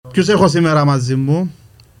Ποιους έχω σήμερα μαζί μου?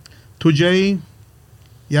 2J,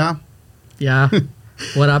 yeah. Yeah,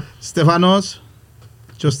 what up? Στέφανος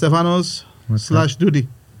και ο Στέφανος / Doody.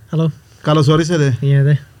 Hello. Καλώς ορίσετε.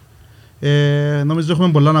 Γίνεται. Νομίζω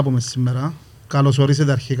έχουμε πολλά να πούμε σήμερα. Καλώς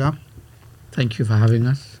ορίσετε αρχικά. Thank you for having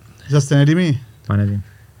us. Είσαστε έτοιμοι? Πανέτοιμοι.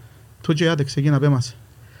 2J, άντε ξεκίνα, πέ μας.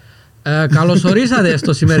 Καλώς ορίσατε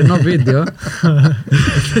στο σημερινό βίντεο.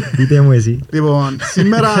 Πείτε μου εσύ. Λοιπόν,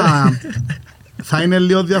 σήμερα θα είναι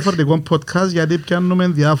λίγο διαφορετικό podcast γιατί πιάνουμε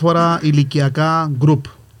διάφορα ηλικιακά group.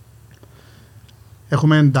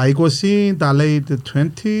 Έχουμε τα 20, τα late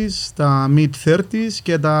 20s, τα mid 30s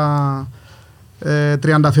και τα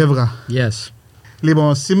 30 φεύγα. Yes.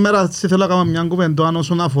 Λοιπόν, σήμερα θέλω να κάνω μια κουβέντα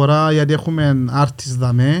όσον αφορά γιατί έχουμε artists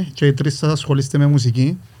δαμέ και οι τρεις σας ασχολείστε με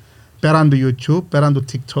μουσική πέραν του YouTube, πέραν του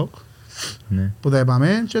TikTok. Ναι. Που τα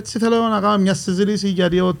είπαμε και έτσι θέλω να κάνω μια συζήτηση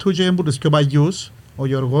γιατί ο 2J είναι από τους πιο παλιούς, ο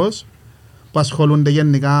Γιώργος, που ασχολούνται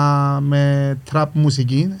γενικά με τραπ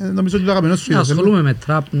μουσική. Νομίζω ότι το αγαπημένο σου είδες. Ασχολούμαι με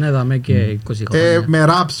τραπ, ναι, δαμε και 20 χρόνια. Με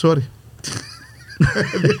rap, sorry.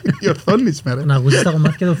 Διορθώνεις με ρε. Να ακούσεις τα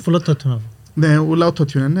κομμάτια του full auto-tune. Ναι, ούλα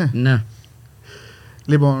autotune, ναι. Ναι.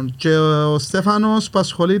 Λοιπόν, και ο Στέφανος που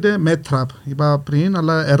ασχολείται με τραπ. Είπα πριν,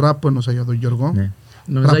 αλλά rap που εννοούσα για τον Γιώργο. Ναι.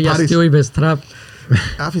 Νομίζω για αστείο είπες τραπ.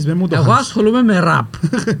 Άφης με μου το Εγώ χάσεις. ασχολούμαι με ραπ.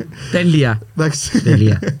 Τέλεια. Εντάξει.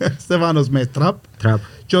 Τελεία. Στέφανος με τραπ. Τραπ.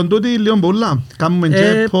 Και ο Doody λίγο πολλά. Κάνουμε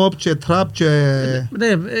και pop και trap και... Ναι,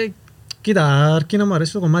 κοίτα, αρκεί να μου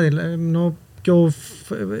αρέσει το κομμάτι. Ενώ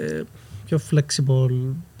πιο flexible.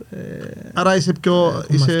 Άρα είσαι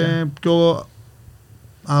πιο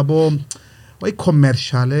από... Όχι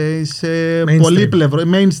commercial, είσαι πολύπλευρο,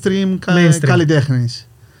 mainstream καλλιτέχνης.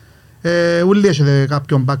 Ούλοι έχετε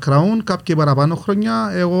κάποιον background, κάποιοι παραπάνω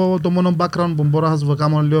χρόνια. Εγώ το μόνο background που μπορώ να σας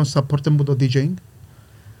κάνω λίγο support από το DJing.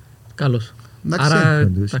 Καλώς. Εντάξει.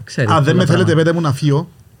 Άρα τα ξέρεις. Αν δεν με πολλά θέλετε πράγματα. πέτε μου να φύγω.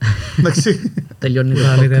 Εντάξει. Τελειώνει το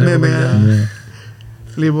Καλύτερα Ναι, κομμάτια. Ναι.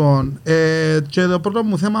 Λοιπόν, και το πρώτο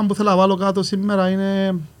μου θέμα που θέλω να βάλω κάτω σήμερα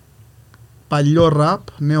είναι παλιό ραπ,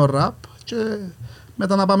 νέο ραπ και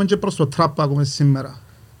μετά να πάμε και προς το τραπ που ακούμε σήμερα.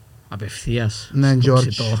 Απευθείας. Ναι,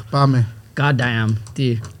 George, πάμε. God damn.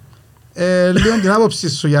 Τι. Λίγο την άποψη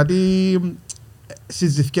σου, γιατί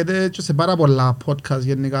συζητιέται και σε πάρα πολλά podcast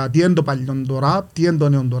γενικά. Τι είναι το παλιό το ραπ, τι είναι το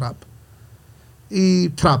νέο το ραπ. Ή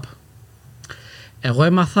τραπ. Εγώ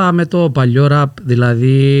έμαθα με το παλιό ραπ,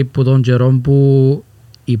 δηλαδή που τον καιρό που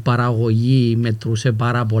η παραγωγή μετρούσε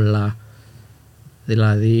πάρα πολλά.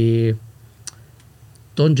 Δηλαδή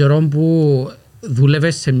τον καιρό που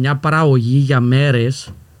δούλευες σε μια παραγωγή για μέρες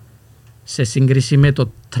σε σύγκριση με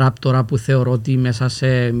το τραπ τώρα που θεωρώ ότι μέσα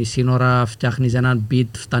σε μισή ώρα φτιάχνεις έναν beat,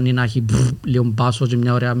 φτάνει να έχει λίγο μπάσο και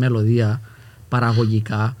μια ωραία μελωδία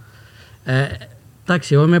παραγωγικά.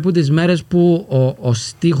 Εντάξει, εγώ είμαι από τις μέρες που ο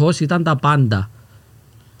στίχος ήταν τα πάντα.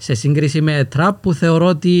 Σε σύγκριση με τραπ που θεωρώ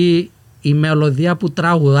ότι η μελωδία που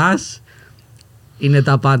τραγουδάς είναι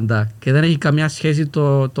τα πάντα και δεν έχει καμιά σχέση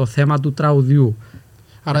το θέμα του τραγουδιού.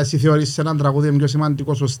 Άρα εσύ θεωρείς σε έναν τραγούδι πιο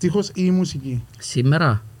σημαντικός ο στίχος ή η μουσική.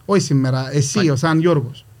 Σήμερα, Όχι σήμερα, εσύ ο σαν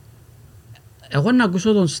Γιώργος. εγώ να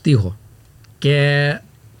ακούσω τον στίχο και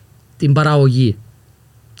την παραγωγή.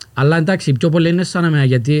 Αλλά εντάξει, πιο πολύ είναι σαν εμένα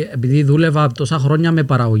γιατί επειδή δούλευα τόσα χρόνια με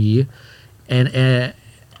παραγωγή,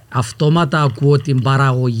 αυτόματα ακούω την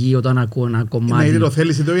παραγωγή όταν ακούω ένα κομμάτι. Ναι, γιατί το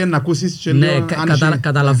θέλεις εδώ για να ακούσεις και Ναι, λίγο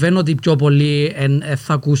καταλαβαίνω ότι πιο πολλοί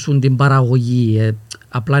θα ακούσουν την παραγωγή.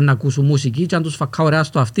 Απλά είναι να ακούσουν μουσική και αν τους φακάω ωραία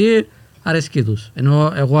στο αυτί, αρέσκει τους.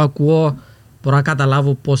 Ενώ εγώ ακούω, μπορώ να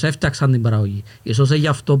καταλάβω πώς έφτιαξαν την παραγωγή. Ίσως γι'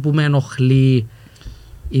 αυτό που με ενοχλεί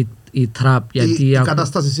η τραπ. η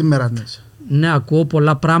κατάσταση σήμερα. Ναι, ακούω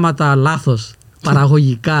πολλά πράγματα λάθος,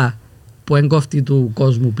 παραγωγικά, που εγκόφτει του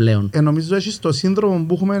κόσμου πλέον. Νομίζω έχεις το σύνδρομο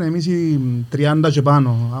που έχουμε εμείς οι 30 και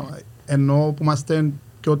πάνω. Ενώ που είμαστε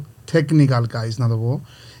πιο technical guys, να το πω.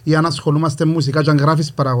 Ή αν ασχολούμαστε μουσικά και αν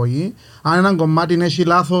γράφεις παραγωγή. Αν ένα κομμάτι έχει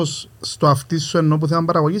λάθος στο αυτί σου ενώ που θέλουν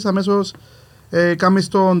παραγωγής, αμέσως κάνεις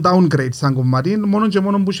το downgrade σαν κομμάτι. Μόνο και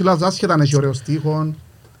μόνο που έχει λάθος, άσχετα αν έχει ωραίο στίχο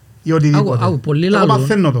ή οτιδήποτε. Πολύ Εγώ λαλούν.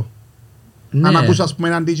 παθαίνω το. Ναι. Αν ακούς ας πούμε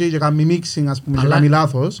έναν DJ και κάνει mixing ας πούμε και κάνει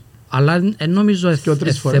λάθος. Αλλά δεν νομίζω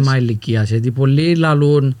θέμα ηλικίας, γιατί πολλοί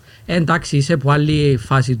λαλούν εντάξει είσαι από άλλη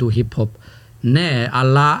φάση του hip-hop. Ναι,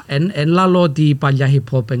 αλλά εν λαλώ ότι η παλιά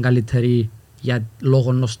hip-hop είναι καλύτερη για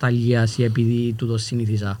λόγω νοσταλγίας ή επειδή του το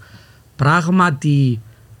συνήθιζα. Πράγματι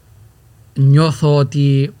νιώθω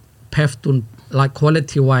ότι πέφτουν, like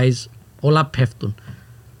quality-wise, όλα πέφτουν.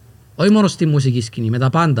 Όχι μόνο στη μουσική σκηνή, με τα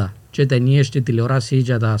πάντα. Και ταινίες και τηλεόραση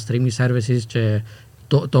και τα streaming services και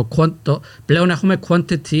πλέον έχουμε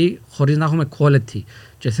quantity χωρίς να έχουμε quality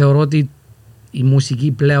και θεωρώ ότι η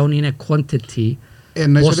μουσική πλέον είναι quantity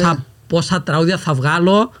πόσα τραγούδια θα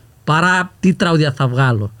βγάλω παρά τι τραγούδια θα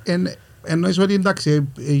βγάλω. Εννοείς ότι εντάξει,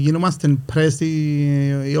 γινόμαστε press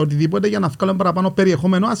ή οτιδήποτε για να βγάλουμε παραπάνω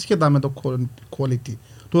περιεχόμενο ασχετά με το quality.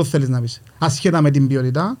 Τούτο θέλεις να πεις. Ασχετά με την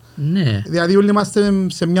ποιότητα. Ναι. Δηλαδή όλοι είμαστε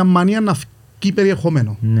σε μια μανία να βγει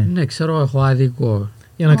περιεχόμενο. Ναι, ξέρω, έχω άδικο.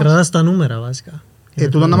 Για να κρατάς τα νούμερα βασικά.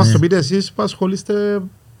 Τούτο να μας το πείτε εσείς που ασχολείστε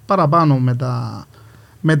παραπάνω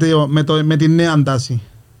με τη νέα τάση.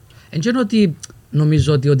 Εν είναι ότι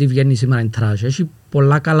νομίζω ότι ό,τι βγαίνει σήμερα είναι trash. Έχει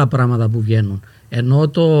πολλά καλά πράγματα που βγαίνουν. Ενώ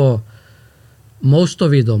το most of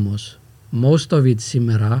it όμως, most of it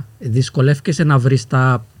σήμερα δυσκολεύκεσαι να βρεις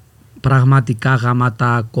τα πραγματικά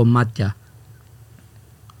γαμάτα κομμάτια.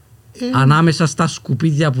 Ανάμεσα στα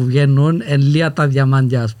σκουπίδια που βγαίνουν, εν λία τα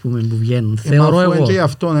διαμάντια ας πούμε που βγαίνουν. Θεωρώ εγώ. Είναι και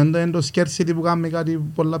αυτό, είναι το scarcity που κάνει κάτι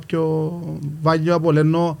πολλά πιο βαλιό από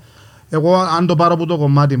ενώ εγώ αν το πάρω από το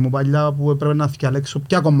κομμάτι μου παλιά που έπρεπε να διαλέξω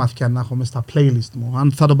ποια κομμάτια να έχω μες στα playlist μου,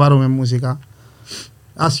 αν θα το πάρω με μουσικά,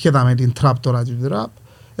 άσχετα με την τραπ τώρα,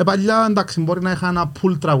 παλιά εντάξει μπορεί να είχα ένα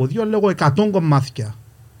pool τραγουδιό, λέγω 100 κομμάτια.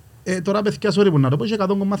 Τώρα παιδιά sorry που να το πω, 100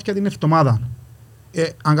 κομμάτια την εβδομάδα.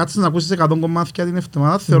 Αν κάτσεις να ακούσεις 100 κομμάτια την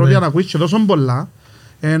εβδομάδα, θεωρώ ότι αν ακούσεις και τόσο πολλά,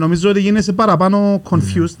 νομίζω ότι γίνεσαι παραπάνω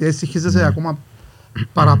confused, εσυχίζεσαι ακόμα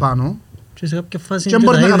παραπάνω. Και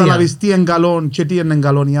μπορείς να καταλάβεις τι είναι καλό και τι είναι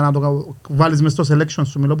καλό για να το βάλεις μες στο selection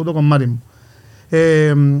σου, μιλώ από το κομμάτι μου.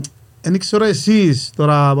 Εν ξέρω εσείς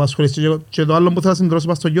τώρα που ασχολείστε και το άλλο που θέλω να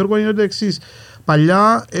συντρώσω στον Γιώργο είναι το εξής.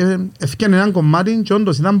 Παλιά έφτιανε έναν κομμάτι και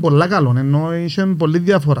όντως ήταν πολλά καλό, ενώ είχε πολύ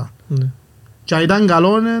διαφορά. Και ήταν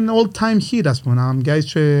καλό all time hit, ας πούμε, να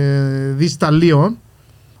μοιάζεις δεις τα λίγο,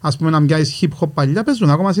 ας πούμε να μοιάζεις hip hop παλιά, παίζουν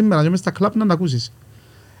ακόμα σήμερα και μες στα κλαπ να τα ακούσεις.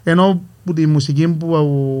 Ενώ που τη μουσική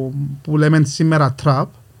που λέμε σήμερα τραπ,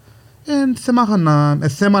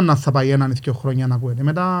 θέμα να θα πάει 1-2 χρόνια να ακούεται.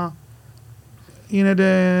 Μετά είναι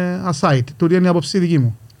aside, τούτη είναι η άποψη δική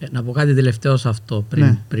μου. Να πω κάτι τελευταίο σε αυτό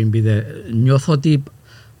πριν πείτε. Νιώθω ότι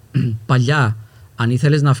παλιά αν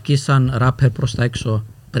ήθελες να βγεις σαν ράπερ προς τα έξω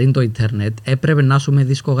πριν το ίντερνετ έπρεπε να σου με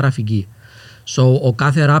δισκογραφική. Ο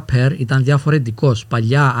κάθε ράπερ ήταν διαφορετικός.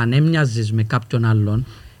 Παλιά αν έμοιαζες με κάποιον άλλον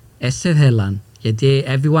σε θέλαν. Γιατί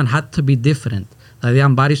everyone had to be different. Δηλαδή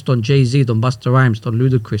αν πάρεις τον Jay-Z, τον Busta Rhymes, τον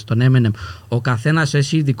Ludacris, τον Eminem, ο καθένας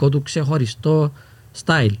έχει δικό του ξεχωριστό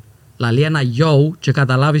style. Δηλαδή ένα yo και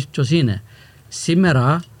καταλάβεις ποιος είναι.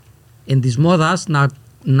 Σήμερα εν της μόδας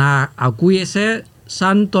να ακούγεσαι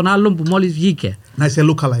σαν τον άλλον που μόλις βγήκε. Να είσαι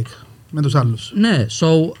look-alike με τους άλλους. Ναι,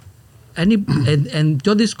 είναι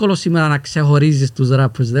πιο δύσκολο σήμερα να ξεχωρίζεις τους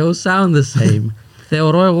rappers. They all sound the same.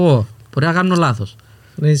 Θεωρώ εγώ. Μπορεί να κάνω λάθος.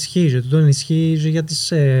 Ναι, ισχύει. Τούτο ισχύει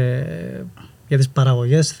για τις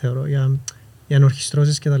παραγωγές, θεωρώ, για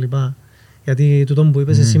ενορχιστρώσεις και τα λοιπά. Γιατί τούτο που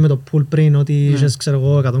είπες εσύ με το pool πριν, ότι είχες, ξέρω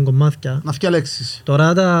εγώ, 100 κομμάτια. Να φτιαλέξεις.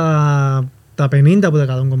 Τώρα τα 50 από τα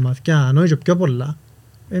 100 κομμάτια, αν όχι πιο πολλά,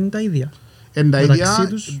 είναι τα ίδια. Είναι τα ίδια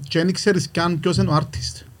και δεν ξέρεις καν ποιος είναι ο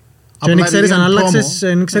artist. Και δεν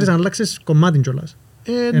ξέρεις αν αλλάξεις κομμάτι κιόλας.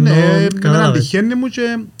 Ναι, εμένα τυχαίνει μου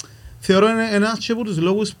και θεωρώ ένας από τους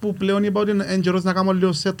λόγους που πλέον είπα ότι είναι καιρός να κάνω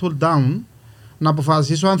λίγο settle down, να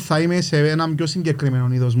αποφασίσω αν θα είμαι σε ένα πιο συγκεκριμένο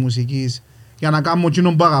είδος μουσικής για να κάνω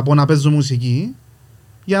εκείνον που αγαπώ, να παίζω μουσική,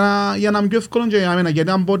 για να είμαι πιο εύκολο και για μένα,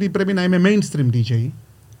 γιατί αν πω ότι πρέπει να είμαι mainstream DJ,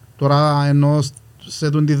 τώρα ενώ σε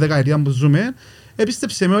τη δεκαετία που ζούμε,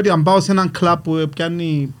 επίστεψε με ότι αν πάω σε έναν κλαμπ που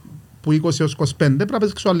πιάνει που 20 έως 25 πρέπει να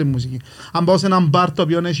παίξω άλλη μουσική. Αν πάω σε έναν μπαρ το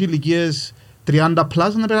οποίο έχει ηλικίες 30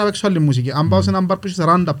 plus, πρέπει να παίξω άλλη μουσική. Αν πάω σε έναν μπαρ που έχει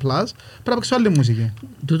 40 plus, πρέπει να παίξω άλλη μουσική.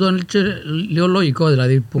 Τούτο είναι λίγο λογικό,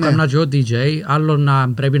 δηλαδή που κάνω και ο DJ, άλλο να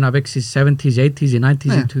πρέπει να παίξεις 70s, 80s,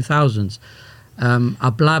 90s, 2000s.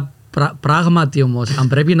 Απλά πράγματι όμως, αν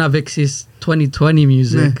πρέπει να παίξεις 2020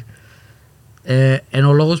 music, είναι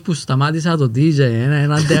ο λόγος που σταμάτησα το DJ, είναι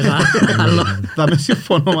αντέχα. Θα με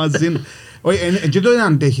συμφωνώ μαζί μου. Όχι, και το είναι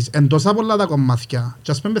αντέχεις, εν τόσα πολλά τα κομμάτια.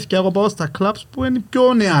 Και ας πούμε παιδιά, εγώ πάω στα κλαμπς που είναι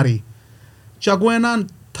πιο νεαροί. Και ακούω έναν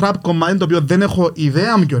τραπ κομμάτι το οποίο δεν έχω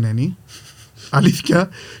ιδέα ποιον είναι. Αλήθεια.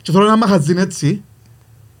 Και θέλω να μαχαζίν έτσι.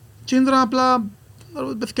 Και είναι τώρα απλά,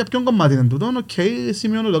 παιδιά, ποιον κομμάτι είναι τούτο. Οκ,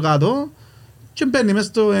 σημειώνω το κάτω. Και μπαίνει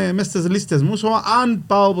μες στις λίστες μου. Αν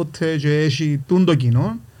πάω ποτέ και έχει το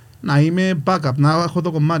κοινό, να είμαι backup, να έχω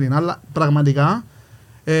το κομμάτι. Αλλά πραγματικά,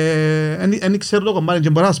 δεν ξέρω το κομμάτι. Και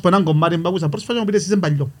μπορώ να σας πω έναν κομμάτι που άκουσα πρόσφατα και μου πείτε εσείς είναι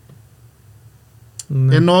παλιό.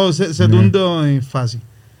 Ενώ σε τούτο η φάση.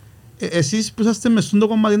 Εσείς που είσαστε μες στο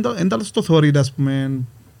κομμάτι, δεν τα στο θεωρείτε, ας πούμε,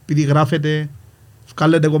 επειδή γράφετε,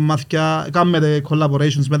 βγάλετε κομμάτια, κάνετε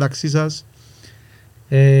collaborations μεταξύ σας.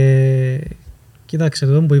 Κοίταξε,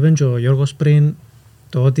 το που είπε και ο Γιώργος πριν,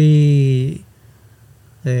 το ότι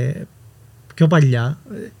πιο παλιά,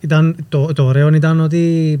 το ωραίο ήταν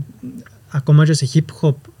ότι ακόμα και σε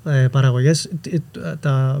hip-hop παραγωγές,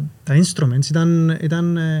 τα instruments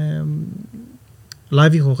ήταν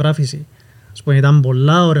live ηχογράφηση. Ας πούμε, ήταν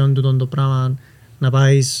πολλά ωραίο το πράγμα να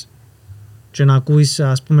πάεις και να ακούεις,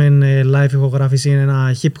 ας πούμε, live ηχογράφηση,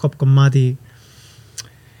 ένα hip-hop κομμάτι.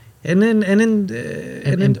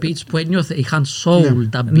 Εν beats που ένιωθε, είχαν soul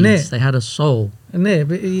τα beats, they had a soul. Ναι,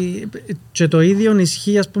 και το ίδιο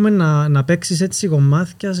ισχύει, ας πούμε, να παίξεις έτσι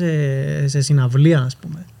κομμάτια σε συναυλία, ας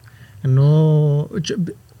πούμε. Ενώ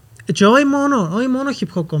και όχι μόνο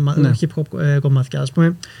hip-hop κομμάτια, ας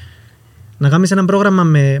πούμε, να κάνεις ένα πρόγραμμα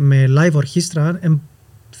με live orchestra,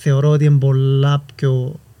 θεωρώ ότι είναι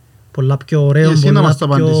πολλά πιο ωραίο,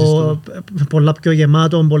 πολλά πιο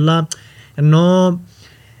γεμάτο, ενώ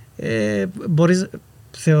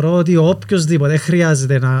θεωρώ ότι οποιοσδήποτε δεν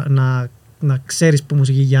χρειάζεται να ξέρεις που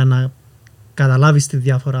μουσική για να καταλάβεις τη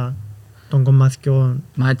διάφορα των κομμάτιων.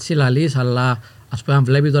 Μα έτσι λαλείς, αλλά ας πούμε αν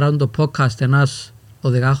βλέπει τώρα το podcast ένας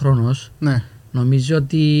 12χρονος, Ναι. νομίζει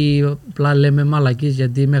ότι απλά λέμε μαλακίες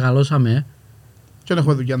γιατί μεγαλώσαμε. Και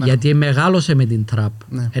έχω δουλειά να Γιατί μεγάλωσε με την τραπ.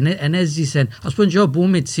 Ναι. Εν έζησε. Ας πούμε και εγώ που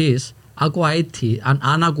είμαι τσις, άκουγα 80's,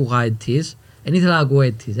 αν άκουγα 80's, δεν ήθελα να ακούω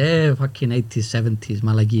 80's, fucking 80's, 70's,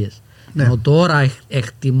 μαλακίες. Ναι. Ενώ τώρα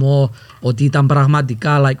εκτιμώ ότι ήταν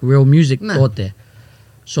πραγματικά like real music τότε.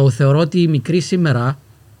 So θεωρώ ότι οι μικροί σήμερα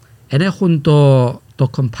δεν έχουν το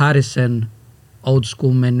comparison old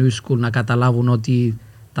school με new school να καταλάβουν ότι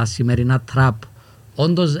τα σημερινά trap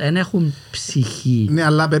όντως δεν έχουν ψυχή. Ναι,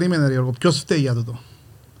 αλλά περίμενε ρε Γιώργο, ποιος φταίει για τούτο?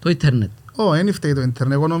 Το ίντερνετ. Δεν φταίει το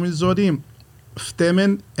ίντερνετ. Εγώ νομίζω ότι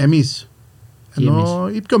φταίμε εμείς. Ενώ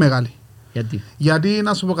οι πιο μεγάλοι. Γιατί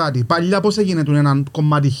να σου πω κάτι, παλιά πώς έγινε ένα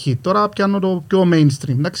κομμάτι hit, τώρα πιάνω το πιο mainstream.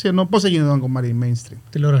 Εντάξει, ενώ πώς έγινε ένα κομμάτι mainstream?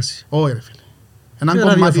 Τηλεόραση. Όχι ρε φίλε.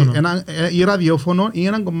 Ένα κομμάτι, ή ραδιόφωνο ή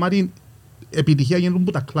ένα κομμάτι επιτυχία γίνονται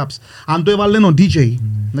από τα clubs. Αν το έβαλε ο DJ,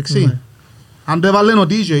 εντάξει. Αν το έβαλε ο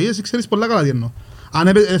DJ, εσύ ξέρεις πολλά καλά τι εννοώ. Αν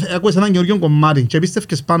ακούες έναν καινούργιο κομμάτι και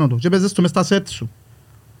πίστευκες πάνω του και παίζες το μες στα σετ σου.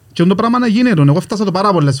 Και το πράγμα να γίνεται, εγώ φτάσα το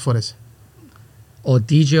πάρα πολλές φορές. Ο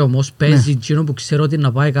DJ όμως παίζει εκείνο που ξέρω ότι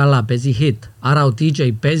να πάει καλά, παίζει hit. Άρα ο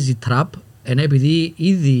DJ παίζει trap, ενώ επειδή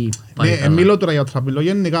ήδη πάει καλά. Μιλώ τώρα για trap, μιλώ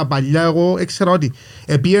γενικά. Παλιά εγώ έξερα ότι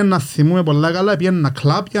επήγαινα να θυμούμε πολλά καλά, επήγαινα να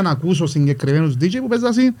κλαπ για να ακούσω συγκεκριμένους DJ που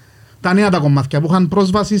παίζασαν τα νέα τα κομμάτια, που είχαν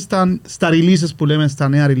πρόσβαση στα releases που λέμε, στα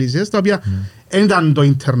νέα releases, τα οποία δεν ήταν το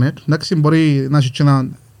ίντερνετ, εντάξει, μπορεί να έχει και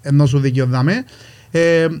ένα σου δικαιοδάμε.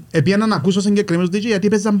 Επήγαινα να ακούσω συγκεκριμένους DJ γιατί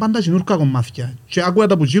παίζαν πάντα καινούργια κομμάτια. Και άκουγα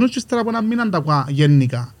τα που γίνουν και ύστερα από ένα μήνα τα ακούω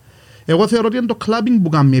γενικά. Εγώ θεωρώ ότι είναι το clubbing που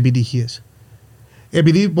κάνει επιτυχίες.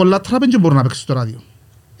 Επειδή πολλά τραπ δεν μπορούν να παίξουν στο ράδιο.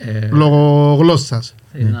 Λόγω γλώσσας.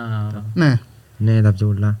 Ναι. Ναι, τα πιο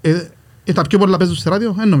πολλά. Τα πιο πολλά παίζουν στο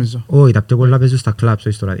ράδιο, δεν νομίζω. Όχι, τα πιο πολλά παίζουν στα κλαμπ,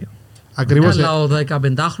 όχι στο ράδιο. Ακριβώς. Αλλά ο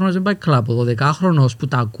 15χρονος δεν πάει κλαμπ. Ο 12χρονος που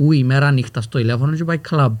τα ακούει ημέρα νύχτα στο τηλέφωνο δεν πάει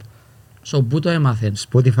κλαμπ. So, πού το έμαθεν?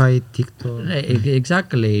 Spotify, TikTok.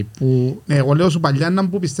 Exactly. Ναι, εγώ λέω σου παλιά έναν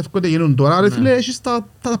που πιστεύω ότι γίνουν τώρα, ρε φίλε, έχεις τα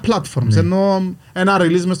platforms. Ενώ ένα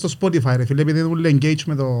release μες στο Spotify, ρε φίλε, επειδή δεν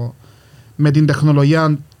engage με την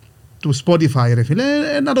τεχνολογία του Spotify, ρε φίλε,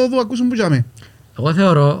 να το δω, ακούσουν που είχαμε. Εγώ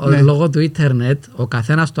θεωρώ, λόγω του ίντερνετ, ο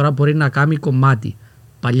καθένας τώρα μπορεί να κάνει κομμάτι.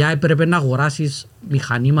 Παλιά έπρεπε να αγοράσεις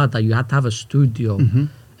μηχανήματα, you had to have a studio.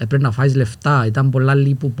 Έπρεπε να φάεις λεφτά, ήταν πολλά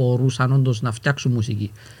λίγοι που μπορούσαν όντως να φτιάξουν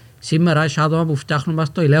μουσική. Σήμερα έχει άτομα που φτιάχνουν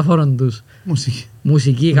στο τηλέφωνο τους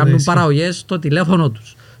μουσική, κάνουν παραγωγές στο τηλέφωνο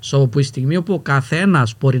τους. So, που η στιγμή που ο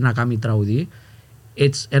καθένας μπορεί να κάνει τραγουδί,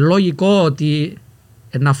 είναι λογικό ότι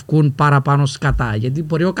να βγουν παραπάνω σκατά, γιατί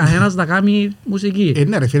μπορεί ο καθένας να κάνει μουσική.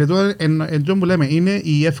 Ναι ρε φίλε, αυτό που λέμε είναι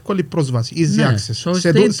η εύκολη πρόσβαση, easy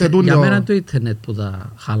access. Για μένα το ίντερνετ που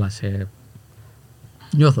τα χάλασε.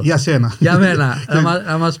 Νιώθω. Για σένα. Για μένα.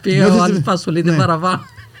 Να μας πει ο Άλης Πασουλίτη παραπάνω.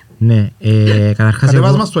 Ναι, καταρχάς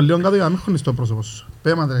κατεβάς μας το λίγο κάτω για να μην χωνείς το πρόσωπο σου.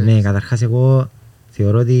 Ναι, καταρχάς εγώ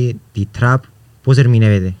θεωρώ ότι τη τραπ πώς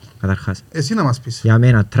ερμηνεύεται, καταρχάς. Εσύ να μας πεις. Για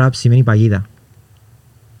μένα, τραπ σημαίνει παγίδα.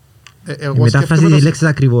 Η μετάφραση της λέξης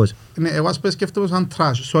ακριβώς. Ναι, εγώ ας πες σκέφτομαι σαν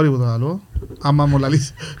trash, sorry που το άλλο, άμα μου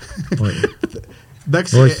λαλείς.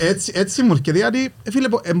 Εντάξει, έτσι μου έρχεται, γιατί φίλε,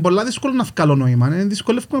 είναι πολλά δύσκολο να βγάλω νόημα,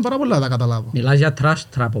 δυσκολεύομαι πάρα πολλά να τα καταλάβω. Μιλάς για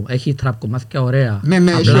trash trap, έχει trap κομμάτια ωραία. Ναι,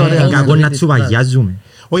 έχει ωραία. Κακό να τσουβαγιάζουμε.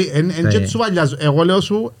 Όχι, εν και τσουβαγιάζω. Εγώ λέω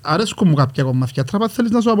σου, αρέσκουν μου κάποια κομμάτια τραπ,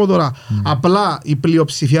 θέλεις να σου πω τώρα. Απλά η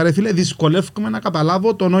πλειοψηφία, ρε φίλε, δυσκολεύομαι να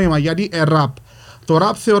καταλάβω το νόημα, γιατί ραπ. Το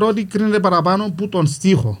ραπ θεωρώ ότι κρίνεται παραπάνω που τον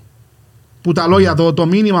στίχο, που τα λόγια, το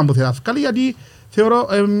μήνυμα που θέλει να βγάλει, γιατί θεωρώ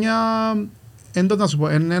μια, να σου πω,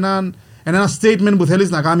 ένα statement που θέλεις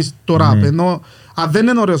να κάνεις το ραπ. Ενώ αν δεν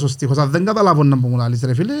είναι ωραίος ο στίχος, αν δεν καταλάβω να μου λάλεις,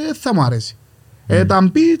 ρε φίλε, θα μου αρέσει.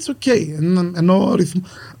 Τα beats, οκ. Ενώ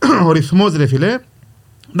ο ρυθμός, ρε φίλε,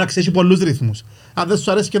 Εντάξει, έχει πολλούς ρυθμούς. Αν δεν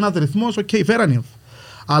σου αρέσει και ένας ρυθμός, οκ, fair enough.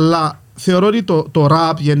 Αλλά θεωρώ ότι το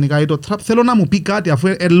rap γενικά ή το trap θέλω να μου πει κάτι, αφού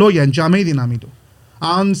λόγια, εντιαμέ η δύναμη του.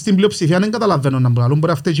 Αν στην πλειοψηφία δεν καταλαβαίνω να μπραλούν,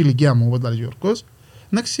 μπορεί αυτή η ηλικία μου, όπως λέει ο Γιώργος.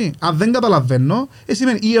 Εντάξει, αν δεν καταλαβαίνω,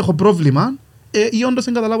 σημαίνει ή έχω πρόβλημα, ή όντως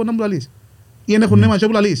δεν καταλάβω να μου λαλείς. Ή δεν έχουν νόημα και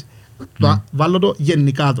που λαλείς. Βάλω το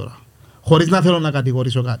γενικά τώρα, χωρίς να θέλω να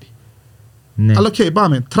κατηγορήσω κάτι. Ναι. Αλλά οκ,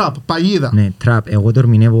 πάμε, trap, παγίδα. Ναι, trap, εγώ το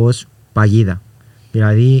ερμηνεύω ως παγίδα.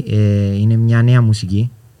 Δηλαδή είναι μια νέα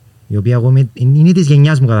μουσική, η οποία εγώ είναι της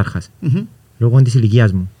γενιάς μου καταρχάς, λόγω της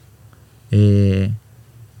ηλικίας μου.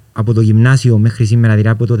 Από το γυμνάσιο μέχρι σήμερα,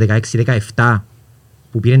 δηλαδή από το 16-17,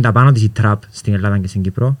 που πήραν τα πάνω της η trap στην Ελλάδα και στην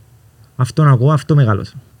Κύπρο, αυτόν ακούω, αυτό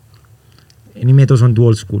μεγάλωσα. Δεν είμαι τόσο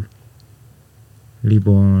του old school.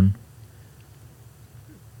 Λοιπόν...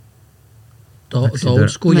 Το old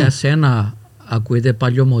school για σένα ακούγεται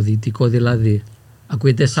παλιωμοδίτικο δηλαδή.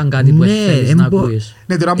 Ακούγεται σαν κάτι που θέλεις να ακούεις.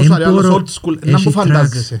 Ναι, τώρα μου σου αρέσει άλλος old school, να μου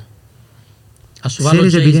φαντάζεσαι. Ας σου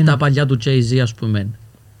βάλω τα παλιά του Jay-Z ας πούμε.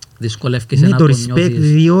 Δυσκολεύκεσαι να το το respect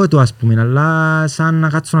νιώθεις. διώ το ας πούμε, αλλά σαν να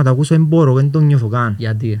κάτσω να το ακούσω δεν μπορώ, δεν το νιώθω καν.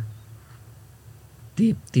 Γιατί?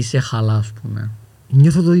 Τι σε χαλά ας πούμε.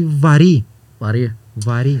 Νιώθω το βαρύ. Βαρύ.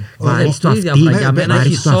 Βαρύ Στο στο ίδιο αυτή. απλά, για μένα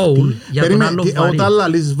έχει soul, για τον άλλο βαρύ. Όταν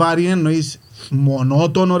λαλείς βαρύ εννοείς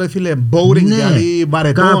μονότονο ρε φίλε, boring, δηλαδή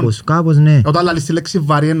βαρετών. Κάπως ναι. Όταν λαλείς τη λέξη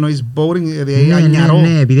βαρύ εννοείς boring, δηλαδή ανιαρό.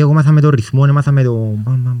 Ναι, επειδή εγώ μάθα με το ρυθμό, μάθα με το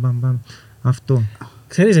μπαμ, αυτό.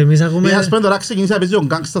 Ξέρεις, εμείς ακούμε... Ας πούμε τώρα ξεκινήσει να παίζει ο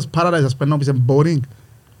Gangsta's Paradise, ας πούμε να πεις boring.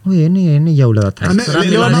 Όχι, είναι για όλα τα tracks.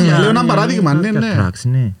 Λέω ένα παράδειγμα, ναι,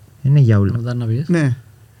 ναι. Είναι για όλα. Ναι.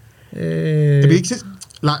 Επειδή ξέρεις,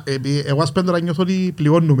 εγώ ας πούμε τώρα νιώθω ότι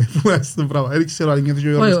πληρώνουμε στον πράγμα. Δεν ξέρω αν νιώθω και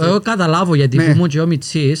ο Εγώ καταλάβω γιατί που ήμουν και ο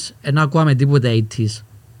Μιτσής δεν ακούαμε τίποτα 80's.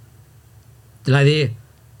 Δηλαδή,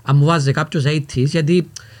 αν μου βάζει κάποιος 80's, γιατί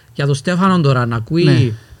για τον Στέφανο τώρα να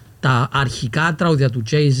ακούει τα αρχικά τραγούδια του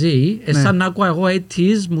Jay-Z, σαν να ακούω εγώ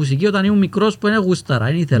 80's μουσική όταν ήμουν μικρός που είναι γούσταρα,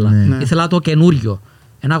 δεν ήθελα. Ήθελα το καινούριο,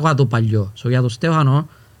 δεν ακούω το παλιό. Για τον Στέφανο,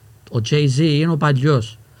 ο Jay-Z είναι ο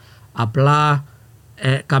παλιός. Απλά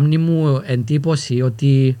κάνει μου εντύπωση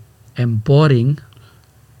ότι boring.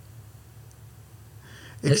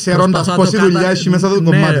 Ξέροντας πόση δουλειά έχει μέσα το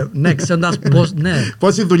κομμάτι. Ναι, ξέροντας πώς, ναι.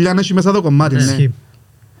 Πόση δουλειά έχει μέσα το κομμάτι, ναι.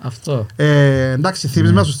 Αυτό. Εντάξει,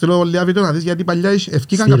 θυμίζεις να σου στείλω λίγα βίντεο να δεις γιατί παλιά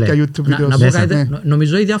ευκήκαν κάποια YouTube βίντεο. Να πω κάτι,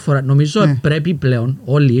 νομίζω η διαφορά, νομίζω πρέπει πλέον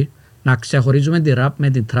όλοι να ξεχωρίζουμε τη rap με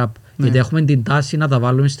την trap. Γιατί έχουμε την τάση να τα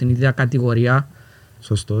βάλουμε στην ίδια κατηγορία.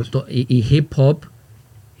 Σωστός. Η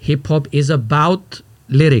hip-hop is about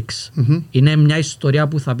lyrics. Είναι μια ιστορία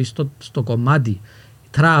που θα πει στο κομμάτι.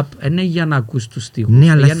 Trap είναι για να ακούς τους στίχους.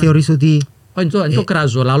 Ναι, αλλά θεωρείς ότι... Όχι, δεν το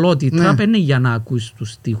κράζω, αλλά ότι trap είναι για να ακούς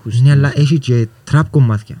τους στίχους. Ναι, αλλά έχει και trap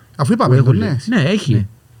κομμάτια. Αφού είπαμε, ναι. Ναι, έχει.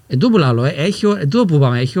 Εν τω που λαλώ, που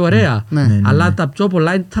είπαμε, έχει ωραία. Αλλά τα πιο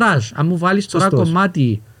πολλά είναι trash. Αν μου βάλεις τώρα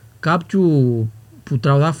κομμάτι κάποιου που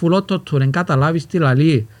τραγουδά φουλότο, δεν καταλάβεις τι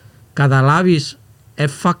λαλεί. Καταλάβεις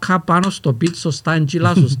έφακα πάνω στο beat σωστά,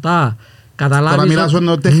 εντζήλα σωστά. Τώρα μιλάς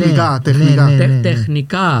τεχνικά.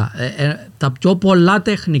 Τεχνικά. Τα πιο πολλά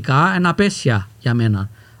τεχνικά είναι απέσια για μένα.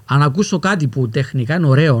 Αν ακούσω κάτι που τεχνικά είναι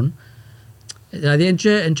ωραίο, δηλαδή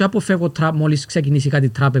δεν αποφεύγω τραπ μόλις ξεκινήσει κάτι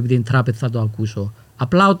τραπ επειδή είναι τραπ θα το ακούσω.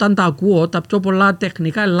 Απλά όταν τα ακούω, τα πιο πολλά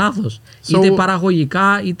τεχνικά είναι λάθος. Είτε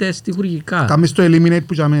παραγωγικά είτε στιχουργικά. Κάμεις το eliminate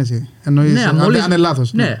που τζαμέσει. Εννοείς αν είναι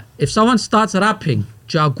λάθος. Ναι, if someone starts rapping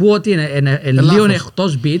και ακούω ότι είναι λίγο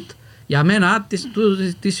εκτός beat, για μένα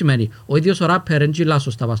τι σημαίνει. Ο ίδιος ο rapper δεν γυλά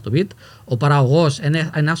σωστά πας στο beat, ο παραγωγός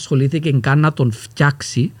δεν ασχολήθηκε καν να τον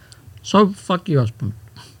φτιάξει, so fuck you ας πούμε.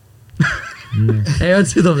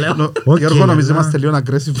 Έτσι το βλέπω. Γιώργο νομίζω είμαστε λίγο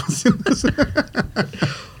aggressive.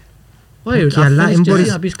 Όχι, αλλά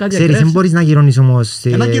δεν μπορείς να γυρώνεις όμως...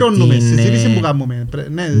 Ένα γυρώνουμε, συζήτηση που κάνουμε.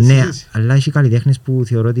 Ναι, αλλά έχει καλλιτέχνες που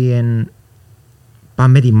θεωρώ ότι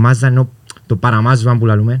πάμε τη μάζα ενώ το παραμάζουμε που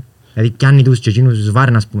λαλούμε. Δηλαδή πιάνει τους και εκείνους τους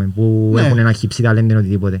βάρν ας πούμε που έχουν ένα χυψί ταλέντο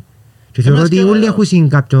οτιδήποτε. Και θεωρώ ότι όλοι έχουν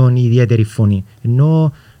κάποιον ιδιαίτερη φωνή.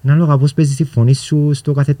 Ενώ ανάλογα πώς παίζεις τη φωνή σου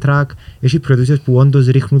στο κάθε track, έχει producers που όντως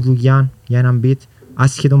ρίχνουν δουλειά για έναν beat,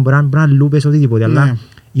 άσχετον μπορεί να λούπες οτιδήποτε, αλλά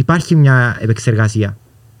υπάρχει μια επεξεργασία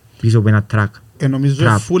πίσω από ένα track. Νομίζω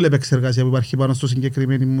full επεξεργασία που υπάρχει πάνω στο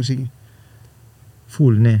συγκεκριμένη μουσική.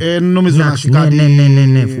 Full, ναι. Νομίζω να έχει κάτι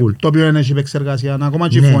το οποίο δεν έχει επεξεργασία. Ακόμα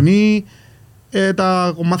και η φωνή,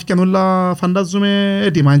 τα κομμάτια όλα φαντάζομαι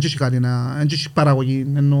έτοιμα, δεν έχει κάτι να... δεν έχει παραγωγή,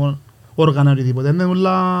 όργανα οτιδήποτε, είναι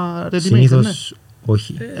όλα ready-made. Συνήθως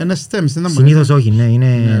όχι. Είναι stems, συνήθως όχι, ναι,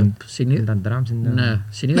 είναι τα drums.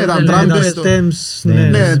 Ναι, τα stems,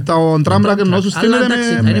 ναι, τα drum rack ενώ σου στείλετε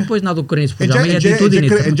με... Δεν μπορείς να το κρίνεις, γιατί τούτο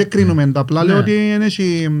είναι. Δεν κρίνουμε, απλά λέω ότι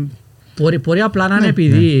Μπορεί απλά να είναι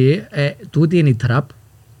επειδή τούτη είναι η τραπ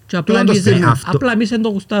και απλά εμείς δεν το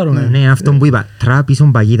γουστάρουμε. Ναι, αυτό που είπα. Τραπ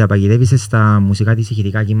ίσον παγίδα, παγιδεύεις στα μουσικά της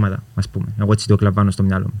ηχητικά κύματα, ας πούμε. Εγώ έτσι το κλαπάνω στο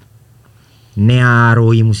μυαλό μου. Νέα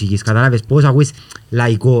ροή μουσικής, καταλάβες πώς ακούεις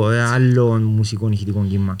λαϊκό, άλλο μουσικό ηχητικό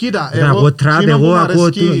κύμα. Κοίτα, εγώ ακούω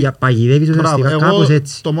παγιδεύεις ουσιαστικά κάπως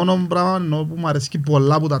έτσι. Το μόνο πράγμα που μου αρέσει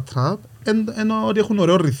πολλά από τα τραπ είναι ότι έχουν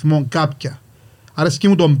ωραίο ρυθμό κάποια. Αρέσκει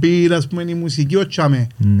μου τον beat, ας πούμε, η μουσική, ο τσάμε.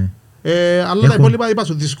 Αλλά τα υπόλοιπα είπα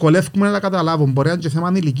σου, δυσκολεύουμε να τα καταλάβω. Μπορεί να είναι και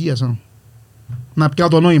θέμα ηλικίας. Να πιάω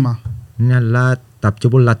το νόημα. Ναι, αλλά τα πιο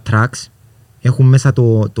πολλά tracks έχουν μέσα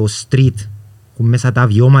το street, έχουν μέσα τα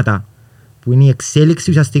βιώματα, που είναι η εξέλιξη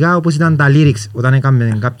ουσιαστικά όπως ήταν τα lyrics όταν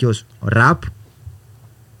έκαμε κάποιος rap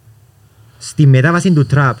στη μετάβαση του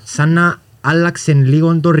trap, σαν να άλλαξε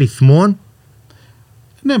λίγο το ρυθμό.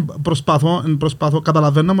 Ναι, προσπαθώ,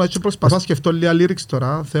 καταλαβαίνω μου έτσι προσπαθώ να σκεφτώ λίγα lyrics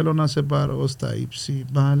τώρα. Θέλω να σε πάρω στα ύψη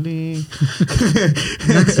πάλι.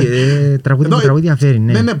 Εντάξει, τραγούδι με τραγούδι διαφέρει,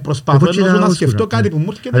 ναι. Ναι, προσπαθώ να σκεφτώ κάτι που μου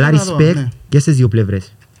έρχεται. Αλλά respect και στις δύο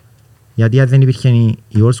πλευρές. Γιατί αν δεν υπήρχε η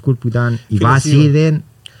old school που ήταν η βάση, δεν...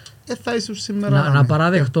 Θα ήσουν σήμερα... Να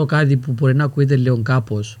παραδεχτώ κάτι που μπορεί να ακούγεται λίγο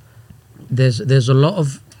κάπως. There's a lot of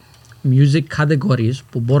music categories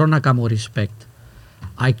που μπορώ να κάνω respect.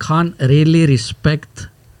 I can't really respect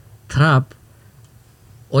trap,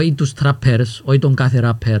 όχι τους trappers, όχι τον κάθε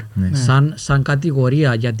rapper, σαν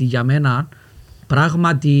κατηγορία, γιατί για μένα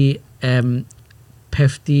πράγματι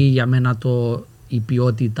πέφτει για μένα η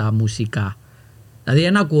ποιότητα μουσικά. Δηλαδή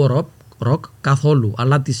δεν ακούω rock καθόλου,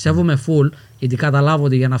 αλλά τη σέβομαι full, γιατί καταλάβω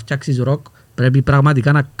ότι για να φτιάξεις rock πρέπει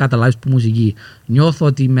πραγματικά να καταλάβεις που μουσική. Νιώθω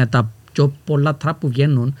ότι με τα πιο πολλά trap που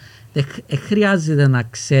βγαίνουν δεν χρειάζεται να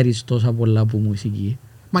ξέρεις τόσα πολλά από μουσική.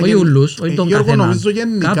 Όχι ούλους, όχι τον καθέναν. Γιώργο, νομίζω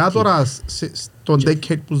γενικά τώρα στον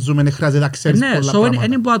decade που ζούμε δεν χρειάζεται να ξέρεις πολλά πράγματα.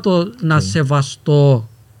 Δεν μπορώ να σεβαστώ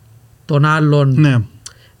τον άλλον.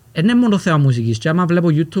 Δεν είναι μόνο θέμα μουσικής. Και άμα βλέπω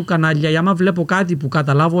YouTube κανάλια ή άμα βλέπω κάτι που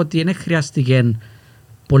καταλάβω ότι δεν χρειάστηκε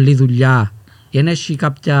πολλή δουλειά ή δεν έχει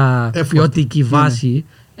κάποια ποιοτική βάση,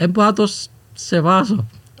 δεν μπορώ να το σεβάσω.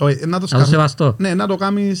 Να το σεβαστώ. Ναι, να το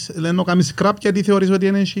κάνεις crap γιατί θεωρείς ότι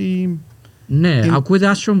είναι... Ναι, ακούγεται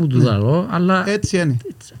άσχημα που του δαλώ, αλλά... Έτσι είναι.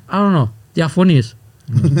 I don't know, διαφωνείς.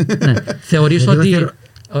 Θεωρείς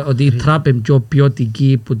ότι η τραπ είναι πιο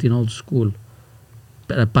ποιοτική από την old school,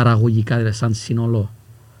 παραγωγικά, σαν σύνολο.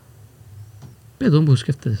 Πες το που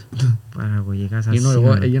σκέφτεσαι. Παραγωγικά σαν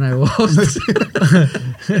σύνολο. Έγινα εγώ.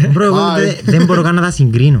 Δεν μπορώ καν να τα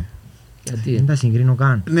συγκρίνω. Γιατί? Δεν τα συγκρίνω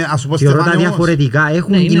καν. Θεωρώ τα διαφορετικά.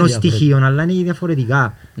 Έχουν κοινό στοιχείο, αλλά είναι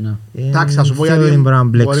διαφορετικά. Εντάξει, θα σου πω γιατί μπορεί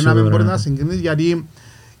να μην μπορεί να συγκρίνεις, γιατί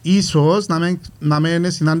ίσως να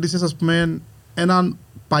μην συνάντησες, ας πούμε, έναν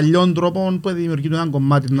παλιόν τρόπο που δημιουργεί ένα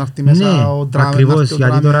κομμάτι, να έρθει μέσα ο τράμερ, ακριβώς,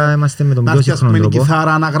 γιατί τώρα είμαστε με τον πιο σύγχρονο τρόπο. Να έρθει, ας πούμε, η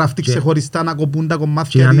κιθάρα, να γραφτεί ξεχωριστά, να κοπούν τα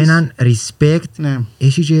κομμάτια της. Και για μένα, respect,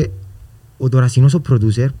 έχει και ο τωρασινός ο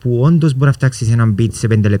producer που όντως μπορεί να φτιάξει έναν beat σε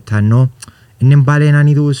 5 λεπτά, ενώ είναι πάλι έναν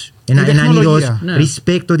είδος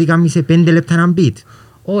respect ότι κάνει σε 5 λεπτά έναν beat.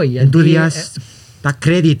 Όχι, γιατί... Τα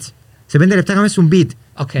credits. Σε 5 λεπτά κάνουμε σου beat.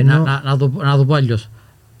 Να το πω αλλιώς.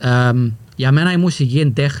 Για μένα η μουσική είναι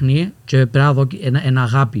τέχνη και πρέπει να δω ένα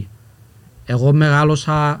αγάπη. Εγώ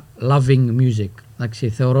μεγάλωσα loving music. Εντάξει,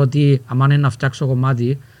 θεωρώ ότι άμα είναι να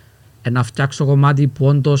φτιάξω κομμάτι που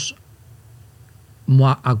όντως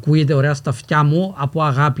μου ακούγεται ωραία στα αυτιά μου από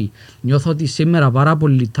αγάπη. Νιώθω ότι σήμερα πάρα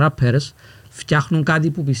πολλοί trappers φτιάχνουν κάτι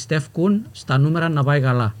που πιστεύουν στα νούμερα να πάει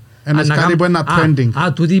καλά. Ένας κάτι που είναι trending.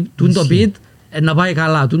 Τούν το beat να πάει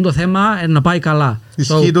καλά, τούν το θέμα να πάει καλά.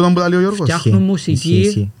 Ισχύει το που τα λέει ο Γιώργος.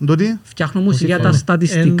 Φτιάχνουν μουσική για τα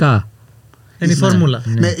στατιστικά. Είναι η φόρμουλα.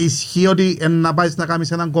 Ναι, ισχύει ότι να πάει να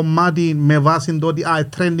κάνεις ένα κομμάτι με βάση το ότι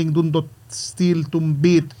trending το στυλ, του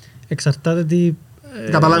beat. Εξαρτάται τι...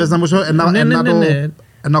 Καταλάβες να μου σου,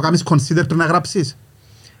 να κάνεις consider πριν να γράψεις.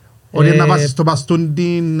 Ότι να βάσεις το πας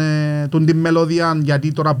την μελωδία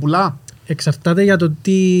γιατί τώρα πουλά. Εξαρτάται για το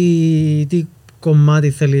τι κομμάτι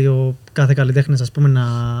θέλει ο κάθε καλλιτέχνης, ας πούμε, να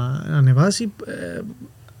ανεβάσει.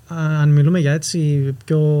 Αν μιλούμε για έτσι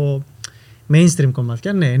πιο mainstream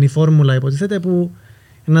κομμάτια, ναι, είναι η φόρμουλα υποτίθεται που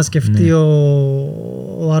να σκεφτεί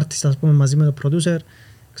ο artist, ας πούμε, μαζί με το producer,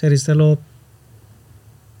 ξέρεις, θέλω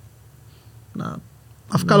να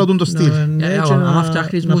βγάλω το στυλ.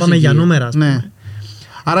 Να πάμε για νούμερα, ας πούμε.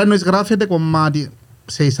 Άρα εννοείς γράφεται κομμάτι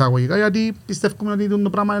σε εισαγωγικά, γιατί πιστεύουμε ότι το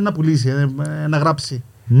πράγμα είναι να πουλήσει, να γράψει.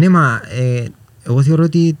 Ναι, μα εγώ θεωρώ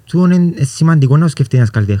ότι είναι σημαντικό να σκεφτεί ένας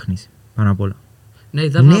καλλιτέχνης πάνω απ' όλα. Ναι,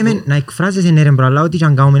 να εκφράζεσαι ναι ρε μπρο, αλλά ό,τι και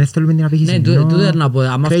αν κάνουμε δεν θέλουμε την απέχηση. Ναι, τούτο να πω,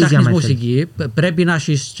 άμα φτιάχνεις μουσική πρέπει να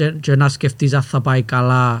έχεις και να σκεφτείς αν θα πάει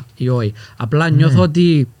καλά ή όχι. Απλά νιώθω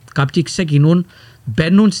ότι κάποιοι ξεκινούν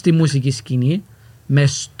μπαίνουν στη μουσική σκηνή με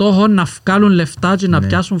στόχο να βγάλουν λεφτά και να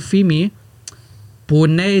πιάσουν φήμη που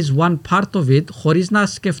ναι is one part of it, χωρίς να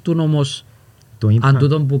σκεφτούν όμως αν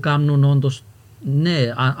τούτο που κάνουν όντως,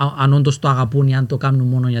 ναι, αν όντως το αγαπούν ή αν το κάνουν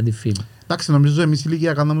μόνο για τη φήμη. Εντάξει, νομίζω εμείς η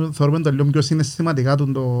ηλικία θεωρούμε το λίγο πιο συναισθηματικά το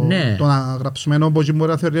να γράψουμε, ενώ όπως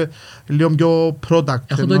μπορεί να θεωρεί λίγο πιο product.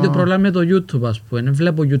 Έχω το ίδιο πρόβλημα με το YouTube, ας πούμε. Δεν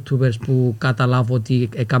βλέπω YouTubers που καταλάβω ότι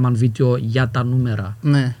έκαναν βίντεο για τα νούμερα.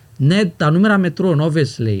 Ναι, τα νούμερα μετρούν,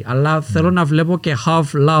 obviously, αλλά θέλω να βλέπω και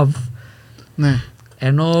have love. Ναι.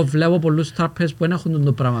 Ενώ βλέπω πολλούς τραππers που δεν έχουν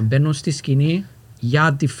το πράγμα. Μπαίνουν στη σκηνή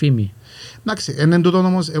για τη φήμη. Εντάξει, είναι τούτο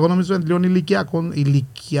όμως, εγώ νομίζω είναι λίγο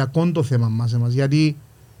ηλικιακό το θέμα μας, γιατί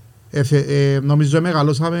νομίζω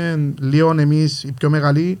μεγαλώσαμε λίγο εμείς οι πιο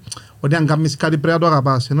μεγαλοί, ότι αν κάνεις κάτι πρέπει να το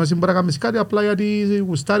αγαπάς. Ενώ εσύ μπορεί να κάνεις κάτι απλά γιατί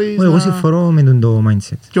γουστάρεις. Εγώ συμφωνώ με το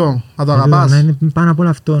mindset. Ποιο, να το αγαπάς. Να είναι πάνω απ' όλα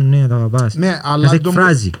αυτό, ναι, να το αγαπάς. Να σε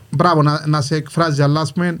εκφράζει. Μπράβο, να σε εκφράζει, αλλά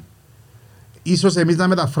ας πούμε, ίσως εμείς να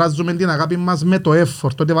μεταφράζουμε την αγάπη μας με το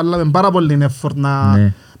effort, ότι βάλαμε πάρα πολύ effort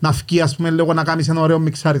να βγει, ας πούμε, λίγο να κάνεις ένα ωραίο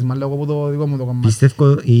μιξάρισμα, λίγο από το δικό μου το κομμάτι.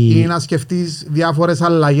 Πιστεύω ή να σκεφτείς διάφορες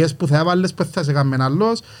αλλαγές που θα έβαλες, που θα σε κάνουμε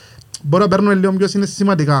άλλος. Μπορεί να παίρνουν λίγο πιο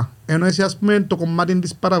συναισθηματικά. Ενώ εσύ, ας πούμε, το κομμάτι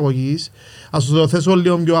της παραγωγής, ας σου το θέσω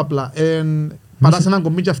λίγο πιο απλά. Πατάς έναν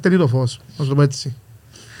κομμάτι και αυταίνει το φως, να σου το πω έτσι.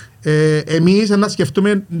 Εμείς να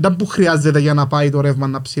σκεφτούμε δεν που χρειάζεται για να πάει το ρεύμα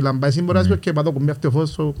να ψηλαμπάει. Εσύ μπορεί να σου πει και πατώ κομμάτι αυτό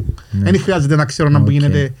φως, δεν χρειάζεται να ξέρω να που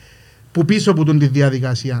γίνεται που πίσω από τη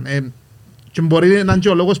διαδικασία. Και μπορεί να είναι και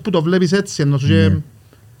ο λόγος που το βλέπεις έτσι,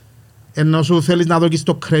 ενώ σου θέλεις να δώσεις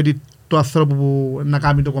το credit του ανθρώπου που να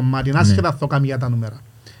κάνει το κομμάτι, να σχεδά αυτό κάνει για τα νούμερα.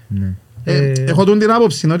 Έχω την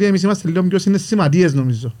άποψη ότι εμείς είμαστε λίγο πιο συναισθηματίες,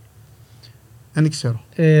 νομίζω. Δεν ξέρω.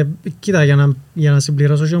 Κοίτα, για να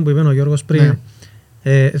συμπληρώσω αυτό που είπε ο Γιώργος πριν,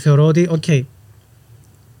 θεωρώ ότι,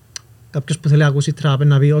 κάποιος που θέλει να ακούσει τραπ,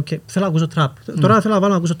 να πει, θέλω να ακούσω τραπ. Τώρα θέλω να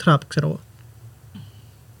βάλω να ακούσω τραπ, ξέρω εγώ.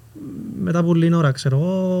 Μετά από λίγη ώρα, ξέρω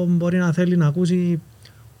εγώ, μπορεί να θέλει να ακούσει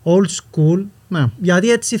old school, γιατί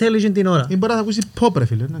έτσι θέλει και την ώρα. Ή μπορεί να ακούσει pop, ρε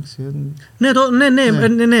φίλε. Ναι,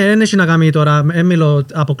 δεν έχει να κάνει τώρα, μιλώ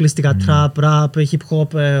αποκλειστικά trap, rap, hip hop,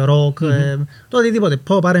 rock, το οτιδήποτε,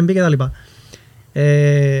 pop, R&B κτλ.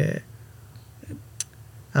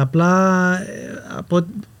 Απλά,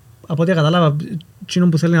 από ό,τι κατάλαβα, εκείνο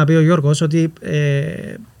που θέλει να πει ο Γιώργος, ότι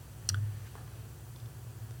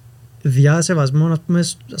διάσεβασμό,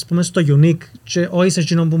 ας πούμε, στο unique και όχι σε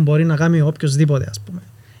εκείνο που μπορεί να κάνει οποιοσδήποτε, ας πούμε.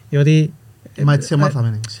 Διότι μα έτσι μάθαμε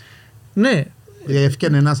εμείς. Ναι.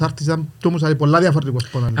 Ευκαιρνε ένας άρτης του όμως είναι πολλά διαφορετικός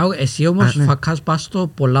πόνος. Εσύ όμως φακάς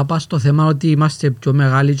πολλά πας στο θέμα ότι είμαστε πιο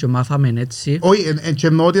μεγάλοι και μάθαμε έτσι. Όχι, και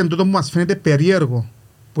εννοώ ότι είναι τούτο που μας φαίνεται περίεργο,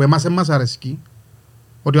 που εμάς δεν μας αρέσκει,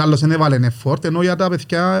 ότι ο άλλος δεν έβαλε effort, ενώ για τα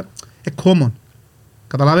παιδιά common.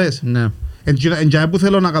 Καταλαβες? Ναι. Εν που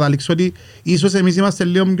θέλω να καταλήξω ότι ίσως εμείς είμαστε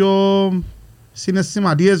λίγο πιο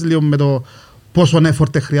συναισθηματίες λίγο με το πόσο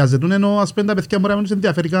effort χρειάζεται, ενώ ας πούμε τα παιδιά μπορεί να μην τους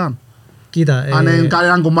ενδιαφέρει καν. Κοίτα, αν είναι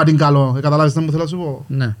έναν κομμάτι καλό, καταλάβεις τι μου θέλω να σου πω.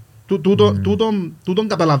 Ναι. Τούτον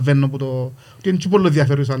καταλαβαίνω που το... ότι είναι και πολύ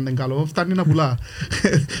ενδιαφέρουσα αν είναι καλό, φτάνει να πουλά.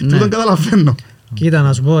 Τούτον καταλαβαίνω. Κοίτα,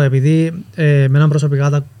 να σου πω, επειδή εμένα προσωπικά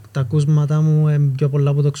τα ακούσματα μου είναι πιο πολλά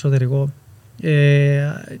από το εξωτερικό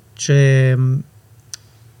και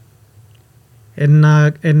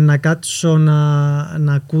να κάτσω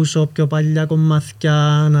να ακούσω πιο παλιά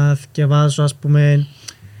κομμάτια, να θκευάσω, ας πούμε,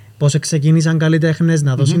 πώς ξεκίνησαν καλλιτέχνες,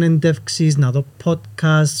 να δω συνεντεύξεις, να δω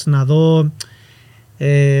podcasts, να δω...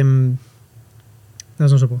 να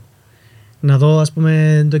σου πω. Να δω, ας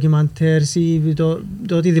πούμε, ντοκιμαντέρς ή το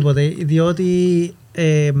οτιδήποτε, διότι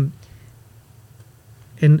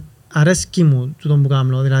αρέσκει μου τούτο που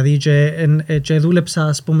κάνω, δηλαδή και δούλεψα,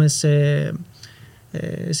 ας πούμε,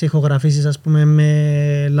 σε ηχογραφήσεις, ας πούμε,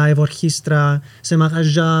 με live ορχήστρα, σε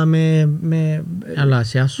μαγαζιά, αλλά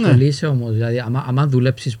σε ασχολείσαι όμως, δηλαδή άμα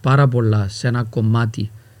δουλέψεις πάρα πολλά σε ένα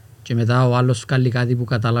κομμάτι και μετά ο άλλος βγάλει κάτι που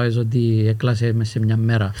καταλάβεις ότι έκλασε μέσα σε μια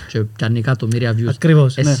μέρα και πιάνει εκατομμύρια views.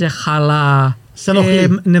 Ακριβώς, ναι. Σε χαλά...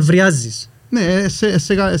 νευριάζεις. Ναι,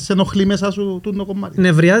 σε ενοχλεί μέσα σου το κομμάτι.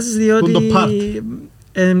 Νευριάζεις διότι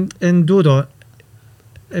εν τούτο,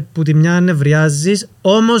 που τη μια νευριάζεις,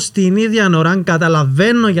 όμως την ίδια ώρα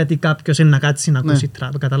καταλαβαίνω γιατί κάποιος είναι να κάτσει να ακούσει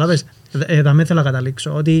τραπ. Καταλάβες, θα με θέλω να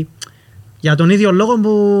καταλήξω ότι για τον ίδιο λόγο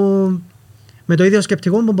που με το ίδιο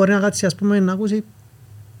σκεπτικό που μπορεί να κάτσει, ας πούμε, να ακούσει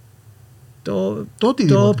το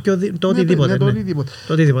οτιδήποτε.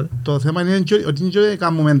 Το θέμα είναι ότι δεν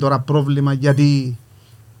κάνουμε τώρα πρόβλημα γιατί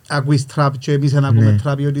ακούεις τραπ και εμείς δεν ακούμε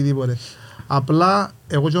τραπ ή οτιδήποτε. Απλά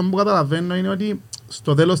εγώ και που καταλαβαίνω είναι ότι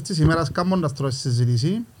στο τέλος της ημέρας κάνοντας τώρα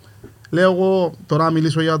συζήτηση, λέω εγώ τώρα να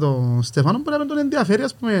μιλήσω για τον Στέφανο, πρέπει να τον ενδιαφέρει,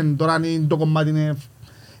 ας πούμε, τώρα αν το κομμάτι είναι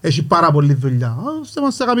έχει πάρα πολλή δουλειά. Ο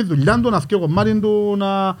Στέφανος θα κάνει δουλειά του, να φτιάξει το κομμάτι του,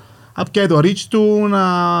 να πιάει το reach του, να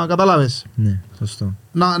καταλάβεις. Ναι, σωστό.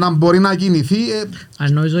 Να μπορεί να κινηθεί.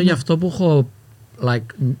 Νομίζω γι' αυτό που έχω,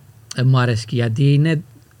 μου αρέσει, γιατί είναι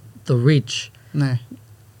το reach. Ναι.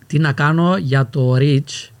 Τι να κάνω για το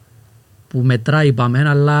reach που μετράει είπαμε,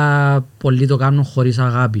 αλλά πολλοί το κάνουν χωρίς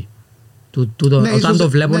αγάπη. Όταν το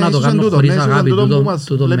βλέπω να το κάνουν χωρίς αγάπη,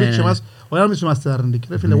 τούτο με... Όχι να μην είμαστε αρνητικοί,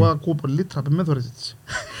 ρε φίλε, εγώ ακούω πολύ τραπ, με θωρείς έτσι.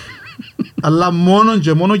 Αλλά μόνο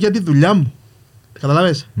και μόνο για τη δουλειά μου.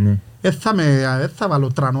 Καταλάβες. Θα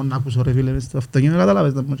βάλω τρανό να ακούσω ρε φίλε στο αυτοκίνητο,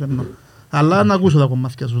 καταλάβες. Αλλά να ακούσω τα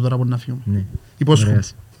κομμάτια σου τώρα που να φύγουμε. Υπόσχομαι.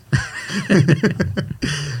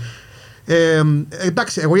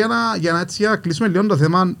 Εντάξει, εγώ για να κλείσουμε λίγο το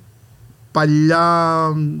θέμα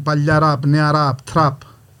παλιά ραπ, νέα ραπ, τραπ.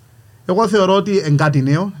 Εγώ θεωρώ ότι είναι κάτι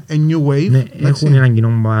νέο, a new wave. Ναι, έχουν έναν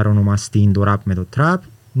κοινό παρονομαστή το ραπ με το τραπ.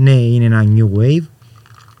 Ναι, είναι ένα new wave.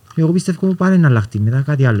 Εγώ πιστεύω πάλι να αλλάχτεί μετά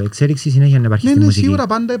κάτι άλλο. Εξέλιξη συνέχεια να υπάρχει στη μουσική. Ναι, σίγουρα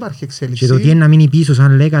πάντα υπάρχει εξέλιξη. Και το τι είναι να μείνει πίσω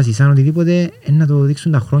σαν λέγκαση, σαν οτιδήποτε, είναι να το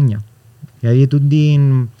δείξουν τα χρόνια. Γιατί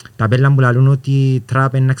τα πέλα που λαλούν ότι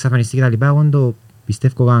τραπ είναι να εξαφανιστεί και τα λοιπά, εγώ το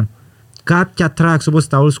πιστεύω καν. Κάποια tracks όπως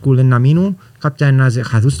τα old school είναι να μείνουν, κάποια είναι να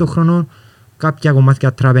χαθούν στον χρόνο, κάποια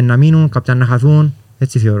κομμάτια τραπ είναι να μείνουν, κάποια να χαθούν,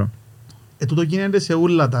 έτσι θεωρώ. Τούτο γίνεται σε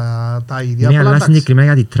όλα τα ίδια. Ναι, αλλά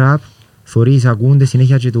συγκεκριμένα για τη τραπ, θωρείς, ακούνται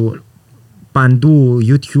συνέχεια και το παντού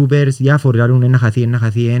YouTubers, διάφοροι λαλούν ένα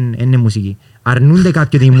χαθεί, είναι μουσική. Αρνούνται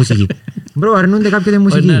κάποιο τη μουσική. Μπρο, αρνούνται κάποιο τη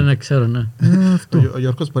μουσική. Ναι, ξέρω, ναι. Ο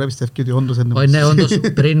Γιώργος μπορεί να πιστεύει ότι όντως είναι μουσική. Ναι, όντως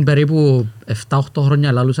πριν περίπου 7-8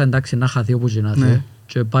 χρόνια λαλούσα εντάξει να χαθεί όπου γινάθε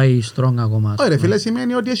και πάει strong ακόμα. Ωραία φίλε,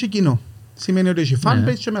 σημαίνει ότι έχει κοινό. Σημαίνει ότι έχει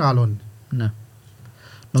fanbase και μεγαλώνει. Ναι.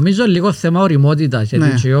 Νομίζω λίγο θέμα ωριμότητας,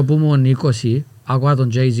 γιατί εγώ που ήμουν 20 άκουγα τον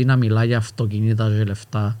Jay-Z να μιλά για αυτοκίνητα και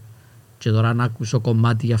λεφτά και τώρα να ακούσω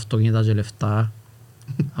κομμάτι για αυτοκίνητα και λεφτά.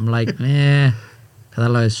 I'm like,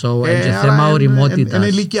 κατάλαβες, είναι θέμα ωριμότητας. Είναι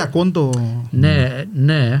ηλικιακό το...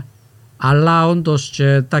 Ναι, αλλά όντως και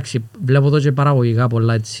εντάξει, βλέπω το και παραγωγικά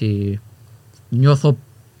πολλά έτσι, νιώθω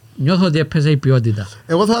ότι έπαιζε η ποιότητα.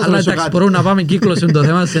 Αλλά εντάξει, μπορούμε να πάμε κύκλος με το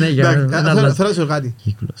θέμα συνέχεια. Θέλω να ρωτήσω κάτι.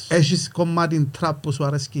 Έχεις κομμάτι τραπ που σου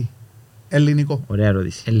αρέσκει? Ελληνικό. Ωραία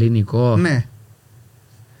ερώτηση. Ελληνικό. Ναι.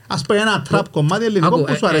 Ας πω ένα τραπ κομμάτι ελληνικό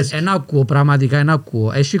που σου αρέσκει. Ένα ακούω, πραγματικά ένα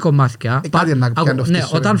ακούω. Έχει κομμάτια.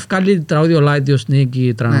 Όταν βγάλει τραγούδι ο Λάιτιος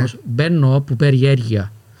Νίκη Τρανός, μπαίνω που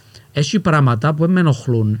περιέργεια. Έχει πράγματα που με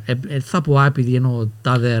ενοχλούν. Θα πω άπειδη εννοώ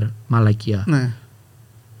τάδερ μαλακία.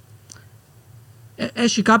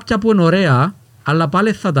 Έχει κάποια που είναι ωραία, αλλά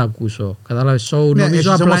πάλι θα τα ακούσω. Κατάλαβες, έχεις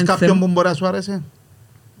όμως κάποιον που μπορεί να σου αρέσει,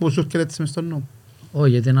 που σου έρχεται έτσι μες στον νου?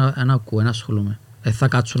 Όχι, γιατί ένα ακούω, ένα ασχολούμαι. Θα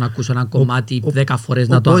κάτσω να ακούσω ένα κομμάτι 10 φορές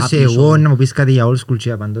να το αγαπήσω. Όπως εγώ να μου πεις κάτι για old school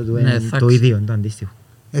και απαντώ του, το ίδιο, το αντίστοιχο.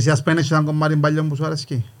 Εσύ ας πένες ένα κομμάτι παλιό που σου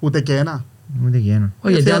αρέσει, ούτε και ένα? Ούτε και ένα.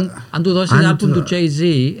 Όχι, γιατί αν του δώσεις άλμπουμ του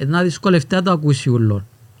Jay-Z, να δυσκολευτεί να το ακούσει ούλον.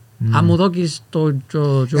 Αν μου δώκεις το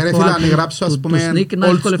φίλε, αν γράψω ας πούμε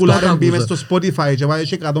old school R&B μες στο Spotify και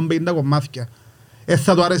βάζεις 150 κομμάτια,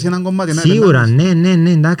 θα του αρέσει έναν κομμάτι? Σίγουρα,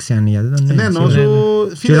 ναι, εντάξει αν για αυτό. Ναι, νόσο,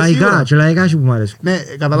 φίλε, σίγουρα. Και λαϊκά σου που μου αρέσει. Ναι,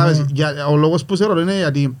 καταλάβες, ο λόγος που σε ρωτώ είναι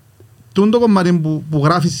γιατί το κομμάτι που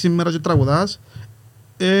γράφεις σήμερα και τραγουδάς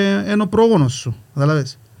είναι ο πρόγονος σου,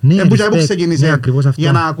 καταλάβες. Ναι, που ξεκίνησε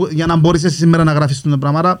για να μπορείς εσύ σήμερα να γράφεις το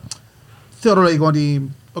πράγμα. Άρα θεωρώ λογικό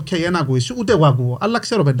ότι ένα ακούεις, ούτε εγώ ακούω, αλλά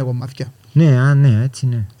ξέρω 5 κομμάτια. Ναι, έτσι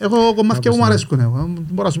ναι. Έχω κομμάτια που μου αρέσκουν,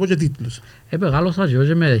 μπορώ να σου πω και τίτλους. Μεγάλωσα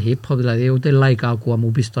και με hip-hop, δηλαδή ούτε λαϊκά ακούω,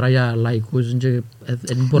 μου πεις τώρα για λαϊκούς, δεν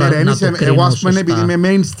μπορώ να το κρίνω εγώ ας πούμε σωστά. επειδή είμαι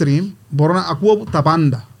mainstream, μπορώ να ακούω τα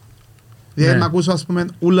πάντα. Δηλαδή να ακούσω ας πούμε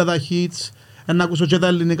όλα τα hits, να ακούσω και τα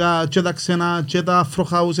ελληνικά, και τα ξένα, και τα afro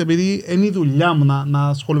house, επειδή είναι η δουλειά μου να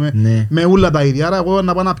ασχολούμαι με όλα τα ίδια. Άρα εγώ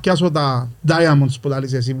να πάω να πιάσω τα diamonds που τα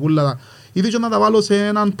λες εσύ, όλα τα... Ήδη και να τα βάλω σε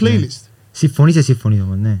έναν playlist. Συμφωνείς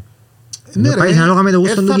όμως, ναι. Ναι ρε, ανάλογα με το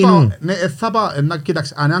γούστο του κοινού. Ναι, θα πάω,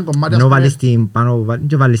 κοίταξε, αν έναν κομμάτι... Ενώ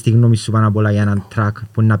βάλεις τη γνώμη σου πάνω απ' όλα για έναν track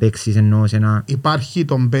που να παίξεις ενώ σε ένα... Υπάρχει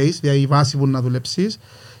το base, δηλαδή η βάση που να δουλέψεις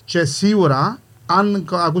και σίγουρα, αν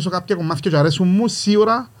ακούσω κάποια κομμάτια και αρέσουν μου,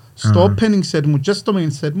 σίγουρα στο opening set μου και στο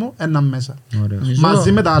main set μου ένα μέσα.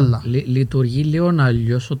 Μαζί με τα άλλα. Λειτουργεί λίγο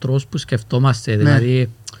αλλιώς ο τρόπος που σκεφτόμαστε, δηλαδή...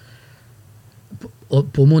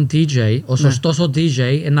 Που ήμουν DJ, ο σωστός ο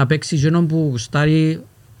DJ να παίξει γίνον που γουστάρει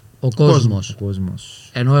ο κόσμος.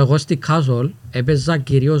 Ενώ εγώ στη Casual έπαιζα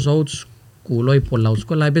κυρίως old school, όχι πολλά old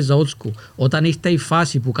school, αλλά έπαιζα old school. Όταν ήρθε η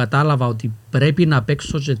φάση που κατάλαβα ότι πρέπει να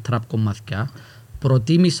παίξω και trap κομμάτια,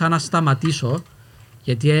 προτίμησα να σταματήσω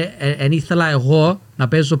Γιατί δεν ήθελα εγώ να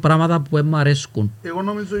παίζω πράγματα που δεν μου αρέσκουν. Εγώ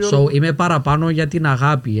νομίζω, So, είμαι παραπάνω για την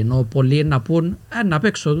αγάπη. Ενώ πολλοί να πούν να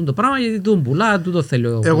παίξω το πράγμα γιατί του πουλά, του το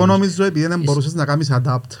θέλω. Εγώ νομίζω επειδή δεν μπορούσες να κάνεις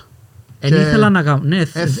adapt. Εν ήθελα να κάνω. Ναι,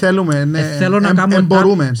 θέλουμε, ναι. θέλω να κάνω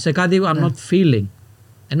μπορούμε. σε κάτι που I'm not feeling.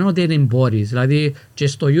 Ενώ ότι δεν μπορείς. Δηλαδή και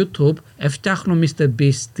στο YouTube φτιάχνω Mr.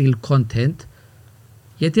 Beast style content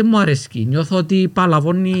γιατί μου αρέσει. Νιώθω ότι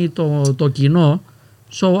παλαβώνει το κοινό.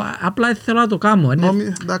 So, απλά θέλω να το κάνω.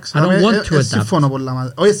 Εντάξει, I don't want to adapt. συμφωνώ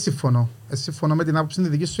πολλά. Όχι, συμφωνώ με την άποψη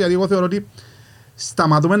δική σου, γιατί εγώ θεωρώ ότι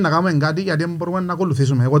σταματούμε να κάνουμε κάτι γιατί δεν μπορούμε να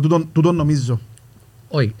ακολουθήσουμε. Εγώ τούτο νομίζω.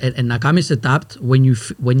 Όχι, να κάνεις adapt when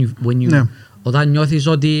you όταν νιώθεις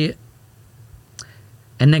ότι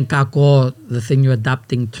είναι κακό the thing you're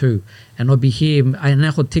adapting to. Ενώ π.χ. αν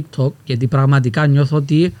έχω TikTok, γιατί πραγματικά νιώθω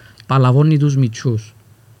ότι παλαβώνει τους μητσούς.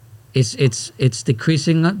 It's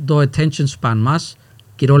decreasing the attention span μας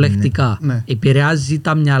κυριολεκτικά. Επηρεάζει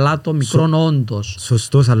τα μυαλά των μικρών όντως.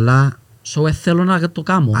 Σωστός, αλλά... So θέλω να το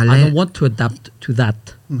κάνω. I don't want to adapt to that.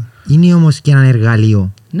 Είναι όμως και ένα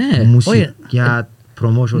εργαλείο. Ναι, για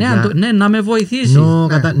promotion. Ναι, να με βοηθήσει.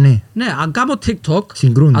 Ναι, αν κάνω TikTok,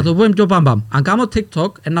 να το πούμε πιο μπαμπαμ. Αν κάνω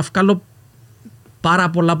TikTok, να βγάλω πάρα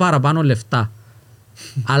πολλά παραπάνω λεφτά.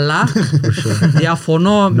 Αλλά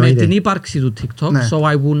διαφωνώ με την ύπαρξη του TikTok, so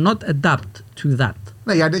I will not adapt to that.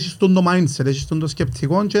 Ναι, γιατί έχεις το mindset, έχεις το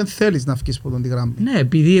σκεπτικό και δεν θέλεις να βγεις από τον τη γραμμή. Ναι,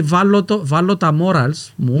 επειδή βάλω τα morals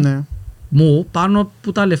μου πάνω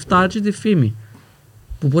από τα λεφτά και τη φήμη.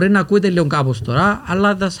 Που μπορεί να ακούεται λίγο κάπως τώρα,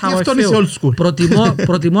 αλλά that's how I feel.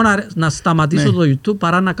 Προτιμώ να σταματήσω το YouTube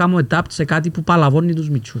παρά να κάνω adapt σε κάτι που παλαβώνει τους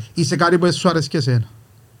μητσούς. Ή σε κάτι που σου αρέσει και εσένα.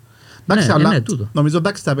 Εντάξει, αλλά νομίζω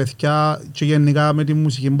εντάξει τα παιδιά και γενικά με τη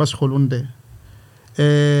μουσική που ασχολούνται.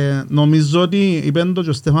 Νομίζω ότι είπαν το και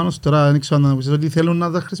ο Στέφανος τώρα, δεν ξέρω αν ότι θέλουν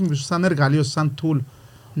να τα χρησιμοποιήσουν σαν εργαλείο, σαν tool.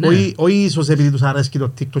 Όχι ίσως επειδή τους αρέσει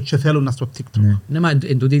το TikTok και θέλουν να στο TikTok. Ναι, μα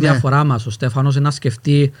εν τούτη διαφορά μας. Ο Στέφανος να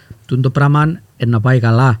σκεφτεί το πράγμα να πάει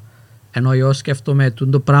καλά. Ενώ εγώ σκέφτομαι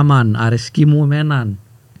το πράγμα αρέσκει μου εμέναν.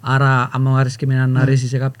 Άρα άμα μου αρέσκει εμέναν να αρέσει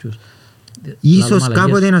σε κάποιους. Ίσως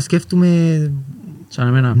κάποτε να σκέφτομαι... Σαν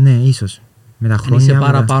εμένα. Ναι, ίσως. Με τα χρόνια. Είσαι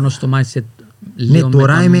παραπάνω στο mindset. Ναι,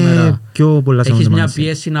 τώρα είμαι πιο πολλά έχεις μια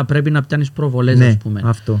πίεση να πρέπει να πιάνεις προβολές, ναι, ας πούμε.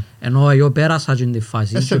 Αυτό. Ενώ εγώ πέρασα την τη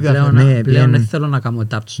φάση και πλέον δεν θέλω να κάνω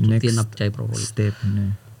adapt στο τι να πιάει προβολή. Step, ναι.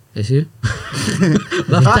 Εσύ?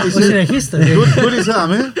 Συνεχίστε.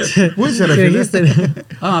 Πού είσαι ρε φίλε?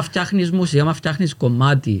 Άμα φτιάχνεις μουσική, άμα φτιάχνεις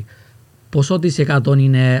κομμάτι, πόσο της 100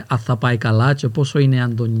 είναι αν θα πάει καλά και πόσο είναι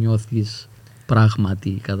αν το νιώθεις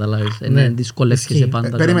πράγματι, καταλάβεις. Δυσκολεύκεσαι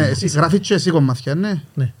πάντα. Περίμενε, εσύ γράφεις και εσύ κομμάτια, ναι.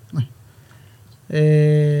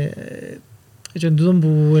 Έτσι είναι τούτο που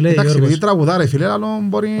λέει ο εντάξει, Γιώργος. επειδή τραγουδά ρε φίλε, αλλά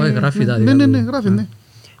μπορεί... Όχι, γράφει τα δικά του. Ναι, γράφει, ναι.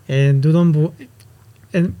 Τούτο που...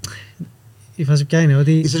 Η φάση ποια είναι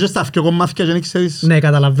ότι... Είσαι και στα αυτοί κομμάτια και δεν ξέρεις... Ναι,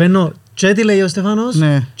 καταλαβαίνω και τι λέει ο Στέφανος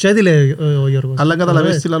και τι λέει ο Γιώργος. Αλλά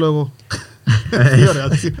καταλαβαίνεις τι λέω εγώ.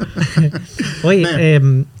 Όχι,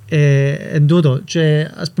 εν τούτο. Και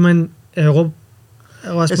ας πούμε, εγώ...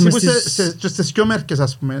 Εσύ που είσαι και στις δυο μέρκες,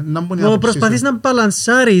 ας πούμε, να μπουν οι άποψεις. Προσπαθείς να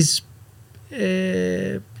μπαλανσάρεις,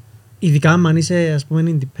 ειδικά αν είσαι, ας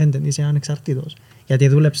πούμε, independent, είσαι ανεξαρτήτως. Γιατί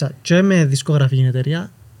δούλεψα και με δισκογραφική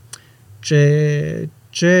εταιρεία και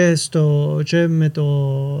με το...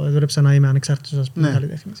 δούλεψα να είμαι ανεξάρτητος, ας πούμε,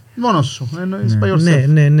 καλλιτέχνης. Μόνος σου, εννοείς by yourself.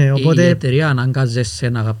 Ναι, οπότε... Η εταιρεία αναγκάζεσαι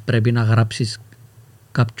να πρέπει να γράψεις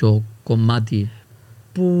κάποιο κομμάτι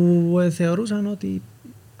που θεωρούσαν ότι...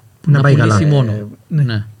 να πάει καλά. Μόνο.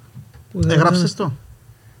 Ναι. Έγραψες το?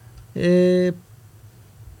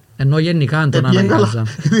 Ενώ γενικά αν τον αναγκάζα.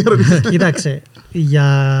 Κοίταξε,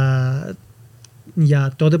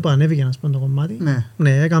 για τότε που ανέβηκε να πούμε το κομμάτι,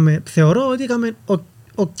 ναι, θεωρώ ότι έκαμε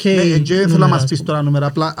οκ. Και θέλω να μας πεις τώρα νούμερα,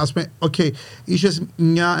 απλά ας πούμε, οκ, είχες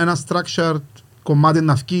ένα structured κομμάτι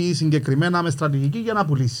να βγει συγκεκριμένα με στρατηγική για να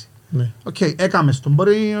πουλήσει. Οκ, έκαμες το.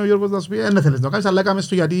 Μπορεί ο Γιώργος να σου πει, δεν θέλεις να το κάνεις, αλλά έκαμες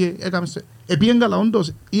το γιατί έκαμες το. Επήγεν καλά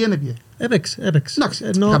όντως ή δεν επήγε? Έπαιξε. Εντάξει,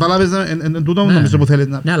 καταλάβες εν τούτο νομίζω που θέλεις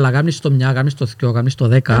να... Ναι, αλλά κάνεις το 1, κάνεις το 2, κάνεις το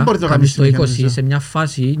 10, κάνεις το 20, σε μια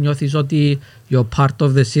φάση νιώθεις ότι you're part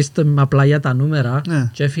of the system απλά για τα νούμερα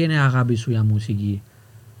και έφυγε αγάπη σου για μουσική.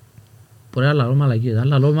 Μπορεί να λαλώ μαλακίες, αλλά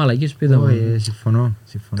λαλώ μαλακίες πείτε μου. Συμφωνώ.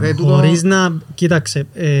 Χωρίς να, κοίταξε,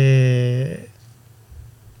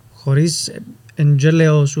 χωρίς... Εν και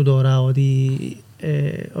λέω σου τώρα ότι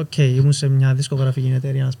ήμουν σε μια δισκογραφική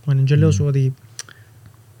εταιρεία, ας πούμε, εν και λέω σου ότι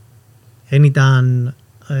εν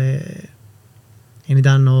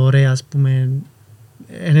ήταν ωραία, ας πούμε,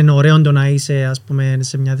 είναι ωραίο το να είσαι, ας πούμε,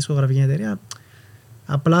 σε μια δισκογραφική εταιρεία,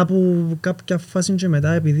 απλά που κάποια φάση και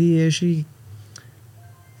μετά, επειδή έχει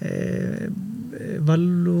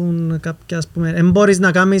βάλουν κάποια, ας πούμε, δεν μπορείς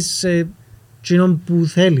να κάνεις εκείνον που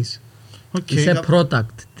θέλεις. Είσαι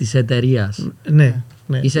product της εταιρείας. Ναι.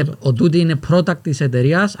 Ο Doody είναι product της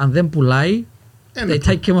εταιρείας, αν δεν πουλάει, they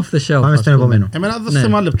take him off the shelf. Πάμε στον επόμενο. Εμένα δώστε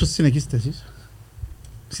μου άλλο λεπτό, συνεχίστε εσείς.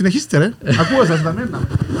 Συνεχίστε ρε, ακούω σας τα μένα.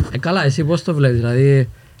 Καλά, εσύ πώς το βλέπεις, δηλαδή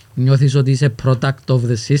νιώθεις ότι είσαι product of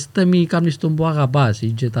the system ή κάνεις τον που αγαπάς ή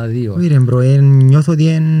και τα δύο? Όχι ρε μπρο, νιώθω ότι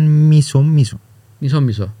είναι μισό-μισό.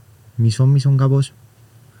 Μισό-μισό. Μισό-μισό κάπως.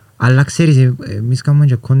 Αλλά ξέρεις, εμείς κάνουμε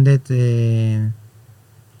και content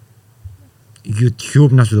YouTube,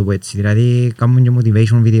 να σου το πω έτσι. Δηλαδή κάνουμε και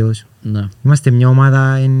motivation videos. Ναι. Είμαστε μια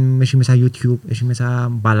ομάδα, έχει μέσα YouTube, έχει μέσα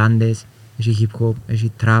μπαλάντες, έχει hip hop,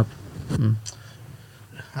 έχει trap.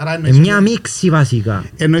 Μια μίξη βασικά.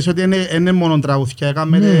 Εννοείς ότι είναι μόνο τραγούδια,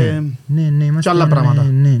 έκαμε και άλλα πράγματα.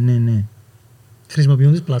 Ναι.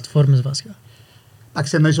 Χρησιμοποιούν τις πλατφόρμες βασικά.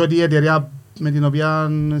 Εντάξει, εννοείς ότι η εταιρεία με την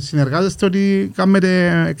οποία συνεργάζεστε ότι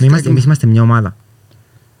κάνετε... Εμείς είμαστε μια ομάδα.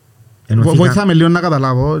 Βοηθάμε λίγο να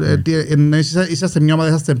καταλάβω. Εννοείς είσαστε μια ομάδα,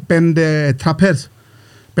 είσαστε 5 trappers,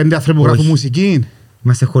 5 άνθρωποι που γράφουν μουσική.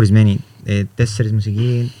 Είμαστε χωρισμένοι, 4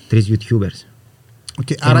 μουσικοί, 3 YouTubers.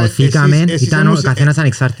 Ενωθήκαμε, ήταν ο καθένας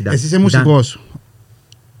ανεξάρτητα. Εσύ είσαι μουσικός.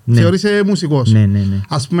 Θεωρείσαι μουσικός. Ναι.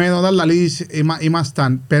 Ας πούμε, όταν λαλείς,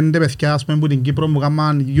 ήμασταν 5 παιδιά που την Κύπρο μου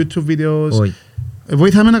κάναν YouTube videos.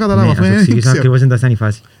 Βοήθαμε να καταλάβω. Ναι, ας εξηγήσω ακριβώς εντός ήταν η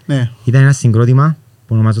φάση. Ήταν ένα συγκρότημα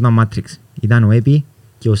που ονομαζόταν Matrix. Ήταν ο Έπι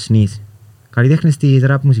και ο Σνής. Καλλιτέχνες της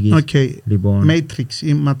ραπ μουσικής. Matrix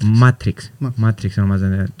ή Matrix. Matrix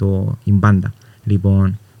ονομάζεται η μπάντα.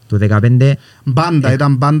 Λοιπόν, το 2015... Μπάντα,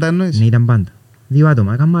 ήταν μπάντα εννοείς? Ναι, ήταν μπάντα. 2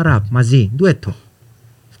 άτομα, έκανα ραπ, μαζί, ντουέτο.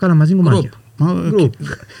 Έφκαλα μαζί κομμάτια.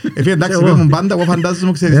 Εφή εντάξει, είπαμε μπάντα, εγώ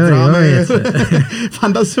φαντάζομαι, ξέρεις, τράμε,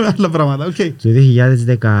 φαντάζομαι άλλα πράγματα. Το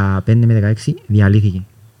 2015 με 2016 διαλύθηκε.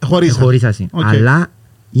 Χωρίσασαι. Αλλά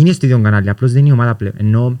είναι στο ίδιο κανάλι, απλώς δεν είναι η ομάδα πλέον.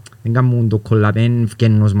 Ενώ δεν κάνουν το κολλαπέν,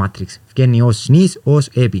 φκένουν ως Matrix. Φκένει ως Σνής, ως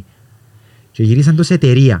Έπι. Και γυρίσαν το σε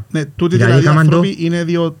εταιρεία. Ναι, τούτοι δηλαδή άνθρωποι είναι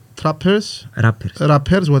δύο rappers,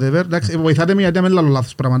 whatever. Βοηθάτε με γιατί με λάλλον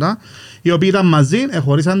λάθος πράγματα. Οι οποίοι ήταν μαζί,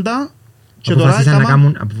 χωρίσαν τα και τώρα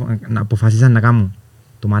αποφασίσαν να κάνουν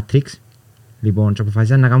το Matrix. Λοιπόν, και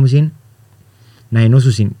αποφασίσαν να κάνουν να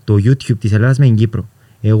ενώσουν το YouTube της Ελλάδας με την Κύπρο.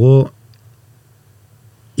 Εγώ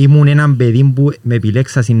ήμουν έναν παιδί που με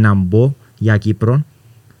επιλέξασαν να μπω για Κύπρο.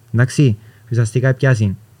 Εντάξει, ουσιαστικά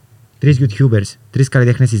πιάσουν 3 YouTubers, 3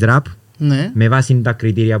 καλλιτέχνες της rap, με βάση τα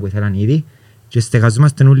κριτήρια που ήθελαν ήδη και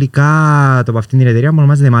στεγαζόμαστε όλοι κάτω από αυτήν την εταιρεία που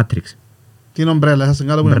ονομάζεται Matrix. Την ομπρέλα, σας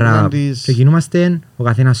εγκάλω που είναι μπράβο. Και κινούμαστε ο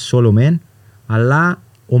καθένας solo man, αλλά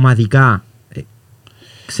ομαδικά.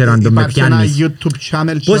 Ξέρω αν το με πιάνεις. Υπάρχει ένα YouTube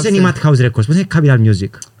channel. Πώς είναι η Mad House Records, πώς είναι Capital Music.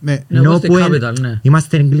 Ναι, πώς είναι Capital, ναι.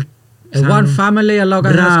 Είμαστε one family, αλλά ο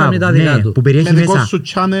καθένας κάνει τα δικά του. Με δικό σου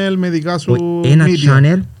channel, με δικά σου media. Ένα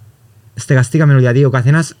channel, στεγαστήκαμε γιατί ο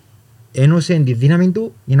καθένας ένωσε τη δύναμη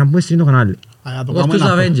του για να μπούμε στο κανάλι. Ως τους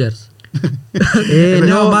Avengers.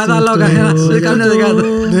 Είναι ομάδα, αλλά ο καθένας κάνει τα δικά του.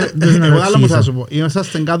 Εγώ άλλο μου θα σου πω.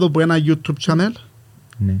 Είσαστε κάτω από ένα YouTube channel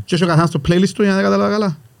και έχει ο καθένας το playlist του για να καταλάβω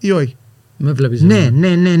καλά ή όχι. Με βλέπεις. Ναι.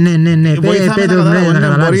 Βοηθάμε να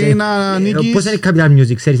καταλάβω. Μπορεί να νίκεις. Πώς είναι Capital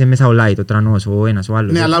Music, ξέρεις, μέσα ο Light, ο Τρανός, ο ένας, ο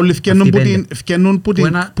άλλος. Ναι, αλλά όλοι φκαινούν που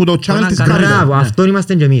το channel της Capital. Μπράβο, αυτό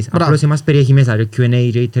είμαστε και εμείς. Απλώς εμάς περιέχει μέσα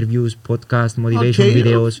Q&A, interviews, podcast, motivation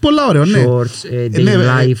videos, shorts, daily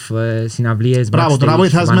life, συναυλίες. Μπράβο, τώρα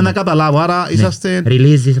βοηθάς με να καταλάβω. Άρα είσαστε...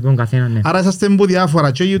 Releases από τον καθένα, ναι. Άρα είσαστε που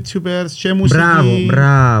διάφορα, και YouTubers, και μουσική.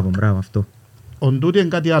 Μπράβο, αυτό. Ο Doody είναι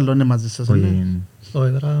κάτι άλλο, είναι μαζί σας.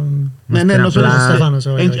 Όχι, τώρα... Ναι, Στέφανος.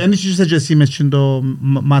 Εν είσαι και εσύ μες το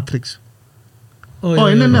Matrix.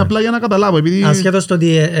 Όχι, ναι, απλά για να καταλάβω. Ασχέτως το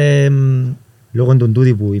ότι... Λόγω των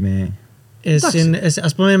Doody που είμαι...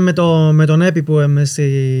 Ας πούμε με τον Έπι που είμαι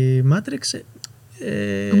στη Matrix...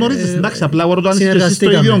 Γνωρίζεις, εντάξει, απλά εγώ ρωτώ αν είσαι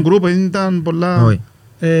στο ίδιο γκρουπ, ήταν πολλά...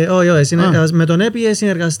 Όχι, με τον Έπι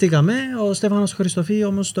συνεργαστήκαμε. Ο Στέφανος Χριστοφή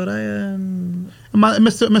όμως τώρα...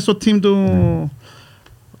 Μες στο team του...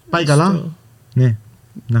 Πάει καλά. Ναι,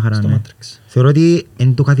 να χαρά, ναι. Θεωρώ ότι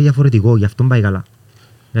είναι το κάτι διαφορετικό, γι' αυτό πάει καλά.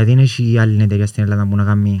 Δηλαδή είναι και άλλη εταιρεία στην Ελλάδα που να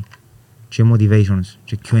κάνει και motivations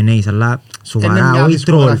και Q&A's, αλλά σοβαρά, όχι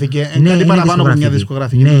τρόλ. Είναι κάτι παραπάνω από μια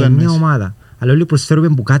δισκογραφική. Ναι, μια ομάδα. Αλλά όλοι προσφέρουμε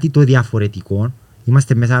που κάτι το διαφορετικό.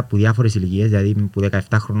 Είμαστε μέσα από διάφορες ηλικίες, δηλαδή από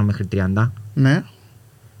 17 χρόνων μέχρι 30. Ναι.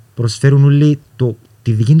 Προσφέρουν όλοι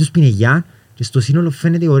τη δική τους πινεγιά και στο σύνολο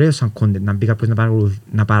φαίνεται ωραίο σαν content να μπει κάποιος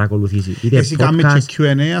να παρακολουθήσει. Εσύ κάνεις και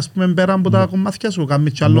Q&A, ας πούμε, πέρα από τα κομμάτια σου,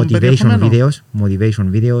 κάνεις και άλλον περιεχομένο.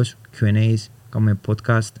 Motivation videos, Q&A's, κάνουμε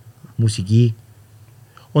podcast, μουσική.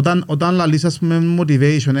 Όταν λαλείς, ας πούμε,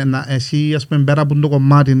 motivation, εσύ, ας πούμε, πέρα από το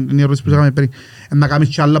κομμάτι, είναι η ερώτηση που είχαμε πριν, να κάνεις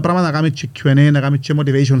και άλλα πράγματα, να κάνεις και Q&A, να κάνεις και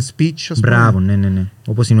motivation speech, ας πούμε. Μπράβο, ναι.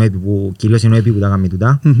 Όπως είναι ο Έπι που, κυρίως είναι ο Έπι που τα κάνει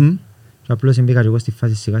τούτα. Και απλώς μπήκα και εγώ στη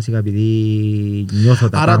φάση σιγά σιγά επειδή νιώθω τα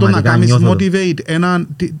πραγματικά. Άρα το να κάνεις motivate,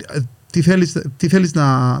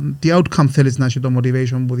 τι outcome θέλεις να έχει το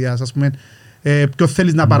motivation που διάσεις, ας πούμε, ποιο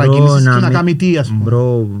θέλεις να παρακινήσεις και να κάνει τι, ας πούμε.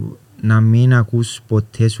 Μπρο, να μην ακούς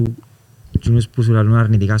ποτέ σου εκείνους που σου λαλούν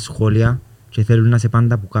αρνητικά σχόλια και θέλουν να σε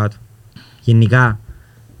πάντα από κάτω. Γενικά,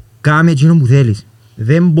 κάμε εκείνο που θέλεις.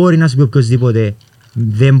 Δεν μπορεί να σου πει οποιοσδήποτε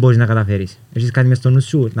δεν μπορείς να καταφέρεις. Έχεις κάτι μες στο νου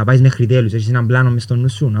σου, να πάεις μέχρι τέλους. Έχεις έναν πλάνο μες στο νου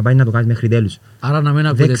σου, να πάει να το κάνεις μέχρι τέλους. Άρα να μην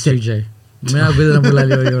ακούτε TJ. Μην ακούτε να μου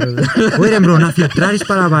λέει ο Γιώργος. Ωραία μπρο, να φιλτράρεις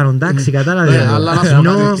παραπάνω, εντάξει, κατάλαβε. Αλλά να σου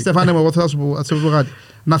πω, Στέφανε μου, εγώ θα σου πω κάτι.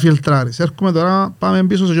 Να φιλτράρεις. Έρχομαι τώρα, πάμε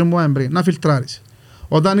πίσω σε αυτό που είπαμε πριν. Να φιλτράρεις.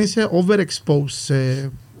 Όταν είσαι overexposed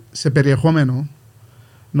σε περιεχόμενο,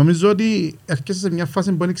 νομίζω ότι έρχεσαι σε μια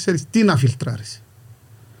φάση που δεν ξέρεις τι να φιλτράρεις.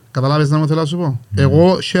 Καταλάβες να μου θέλω να σου πω.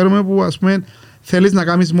 Εγώ χαίρομαι που, ας πούμε, θέλεις να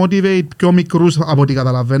κάνεις motivate πιο μικρούς από ό,τι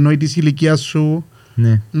καταλαβαίνω ή της ηλικίας σου,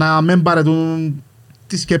 να μην παρετούν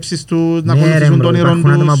τις σκέψεις τους, να ακολουθήσουν τον όνειρο τους.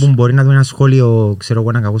 Υπάρχουν άτομα που μπορεί να δουν ένα σχόλιο, ξέρω εγώ,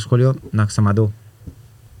 ένα κακό σχόλιο, να σταματώ.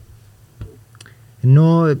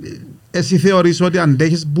 Ενώ εσύ θεωρείς ότι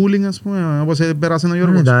αντέχεις bullying, ας πούμε, όπως πέρασε ο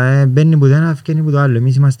Γιώργος. Μπαίνει που το ένα, φκένει που το άλλο.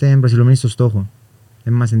 Εμείς είμαστε προσιλωμένοι στο στόχο.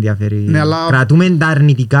 Δεν μας ενδιαφέρει. Ναι, αλλά κρατούμε τα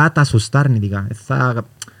αρνητικά, τα σωστά αρνητικά.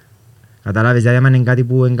 Καταλάβεις, δηλαδή, αν είναι κάτι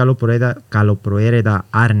που είναι καλοπροαίρετα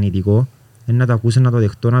αρνητικό, να το ακούσω, να το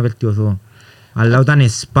δεχτώ, να βελτιωθώ. Αλλά όταν είναι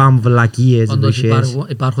spam, βλακίες, όντως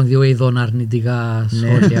υπάρχουν δύο ειδών αρνητικά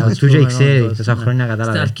σχόλια. Ναι, τούτο ξέρει, τόσα χρόνια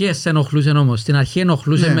κατάλαβε. Στην αρχή σε ενοχλούσε όμως. Στην αρχή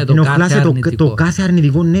ενοχλούσε με το κάθε αρνητικό. Το κάθε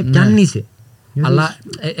αρνητικό, ναι, ποιαν είσαι. Αλλά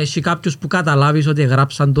έχει κάποιους που καταλάβεις ότι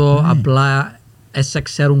γράψαν το απλά σε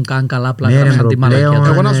ξέρουν καν καλά, απλά γράψαν τη μαλακιά.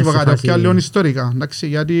 Εγώ να σου πω κάτι, πια λίγο ιστορικά,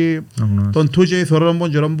 γιατί τον Τούτζε θεωρώ τον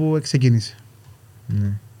καιρό που ξεκίνησε.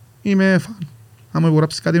 Είμαι φαν. Αν μου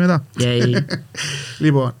υπογράψεις κάτι μετά.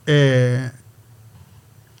 Λοιπόν,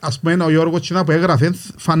 ας πούμε ο Γιώργος Τσινά που έγραφε,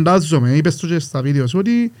 φαντάζομαι, είπες του και στα βίντεο σου,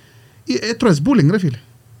 ότι έτρωες bullying ρε φίλε.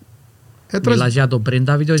 Μιλάς για το πριν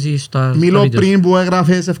τα βίντεο ή στα βίντεο. Μιλώ πριν που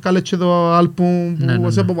έγραφες, ευκάλες και το άλμπουμ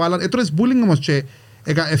που σε πω, αλλά έτρωες bullying όμως και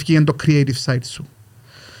ευκήγεν το creative side σου.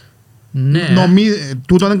 Ναι.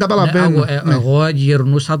 Τούτο δεν καταλαβαίνω. Εγώ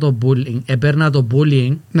γυρνούσα το bullying, έπαιρνα το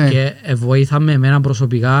bullying και βοήθαμε εμένα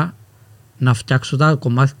προσωπικά να φτιάξω τα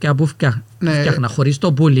κομμάτια που φτιάχνα. Χωρίς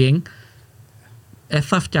το bullying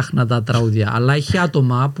θα φτιάχνα τα τραγούδια. Αλλά έχει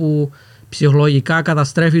άτομα που ψυχολογικά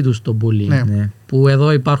καταστρέφει τους το bullying. Που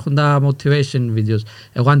εδώ υπάρχουν τα motivation videos.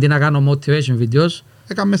 Εγώ αντί να κάνω motivation videos,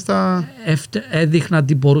 έδειχνα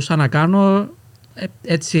τι μπορούσα να κάνω.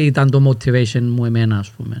 Έτσι ήταν το motivation μου εμένα, ας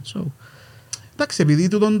πούμε. Εντάξει, επειδή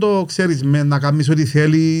τούτον το ξέρεις, να κάνεις ό,τι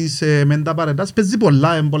θέλεις, μεν τα παρετάς, παίζει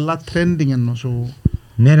πολλά trending ενώ σου.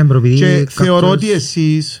 Και θεωρώ ότι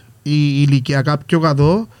εσείς, η ηλικιακά πιο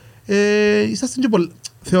κάτω,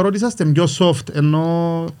 θεωρώ ότι είσαστε πιο soft,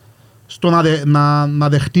 ενώ στο να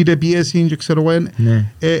δεχτείτε πίεση και ξέρω εγώ.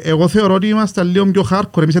 Εγώ θεωρώ ότι είμαστε λίγο πιο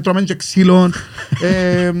hardcore, εμείς τρώμε και ξύλων.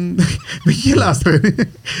 Με γελάς ρε.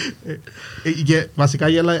 Και βασικά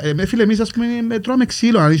φίλε εμείς ας πούμε τρώμε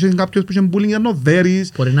ξύλων, αν είσαι κάποιος που είχε bullying για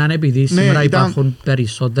νοδέρεις. Μπορεί να είναι επειδή σήμερα υπάρχουν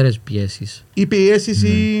περισσότερες πιέσεις. Οι πιέσεις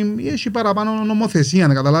ή έχει παραπάνω νομοθεσία,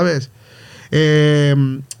 να καταλάβες.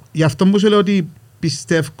 Γι' αυτό που σου λέω ότι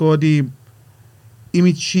πιστεύω ότι οι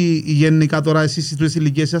μητσοί γενικά τώρα εσείς στις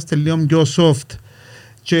ηλικίες είσαστε λίγο πιο soft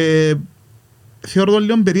και θεωρώ το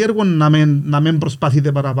λίγο περίεργο να μην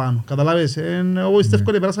προσπαθείτε παραπάνω. Καταλάβες, εγώ πιστεύω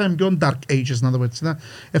ότι περάσαμε πιο dark ages, να το πω έτσι.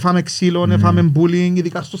 Έφαμε ξύλο, έφαμε bullying,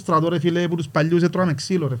 ειδικά στο στρατό ρε φίλε, που τους παλιούς έτρωγαμε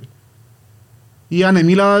ξύλο ρε φίλε. Ή αν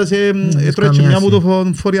μίλας, έτρωγε και μια από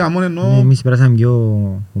το φοριά μόνο ενώ... Εμείς περάσαμε πιο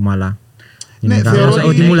ομαλά. Ναι, θεωρώ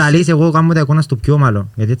ότι μου λαλείς, εγώ κάνω τα εικόνα στο πιο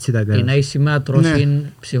μάλλον. Γιατί έτσι τα υπέρω. Είναι η σημαία τρώσει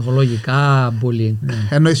ψυχολογικά bullying.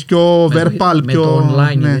 Εννοείς πιο verbal, με το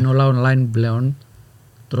online, είναι όλα online πλέον.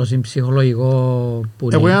 Τρώσει ψυχολογικό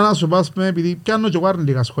bullying. Εγώ για να σου πας, επειδή πιάνω και εγώ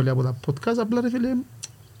αρνητικά σχόλια από τα podcast, απλά ρε φίλε,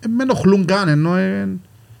 με ενοχλούν καν, ενώ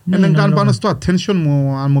δεν καν πάνω στο attention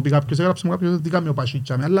μου, αν μου πει κάποιος, έγραψε μου κάποιος, δικά με ο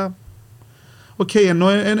πασίτσα με, αλλά οκ, ενώ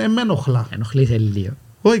με ενοχλά. Ενοχλεί θέλει λίγο.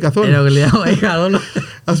 Όχι καθόλου. Όχι καθόλου.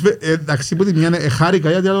 Εντάξει, που τη μια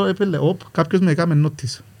χάρηκα γιατί άλλο έπαιρνε, κάποιος με έκαμε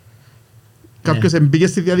notice. Κάποιος μπήκε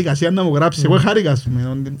στη διαδικασία να μου γράψει, εγώ χάρηκα,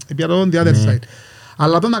 πια το on the other side.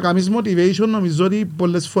 Αλλά το να κάνεις motivation νομίζω ότι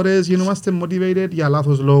πολλές φορές γινόμαστε motivated για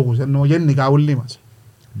λάθος λόγους, ενώ γενικά όλοι μας.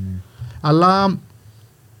 Αλλά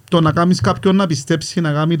το να κάνεις κάποιον να πιστέψει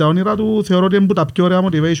να κάνει τα όνειρα του, θεωρώ ότι είναι που τα πιο ωραία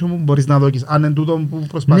motivation που μπορείς να δώσεις. Αν είναι τούτο που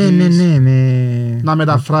προσπαθείς να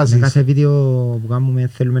μεταφράσεις. Με κάθε βίντεο που κάνουμε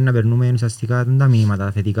θέλουμε να περνούμε ουσιαστικά τα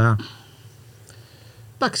μηνύματα θετικά.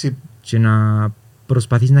 Εντάξει. Και να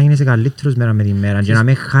προσπαθείς να γίνεσαι καλύτερος μέρα με τη μέρα και να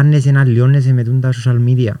μην χάνεσαι, να λιώνεσαι με τα social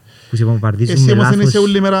media που σε βομβαρδίζουν με λάθος. Εσύ όμως είσαι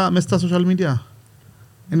όλη μέρα μες στα social media.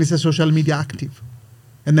 Δεν είσαι social media active.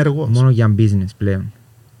 Ενεργός. Μόνο για business πλέον.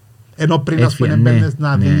 Ενώ πριν ας πούμε μπαίνεις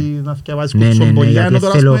να δεις, να θυκευάσεις κουτσομπολιά.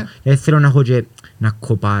 Δεν θέλω να έχω και να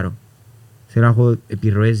κοπάρω. Θέλω να έχω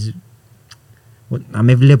επιρροές. Να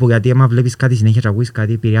με βλέπω, γιατί άμα βλέπεις κάτι συνέχεια και ακούεις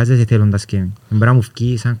κάτι, επηρεάζεσαι θέλοντας και εμείς. Δεν μπορεί να μου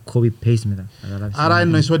βγει σαν copy-paste μετά. Άρα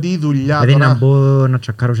εννοείς ότι η δουλειά τώρα... Δηλαδή να μπω να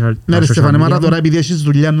τσακάρω στα social media. Ναι ρε Στέφανε, άρα τώρα επειδή έχεις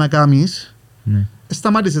δουλειά να κάνεις,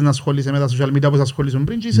 σταμάτησες να ασχολείσαι με τα social media όπως ασχολείσαι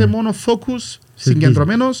πριν και είσαι μόνο focus,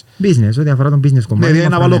 συγκεντρωμένος. Business, ό,τι αφορά τον business κομμάτι. Ναι,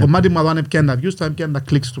 ένα βάλω κομμάτι μου, αν πιάνει τα views, θα πιάνει τα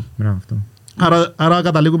clicks του. Μπράβο αυτό. Άρα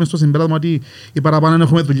καταλήγουμε στο συμπέρασμα ότι οι παραπάνω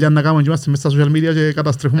έχουμε δουλειά να κάνουμε και είμαστε μέσα στα social media και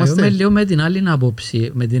καταστρεφούμαστε. Εγώ είμαι λίγο με την άλλη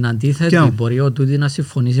άποψη, με την αντίθετη. Μπορεί ο Doody να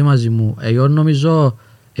συμφωνήσει μαζί μου. Εγώ νομίζω,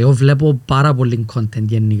 εγώ βλέπω πάρα πολύ content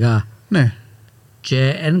γενικά. Ναι.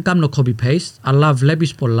 Και δεν κάνω copy-paste, αλλά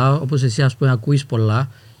βλέπεις πολλά, όπως εσύ ας πούμε ακούεις πολλά,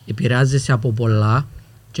 επηρεάζεσαι από πολλά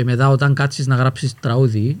και μετά όταν κάτσεις να γράψεις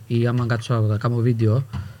τραγούδι ή άμα κάτσω να κάνω βίντεο,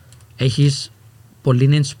 έχεις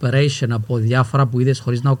πολύ inspiration από διάφορα που είδες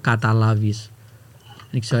χωρίς να το καταλάβεις.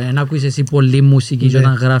 Δεν ξέρω, αν ακούεις εσύ πολύ μουσική και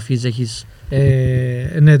όταν γράφεις έχεις...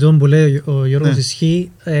 Ναι, το που λέει ο Γιώργος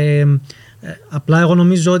ισχύει. Απλά εγώ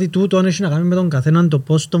νομίζω ότι τούτο έχει να κάνει με τον καθέναν το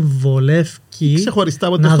πώς τον βολεύει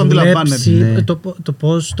να δουλέψει, το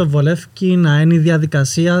πώς τον βολεύει να είναι η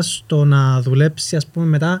διαδικασία στο να δουλέψει ας πούμε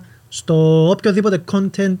μετά στο οποιοδήποτε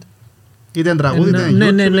content. Είτε τραγούδι, είτε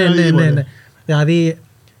YouTube. Ναι. Δηλαδή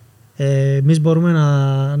εμείς μπορούμε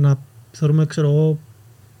να θεωρούμε, ξέρω εγώ,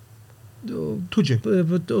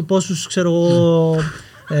 πόσους, ξέρω εγώ,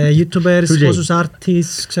 YouTubers, πόσους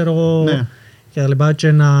artists, ξέρω εγώ, και τα λοιπά,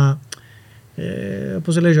 και να,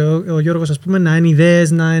 όπως λέει ο Γιώργος, ας πούμε, να είναι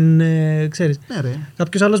ιδέες, να είναι, ξέρεις.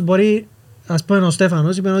 Κάποιος άλλος μπορεί, ας πούμε, ο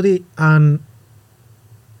Στέφανος είπε ότι αν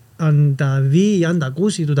τα δει, αν τα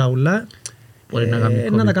ακούσει του τα ουλά,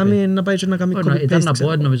 να πάει και να κάνει copy-paste. Ήταν να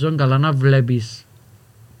πω, νομίζω καλά να βλέπεις,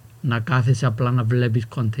 να κάθεσαι απλά να βλέπεις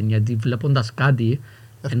content, γιατί βλέποντας κάτι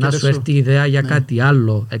να σου έρθει η ιδέα για κάτι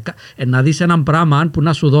άλλο. Να δεις έναν πράγμα που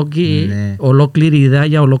να σου δώσει ολόκληρη ιδέα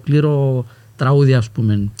για ολόκληρο τραγούδι, ας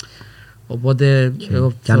πούμε. Οπότε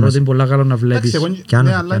εγώ θεωρώ ότι είναι πολύ καλό να βλέπεις.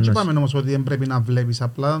 Ναι, αλλά δεν είπαμε όμως ότι δεν πρέπει να βλέπεις.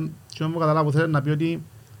 Απλά και όμως καταλάβω θέλει να πει ότι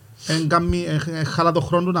χάλα το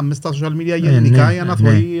χρόνο να μες στα social media γενικά για να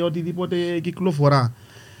θωρεί οτιδήποτε κυκλοφορά.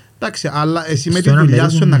 Εντάξει, αλλά εσύ με τη δουλειά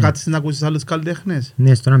σου να κάτσεις να ακούσεις άλλους καλλιτέχνες.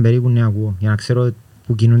 Ναι, στον έναν περίπου ναι ακούω, για να ξέρω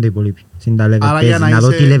πού κινούνται οι υπόλοιποι. Να δω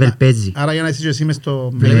τι level παίζει. Άρα για να είσαι εσύ μες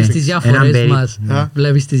στο... Βλέπεις τις διαφορές μας.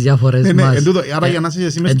 Βλέπεις τις διαφορές μας. Άρα για να είσαι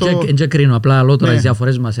εσύ μες στο... Εν και κρίνω, απλά άλλο τώρα τις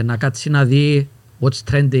διαφορές μας. Να κάτσει να δει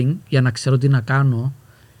what's trending για να ξέρω τι να κάνω.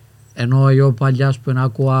 Ενώ εγώ παλιά ας πούμε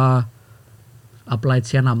άκουα απλά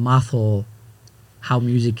έτσι να μάθω how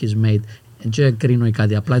music is made. Δεν κρίνω ή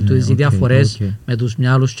κάτι, απλά οι διαφορές με τους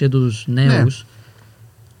μυαλούς και τους νέους.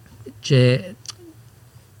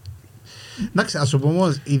 Εντάξει, ας σου πω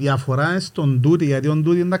όμως, η διαφορά στον Doody, γιατί ο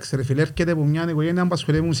Doody, εντάξει ρε φίλε, έρχεται από μια οικογένεια που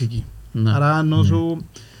ασχολείται με μουσική. Άρα ενώ σου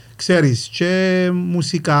ξέρεις και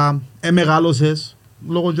μουσικά, μεγάλωσες,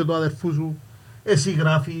 λόγω και του αδερφού σου, εσύ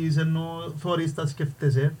γράφεις, ενώ θωρείς τα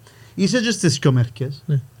σκέφτεσαι, είσαι και στις πιο μερικές.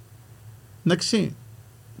 Εντάξει,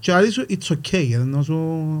 και δηλαδή σου, it's okay, ενώ σου...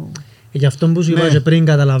 Γι' αυτό που σου είπα και πριν,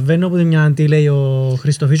 καταλαβαίνω που την μια τι λέει ο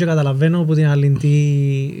Χριστοφή και καταλαβαίνω που την άλλη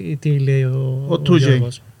τι λέει ο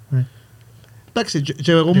Γιώργος. Εντάξει,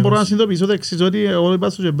 και εγώ μπορώ να συνειδητοποιήσω το εξής, ότι εγώ είπα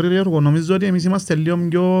στο πριν Γιώργο, νομίζω ότι εμείς είμαστε λίγο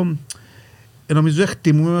πιο... Νομίζω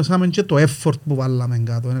εκτιμούμε και το effort που βάλαμε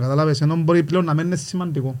κάτω, καταλάβες, ενώ μπορεί πλέον να μένει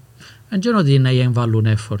σημαντικό. Δεν ξέρω ότι είναι να βάλουν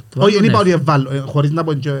effort. Όχι, δεν είπα ότι βάλουν, χωρίς να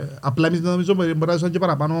πω, απλά εμείς νομίζω μπορεί να είσαι και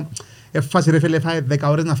παραπάνω. Έφασε ρε φίλε, έφαγε 10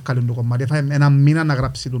 ώρες να βγάλουν το κομμάτι, έφαγε ένα μήνα να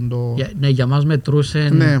γράψει το... Ναι, για μας μετρούσε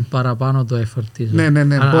παραπάνω το effort της. Ναι.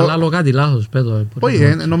 Αλλά άλλο κάτι λάθος, πέτω.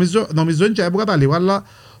 Όχι, νομίζω είναι και που καταλήγω, αλλά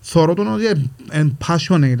θωρώ τον ότι είναι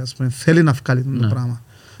passionate, θέλει να βγάλει το πράγμα.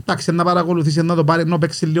 Εντάξει, να παρακολουθήσει, να το πάρει, να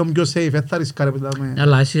παίξει λίγο πιο safe, θα ρισκάρει.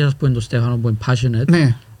 Αλλά εσύ ας πούμε τον Στέφανο που είναι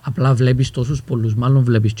passionate, απλά βλέπεις τόσους πολλούς, μάλλον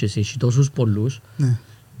βλέπεις και εσύ τόσους πολλούς,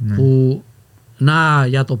 που να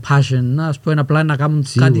για το passion, να ας πούμε απλά να κάνουν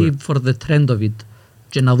κάτι for the trend of it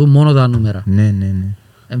και να δουν μόνο τα νούμερα. Ναι.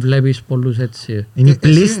 Βλέπεις πολλούς έτσι. Είναι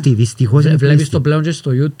πλήστη, δυστυχώς είναι βλέπεις το πλέον και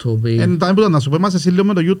στο YouTube. Να σου πω, είμαστε εσύ λίγο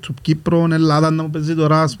με το YouTube, Κύπρο, Ελλάδα, να μου παίζει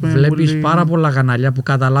τώρα. Βλέπεις πάρα πολλά κανάλια που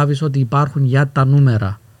καταλάβεις ότι υπάρχουν για τα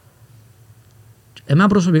νούμερα. Εμένα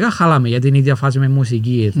προσωπικά χαλάμε για την ίδια φάση με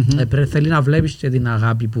μουσική. Θέλει να βλέπεις και την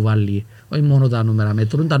αγάπη που βάλει. Όχι μόνο τα νούμερα.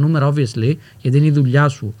 Μετρούν τα νούμερα, obviously, γιατί είναι η δουλειά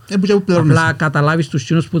σου. Απλά καταλάβεις τους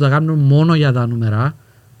κοινούς που τα κάνουν μόνο για τα νούμερα.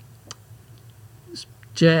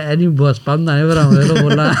 Και δεν μπορώ πάνω τα νεύρα μου.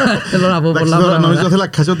 Θέλω να πω πολλά πράγματα.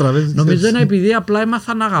 Νομίζω είναι επειδή απλά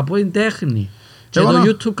έμαθα να αγαπώ την τέχνη. Και το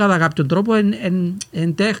YouTube κατά κάποιον τρόπο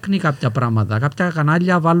εν τέχνη κάποια πράγματα. Κάποια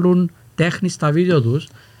κανάλια βάλουν τέχνη στα βίντεο τους.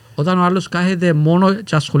 Όταν ο άλλος κάθεται μόνο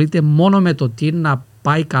και ασχολείται μόνο με το τι να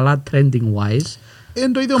πάει καλά trending wise.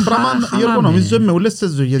 Είναι το ίδιο πράγμα, Γιώργο, νομίζω με όλες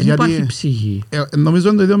τις δουλειές. Δεν υπάρχει ψυχή. Νομίζω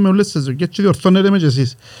είναι το ίδιο με όλες τις δουλειές και διορθώνετε με και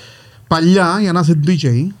εσείς. Παλιά, για να είσαι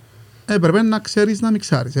DJ, έπρεπε να ξέρεις να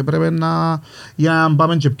μιξάρεις. Έπρεπε να... Για να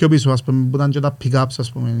πάμε και πιο πίσω, ας πούμε, που ήταν και τα pick-ups,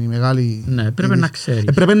 ας πούμε, οι μεγάλοι... Ναι, έπρεπε να ξέρεις.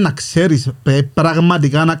 Έπρεπε να ξέρεις,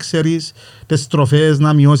 πραγματικά να ξέρεις τις στροφές,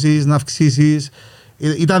 να μειώσεις, να αυξήσεις.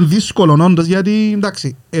 Ήταν δύσκολο όντως, γιατί,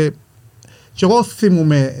 εντάξει, και εγώ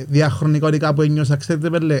θυμούμαι διαχρονικά ότι κάπου ένιωσα, ξέρετε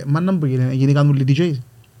πέλε, μάνα που γίνηκαν όλοι DJs.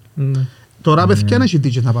 Τώρα παιδιά είναι και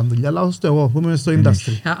DJs να πάνε δουλειά, αλλά ώστε εγώ που είμαι στο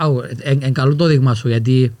industry. Εν καλό το δείγμα σου,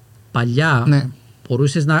 γιατί παλιά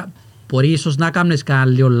μπορεί ίσως να κάνεις κανένα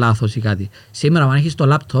λίγο λάθος ή κάτι. Σήμερα, αν έχεις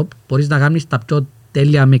το laptop, μπορείς να κάνεις τα πιο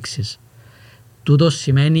τέλεια mixes. Τούτο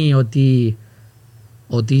σημαίνει ότι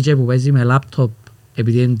ο DJ που παίζει με laptop,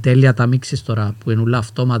 επειδή είναι τέλεια τα mixes τώρα, που είναι όλα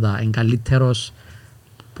αυτόματα, είναι καλύτερος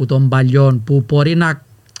που των παλιών, που μπορεί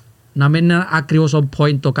να μην είναι ακριβώς on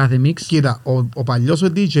point το κάθε mix. Κοίτα, ο παλιός ο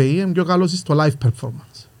DJ είναι πιο καλός στο live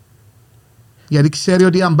performance. Γιατί ξέρει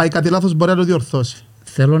ότι αν πάει κάτι λάθος μπορεί να το διορθώσει.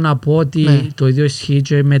 Θέλω να πω ότι το ίδιο ισχύει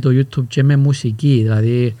και με το YouTube και με μουσική.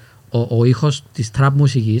 Δηλαδή, ο ήχος της τραπ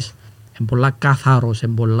μουσικής είναι πολλά καθαρός,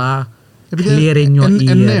 είναι πολλά clear in your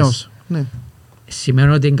ears. Νέος, ναι.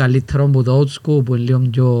 Σημαίνει ότι είναι καλύτερο από το old school που είναι λίγο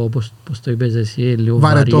πιο, πώς το είπες εσύ, λίγο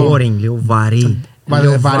βαρύ.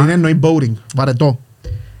 Βαρύ εννοεί boring, βαρετό.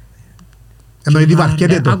 Εννοεί ότι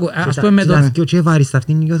βαρκέται το. Ας πούμε με το... Και βαρύ στα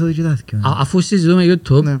αυτήν νιώθω ότι και αφού συζητούμε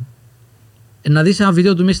YouTube, να δεις ένα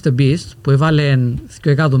βίντεο του Mr. Beast που έβαλε 2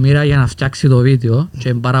 εκατομμύρια για να φτιάξει το βίντεο και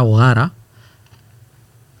είναι παραγωγάρα.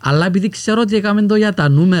 Αλλά επειδή ξέρω ότι έκαμε το για τα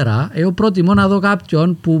νούμερα, εγώ προτιμώ να δω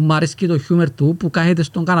κάποιον που μου αρέσει το χιούμερ του, που κάθεται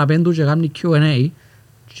στον καναπέ του και κάνει Q&A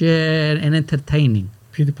και είναι entertaining.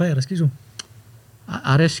 PewDiePie αρέσκει σου?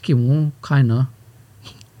 Αρέσκει μου, kinda.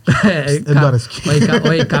 Δεν το αρέσκει.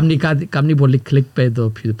 Όχι, κάνει πολύ clickbait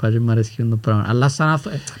το PewDiePie, μου αρέσκει το πράγμα. Αλλά σαν αυτό,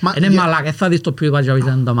 είναι μαλάκα, δεν θα δεις το PewDiePie και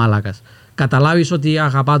είναι το μαλάκας. Καταλάβεις ότι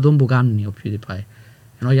αγαπά τον που κάνει ο PewDiePie.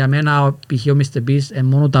 Ενώ για μένα π.χ. ο Mr. Beast είναι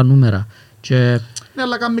μόνο τα νούμερα. Ναι,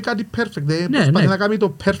 αλλά κάνει κάτι perfect. Προσπαθεί να κάνει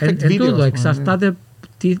το perfect video. Εξαρτάται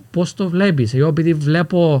πώς το βλέπεις. Εγώ επειδή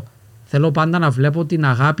θέλω πάντα να βλέπω την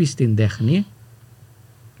αγάπη στην τέχνη,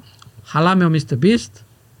 χαλάμε ο Mr. Beast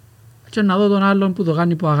και να δω τον άλλον που το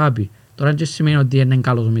κάνει από αγάπη. Τώρα δεν σημαίνει ότι είναι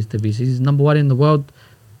καλός ο Mr. Beast. He's number one in the world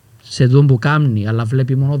σε δουν που κάνει, αλλά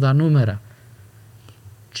βλέπει μόνο τα νούμερα.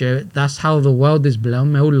 Και that's how the world is πλέον,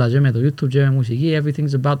 με ούλα και με το YouTube και με μουσική,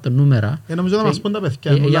 everything's about the νούμερα. Νομίζω να μας πούν τα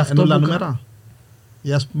παιδιά, είναι όλα νούμερα.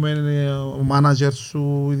 Ή ας πούμε ο μάνατζερ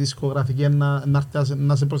σου, η δισκογραφική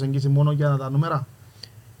να σε προσεγγίσει μόνο για τα νούμερα.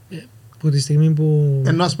 Που τη στιγμή που...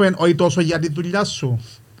 Ενώ ας πούμε όχι τόσο για τη δουλειά σου.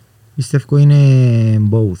 Πιστεύω είναι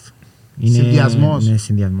both. Συνδυασμός. Είναι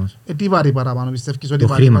συνδυασμός. Τι βάρει παραπάνω, πιστεύεις ότι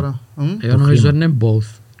βάρει παραπάνω? Εγώ νομίζω είναι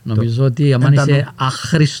both. Νομίζω ότι αν είσαι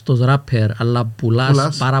άχρηστος ράπερ αλλά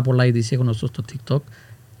πουλάς πάρα πολλά ή είσαι γνωστός στο TikTok,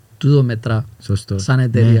 τούτο μετρά σαν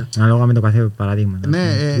εταιρεία. Ανάλογα με το κάθε παράδειγμα.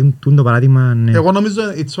 Το παράδειγμα, ναι. Εγώ νομίζω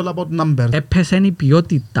it's all about numbers. Έπεσε η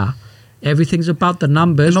ποιότητα. Everything's about the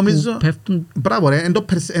numbers που πέφτουν. Μπράβο ρε,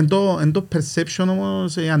 εν το perception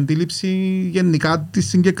όμως, η αντίληψη γενικά της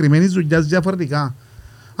συγκεκριμένης δουλειάς διαφορετικά.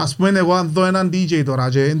 Ας πούμε εγώ αν δω έναν DJ τώρα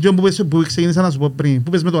που ξεκίνησα να σου πω πριν,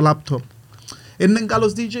 που πες με το laptop. Είναι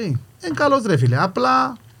καλός DJ, είναι καλός ρε φίλε,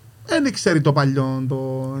 απλά δεν ξέρει το παλιό,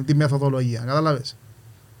 τη μεθοδολογία, καταλάβες.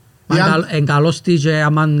 Είναι καλός DJ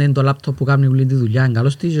άμα είναι το laptop που κάνει όλη τη δουλειά, είναι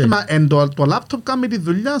καλός DJ. Το laptop κάνει τη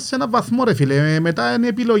δουλειά σε έναν βαθμό ρε φίλε, μετά είναι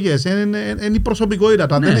επιλογές, είναι η προσωπικότητα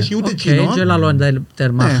του, αν δεν έχει ούτε κοινό. Και λαλό είναι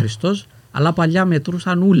τέρμα Χριστός, αλλά παλιά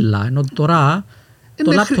μετρούσαν ούλα, ενώ τώρα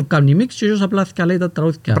το laptop κάνει μίξ και ίσως απλά θυκαλέει τα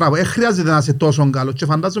τραγούδια. Μπράβο, χρειάζεται να είσαι τόσο καλός και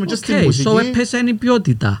φαντάζομαι και στη μουσική. So έπεσε η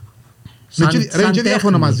ποιότητα. Ρε, και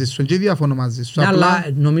διαφωνώ μαζί σου. Αλλά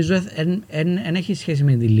νομίζω δεν έχει σχέση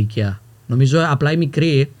με την ηλικία. Νομίζω απλά οι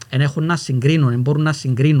μικροί δεν έχουν να συγκρίνουν, δεν μπορούν να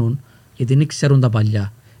συγκρίνουν γιατί δεν ξέρουν τα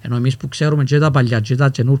παλιά. Ενώ εμείς που ξέρουμε και τα παλιά και τα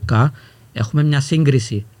καινούρκα έχουμε μια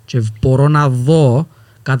σύγκριση και μπορώ να δω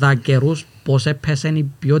κατά καιρούς πώς έπεσε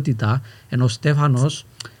η ποιότητα, ενώ ο Στέφανος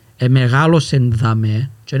μεγάλωσε δαμέ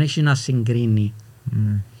και δεν έχει να συγκρίνει.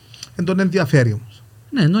 Εν τον ενδιαφέρει όμως.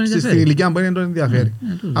 Ναι, τον στην ενδιαφέρει. ηλικία που είναι τον ενδιαφέρει.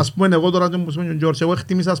 Ναι, Ας πούμε εγώ τώρα που είμαι ο Γιώργος, εγώ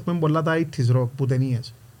εκτίμησα ας πούμε πολλά τα 80's rock που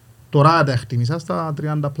ταινίες. Τώρα τα εκτίμησα στα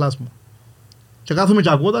 30 πλάς μου. Και κάθομαι και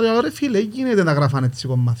ακούω τα λέω ρε φίλε, γίνεται να γράφανε τις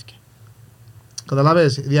κομμάτια.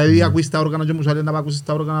 Καταλαβες, δηλαδή ακούεις τα όργανα και μου σου λέει να ακούσεις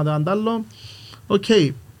τα όργανα τα αντάλλο. Οκ.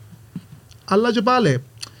 Αλλά και πάλι,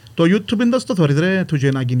 το YouTube είναι το θωρείς ρε του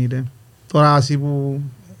και να κινείται. Τώρα εσύ που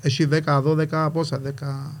έχει 10, 12, πόσα, 10...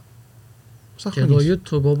 Και το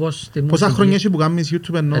YouTube όπως στη μουσική. Πόσα χρόνια έχει που κάνεις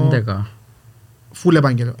YouTube ενώ... 11. Φουλ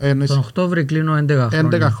επάγγελο. Τον Οκτώβρη κλείνω 11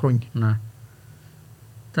 χρόνια. 11 χρόνια. Ναι.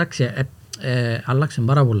 Εντάξει, άλλαξε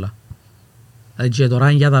πάρα πολλά. Δηλαδή και τώρα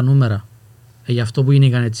είναι για τα νούμερα. Γι' αυτό που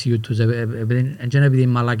είναι έτσι YouTubers. Δεν είναι επειδή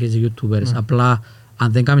είναι μαλάκες YouTubers. Απλά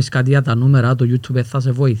αν δεν κάνεις κάτι για τα νούμερα, το YouTube θα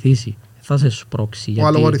σε βοηθήσει. Θα σε σπρώξει. Ο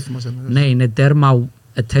αλγόριθμος. Ναι, είναι τέρμα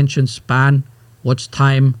attention span, watch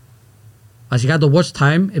time. Βασικά το watch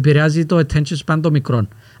time επηρεάζει το attention span των μικρών.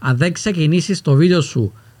 Αν δεν ξεκινήσεις το βίντεο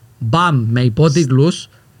σου μπαμ με υπότιτλους,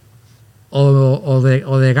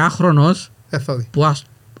 ο 10χρονος που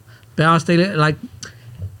like,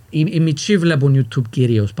 οι μητσοί βλέπουν YouTube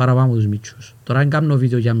κυρίως παραπάνω από τους μητσούς. Τώρα δεν κάνω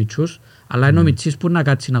βίντεο για μητσούς, αλλά είναι ο μητσής που να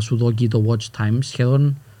κάτσει να σου δώσει το watch time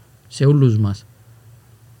σχεδόν σε όλους μας.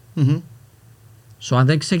 So αν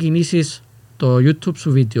δεν ξεκινήσεις το YouTube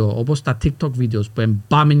σου βίντεο όπως τα TikTok βίντεο που είναι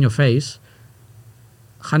bam in your face,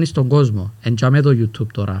 χάνεις τον κόσμο. Εντιαμε το YouTube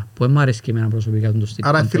τώρα, που δεν μου αρέσει και εμένα προσωπικά το στυλ.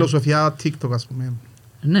 Άρα η φιλοσοφία TikTok ας πούμε.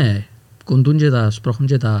 Ναι, κουντούν και σπρώχνουν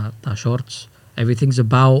και τα shorts. Everything's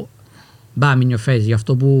about bam in your face. Γι'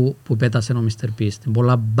 αυτό που πέτασε ο Mr. Beast. Είναι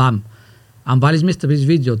πολλά bam. Αν βάλεις Mr. Beast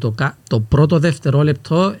βίντεο, το πρώτο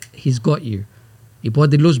δευτερόλεπτο, he's got you.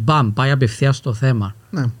 Υπότιτλους bam, πάει απευθείας στο θέμα.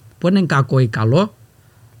 Ναι. Που είναι κακό ή καλό,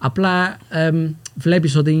 απλά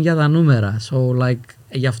βλέπεις ότι είναι για τα νούμερα. So like,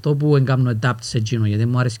 γι' αυτό που εγκάμνω adapt σε εκείνο, γιατί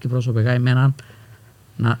μου αρέσει και προσωπικά εμένα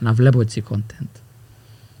να βλέπω έτσι content.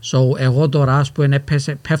 So εγώ τώρα ας πούμε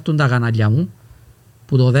πέφτουν τα κανάλια μου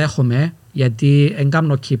που το δέχομαι γιατί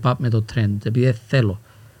εγκάμνω keep up με το trend, επειδή δεν θέλω.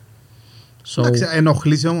 Εντάξει,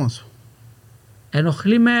 ενοχλείς όμως.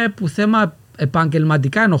 Ενοχλεί με που θέμα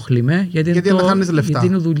επαγγελματικά ενοχλεί με γιατί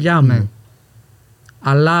είναι δουλειά μου. Ναι.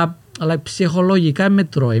 Αλλά ψυχολογικά με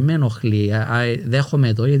τρώει, με ενοχλεί.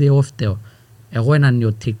 Δέχομαι το γιατί εγώ φταίω. Εγώ έναν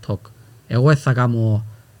ο TikTok. Εγώ θα κάνω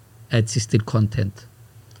έτσι στυλ content.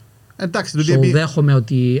 Εντάξει, δέχομαι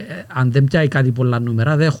ότι αν δεν πιάει κάτι πολλά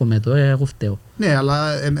νούμερα, δέχομαι το, εγώ φταίω. Ναι,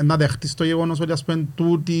 αλλά να δεχτείς το γεγονός ότι ας πούμε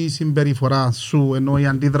τούτη η συμπεριφορά σου, ενώ η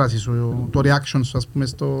αντίδραση σου, το reaction σου ας πούμε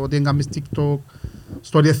στο ότι έκαμες TikTok,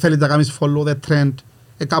 στο ότι θέλεις να κάνεις follow the trend,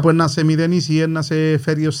 κάπου να σε μηδενίσει ή να σε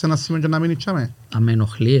φέρει ως ένα σημείο και να μείνεις τσάμε. Αν με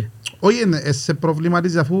ενοχλεί. Όχι, σε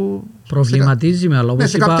προβληματίζει αφού... Προβληματίζει με, αλλά όπως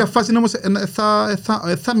σε κάποια φάση όμως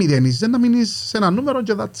θα μηδενίσεις, δεν να μείνεις σε ένα νούμερο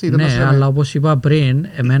και that's it. Ναι, αλλά όπως είπα πριν,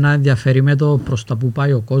 εμένα ενδιαφέρει με το προς τα που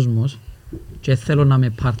πάει ο κόσμος και θέλω να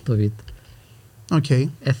είμαι part of it. Okay.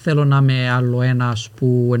 Θέλω να είμαι άλλο ένας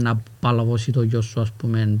που να παλαβώσει το γιο σου, ας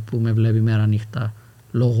πούμε, που με βλέπει μέρα νύχτα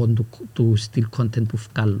λόγω του στυλ content που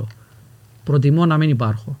βγάλω. Προτιμώ να μην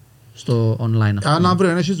υπάρχω στο online. Αν αύριο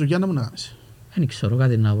έχεις δουλειά να μου να κάνεις. Δεν ξέρω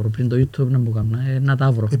κάτι να βρω. Πριν το YouTube να μου κάνω. Να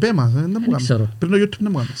τα βρω. Επέμας, δεν μου κάνω. Πριν το YouTube να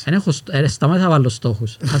μου κάνεις. Σταμάτησα να βάλω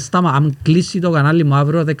στόχους. Αν κλείσει το κανάλι μου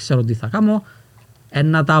αύριο δεν ξέρω τι θα κάνω.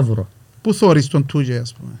 Να τα βρω. Πού θωρείς τον Τούγε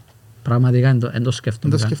ας πούμε. Πραγματικά δεν το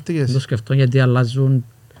σκέφτομαι. Δεν το σκεφτώ γιατί αλλάζουν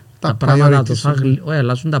τα πράγματα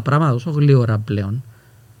τόσο γλύωρα πλέον.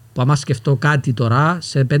 Που άμα σκεφτώ κάτι τώρα,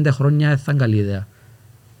 σε 5 χρόνια θα είναι καλή ιδέα.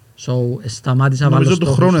 Νομίζω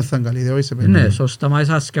του χρόνου θα είναι καλή ιδέα, όχι σε 5 χρόνια. Ναι,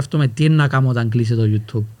 σταμάτησα να σκέφτομαι τι να κάνω όταν κλείσει το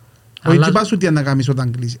YouTube. Όχι, τι πας σου τι να κάνεις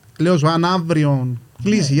όταν κλείσει. Λέω σου, αν αύριο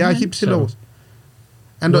κλείσει, για χύψη λόγους.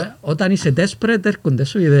 Όταν είσαι desperate, έρχονται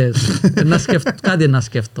σου ιδέες. Κάτι να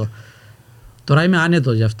σκεφτώ. Τώρα είμαι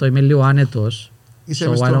άνετος γι' αυτό, είμαι λίγο άνετος.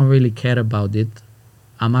 So I don't really care about it.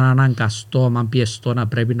 Αν αναγκαστώ, αν πιεστώ να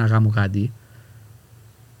πρέπει να κάνω κάτι,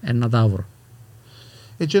 να τα βρω.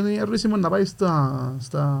 Έτσι είναι η ερώτηση μου να πάει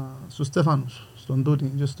στους Στέφανους, στον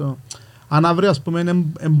Doody. Αν αύριο ας πούμε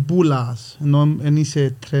εμπούλας, ενώ εν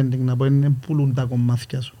είσαι trending, να πω εμπούλουν τα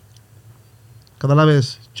κομμάτια σου.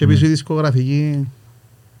 Καταλάβες, και πίσω η δισκογραφική,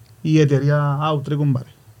 η εταιρεία, ρε κομπάρε.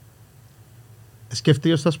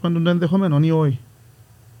 Σκεφτείς ας πούμε το ενδεχομένο ή όχι.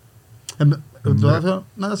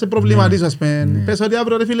 Να σε προβληματίσω ας πούμε. Πες ότι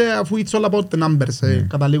αύριο ρε φίλε, αφού it's all about the numbers,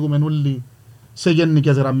 καταλήγουμε όλοι σε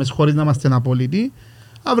γενικές γραμμές χωρίς να είμαστε απόλυτοι.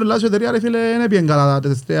 Αύριο λάζει η εταιρεία ρε φίλε, είναι πιέν καλά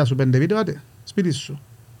τα 4 σου 5 βίντεο, άτε, σπίτι σου.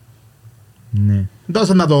 Ναι.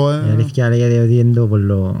 Δώσε να το... Η αλήθεια λέγεται ότι είναι το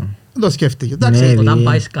πολλό... Δεν το σκέφτηκε, εντάξει. Όταν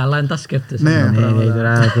πάεις καλά, δεν τα σκέφτεσαι. Ναι,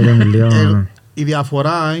 τώρα ακούτε μου λίγο... Η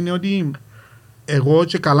διαφορά είναι ότι εγώ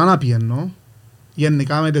και καλά να πιένω,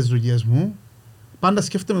 γενικά με τις δουλειές μου, πάντα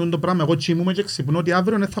σκέφτομαι το πράγμα. Εγώ τσιμούμαι και ξυπνώ ότι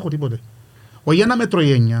αύριο δεν θα έχω τίποτε. Όχι για να με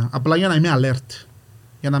τρώει έννοια, απλά για να είμαι alert.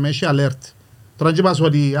 Για να με έχει alert. Τώρα δεν πας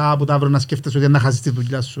ότι από το αύριο να σκέφτεσαι ότι να χάσεις τη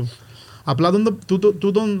δουλειά σου. Απλά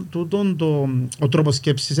ο τρόπος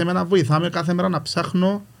σκέψης εμένα βοηθάμε κάθε μέρα να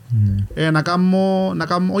ψάχνω να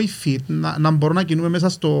κάνω όχι fit, να μπορώ να κινούμε μέσα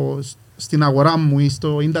στην αγορά μου ή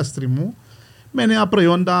στο industry μου με νέα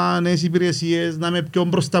προϊόντα, νέες υπηρεσίες, να είμαι πιο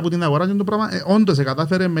μπροστά από την αγορά και το πράγμα όντως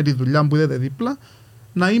κατάφερε με τη δουλειά που είδατε δίπλα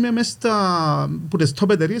να είμαι μέσα από τις top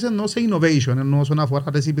εταιρείες ενώ σε innovation, ενώ όσον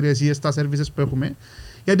αφορά τις υπηρεσίες, τα services που έχουμε.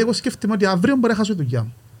 Γιατί εγώ σκέφτομαι ότι αύριο μπορεί να χάσω τη δουλειά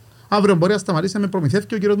μου. Αύριο μπορεί να σταματήσει να με προμηθεύει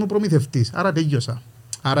και ο κύριος μου προμηθευτής. Άρα τέλειωσα.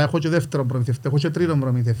 Άρα έχω και δεύτερο προμηθευτή, έχω και τρίτον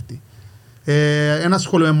προμηθευτή. Ένα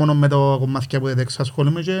ασχολούμαι μόνο με το κομμάτια που δεν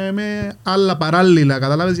ασχολούμαι και με άλλα παράλληλα.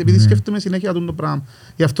 Καταλάβεις, επειδή σκέφτομαι συνέχεια το πράγμα.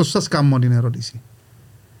 Γι' αυτό σας κάνω την ερώτηση.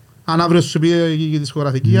 Αν αύριο σου πει η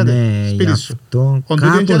δισκογραφική, γιατί σπίτι σου. Ο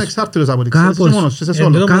Doody είναι και ανεξάρτητος από την ξέρεις, είσαι μόνος, είσαι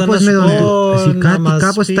σόλο.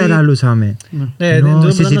 Κάπως τα ελαλούσαμε.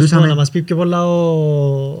 Να μας πει πιο πολλά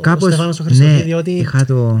ο Στέφανος ο Χριστοφή, διότι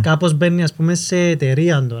κάπως μπαίνει ας πούμε σε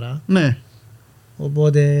εταιρεία τώρα. Ναι.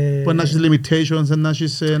 Οπότε... Που να έχεις limitations, να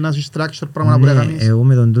έχεις structure, πράγματα που έκανες. Εγώ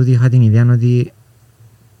με τον Doody είχα την ιδέα ότι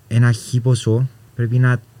ένα χι ποσό πρέπει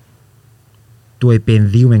να το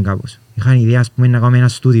επενδύουμε κάπως. Είχαν ιδέα ας πούμε να κάνουμε ένα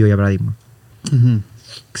στούντιο για παράδειγμα.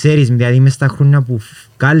 Ξέρεις, δηλαδή μες στα χρόνια που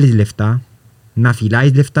βγάλεις λεφτά, να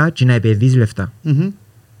φυλάεις λεφτά και να επενδύεις λεφτά.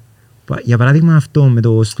 Για παράδειγμα αυτό με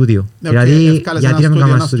το στούντιο. Δηλαδή γιατί να μην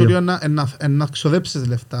κάνουμε ένα στούντιο. Να ξοδέψεις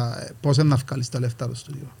λεφτά, πώς να βγάλεις τα λεφτά το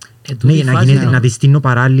στούντιο. Ναι, να τη στείλω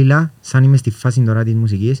παράλληλα, σαν είμαι στη φάση τώρα της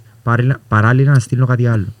μουσικής, παράλληλα να στείλω κάτι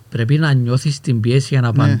άλλο. Πρέπει να νιώθεις την πίεση για να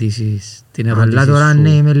απαντήσεις την ερώτηση σου. Αλλά τώρα ναι,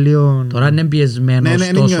 είμαι λίγο... Τώρα είναι πιεσμένος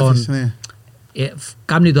τόσο...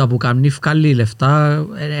 Κάμνει το που κάμνει, βγάλει λεφτά,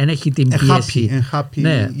 δεν έχει την πίεση.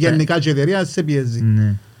 Γενικά και η εταιρεία σε πιέζει.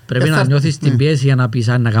 Πρέπει να νιώθεις την πίεση για να πεις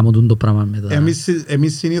αν να κάνουμε το πράγμα μετά.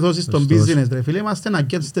 Εμείς συνήθως στον business, ρε φίλε, είμαστε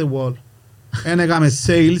against the wall. Εν έκαμε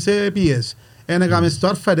sales, πιέζει. Εν έκαμε στο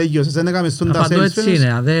αρφα, τελειώσες, εν έκαμε στον τα sales. Απαντώ έτσι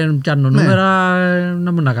είναι, αν δεν πιάνω νούμερα,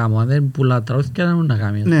 να μου να κάνω. Αν δεν πουλά τραγούδια, να μου να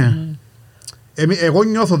κάνω. Εγώ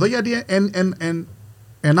νιώθω εδώ γιατί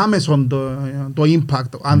εν άμεσον το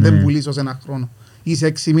impact, αν δεν πουλήσω σε ένα χρόνο. Ή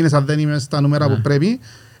σε 6 μήνες, αν δεν είμαι στα νούμερα που πρέπει,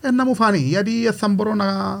 να μου φανεί. Γιατί θα μπορώ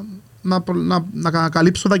να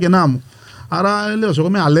καλύψω τα κενά μου. Άρα λέω, εγώ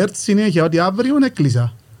είμαι alert συνέχεια ότι αύριο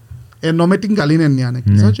έκλεισα. Ενώ με την καλή έννοια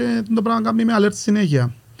έκλεισα και το πράγμα κάνει με alert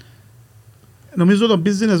συνέχεια. Νομίζω το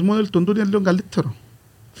business model του Doody είναι λίγο καλύτερο.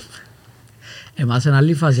 Εμάς είναι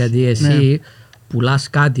άλλη φάση γιατί εσύ πουλάς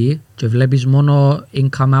κάτι και βλέπεις μόνο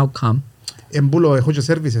income-outcome. Εμπούλω, έχω και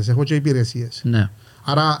services, έχω και υπηρεσίες.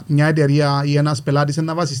 Άρα μια εταιρεία ή ένας πελάτης είναι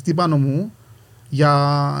να βασιστεί πάνω μου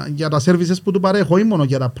για τα services που του παρέχω ή μόνο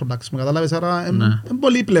για τα products μου. Καταλάβεις, άρα είναι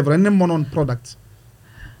πολύ πλευρά, είναι μόνο products.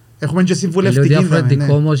 Έχουμε και συμβουλευτική. Λέω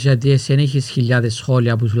διαφορετικό όμως γιατί εσύ έχεις χιλιάδες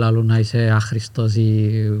σχόλια που σου λαλούν να είσαι άχρηστος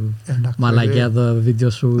ή μαλακιά το βίντεο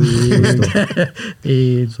σου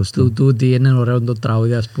ή του Doody είναι ωραίο το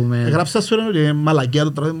τραγούδι ας πούμε. Γράψα σου ότι μαλακιά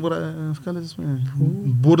το τραγούδι μπορεί να βγάλεις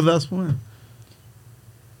μπούρδα ας πούμε.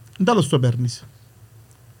 Δεν τέλος το παίρνεις.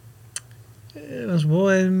 Να σου πω...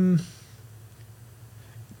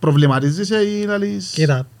 Προβληματίζεσαι ή να λες...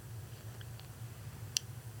 Κοίτα.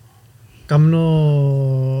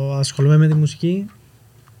 Ασχολούμαι με τη μουσική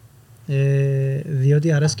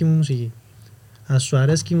διότι αρέσκει μου μουσική. Αν σου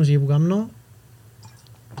αρέσκει η μουσική που κάνω,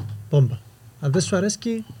 πόμπα. Αν δεν σου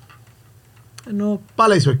αρέσκει, ενώ...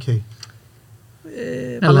 Πάλα είσαι οκ.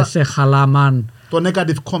 Αλλά σε χαλάμαν... Το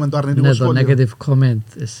negative comment, το αρνητικό σχόλιο. Ναι, το negative comment.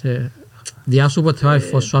 Διάσου ποτέ ο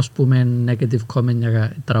iPhone σου ας πούμε negative comment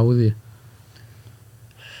για τραγούδι.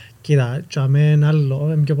 Κοίτα, και αμέ άλλο,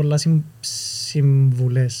 είναι πιο πολλά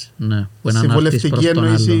συμβουλές. Ναι, που είναι συμβουλευτική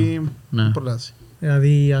εννοήση προτάση.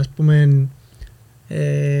 Δηλαδή, ας πούμε,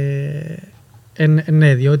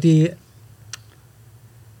 ναι, διότι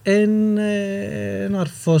είναι ο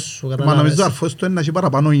αρφός σου, καταλάβες. Μα νομίζω ο αρφός του είναι να έχει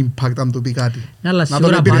παραπάνω impact αν του πει κάτι. Ναι, αλλά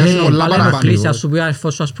σίγουρα πάλι να κλείσει, ας σου πει ο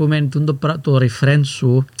αρφός σου, ας πούμε, το refrain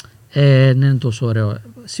σου, δεν είναι τόσο ωραίο.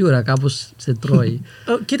 Σίγουρα κάπως σε τρώει.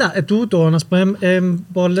 Κοίτα, τούτο, να πούμε,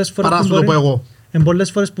 πολλές φορές... Παρά σου το πω εγώ.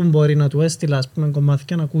 Πολλές φορές που μπορεί να του έστειλα, ας πούμε,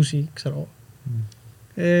 κομμάτια να ακούσει, ξέρω.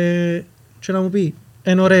 Και να μου πει,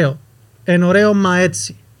 εν ωραίο μα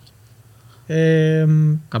έτσι.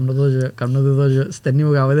 Κάμνω εδώ στενή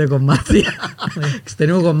μου καπέτε κομμάτι.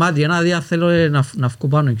 Στενή μου κομμάτι, ένα δía θέλω να βγω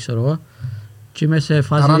πάνω, ξέρω. Και είμαι σε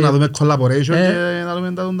φάση... Άρα να δούμε collaboration και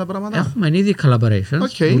να δούμε τα πράγματα. Έχουμε ήδη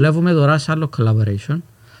collaborations, δουλεύουμε τώρα σε άλλο collaboration.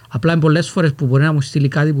 Απλά είναι πολλές φορές που μπορεί να μου στείλει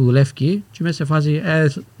κάτι που δουλεύει και είμαι σε φάση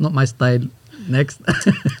not my style. Next.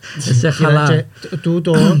 Σε χαλά.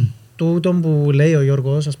 Τούτο που λέει ο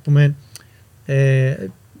Γιώργος, ας πούμε,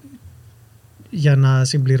 για να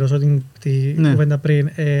συμπληρώσω την κουβέντα πριν,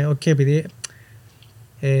 επειδή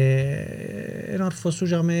ένα αρφό σου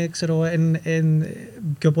για με, ξέρω,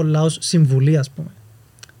 πιο πολλά ως συμβουλή, ας πούμε.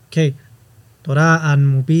 Τώρα, αν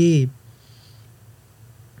μου πει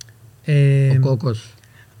ο Κόκος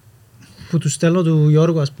που του στέλνω του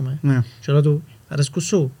Γιώργου, ας πούμε, και λέω του, αρέσκουν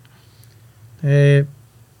σου,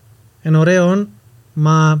 είναι ωραίο,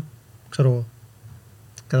 μα, ξέρω εγώ,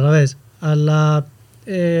 καταλαβες, αλλά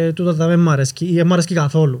τούτο θα μ' αρέσκει ή μ' αρέσκει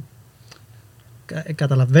καθόλου.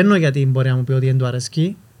 Καταλαβαίνω γιατί μπορεί να μου πει ότι δεν του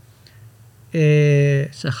αρέσκει.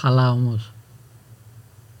 Σε χαλά όμως.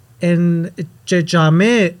 Και για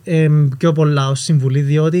με πιο πολλά ως συμβουλή,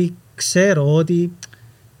 διότι ξέρω ότι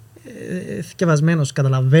θκευασμένος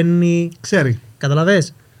καταλαβαίνει. Ξέρει.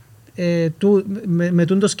 Καταλαβες. Με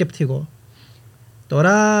τούτο σκεπτικό.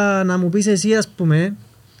 Τώρα να μου πεις εσύ, ας πούμε,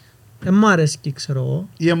 μ' αρέσκει, ξέρω εγώ.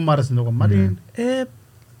 Ή μ' άρεσε το κομμάτι.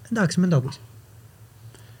 Εντάξει, μην το ακούσει.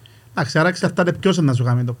 Εντάξει, άρα εξαρτάται ποιος να σου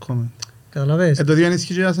κάνει το comment. Καταλαβες. Το ίδιο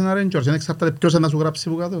ενισχύει για ένα Rangers, δεν εξαρτάται ποιος να σου γράψει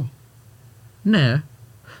που κάτω. Ναι,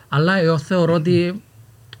 αλλά εγώ θεωρώ ότι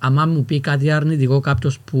άμα μου πει κάτι αρνητικό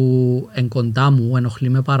κάποιος που εν κοντά μου ενοχλεί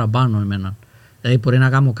με παραπάνω εμένα. Δηλαδή μπορεί να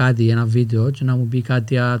κάνω κάτι, ένα βίντεο και να μου πει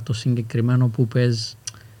κάτι το συγκεκριμένο που πες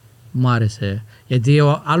μου άρεσε. Γιατί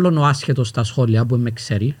άλλον ο άσχετος στα σχόλια που με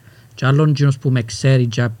ξέρει και άλλον εκείνος που με ξέρει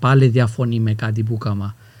και πάλι διαφωνεί με κάτι που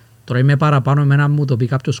κάμα. Τώρα είμαι παραπάνω εμένα μου το πει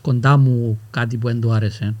κάποιος κοντά μου κάτι που δεν του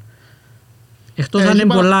άρεσε. Εκτός αν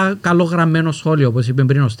είναι πολλά καλογραμμένο σχόλιο, όπως είπε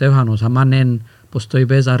πριν ο Στέφανος, άμα είναι, πώς το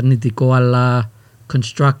είπες, αρνητικό αλλά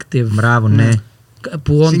constructive. Μπράβο, ναι.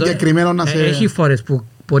 Συγκεκριμένο να σε... Έχει φορές που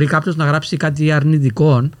μπορεί κάποιος να γράψει κάτι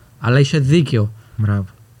αρνητικό, αλλά είσαι δίκαιο. Μπράβο.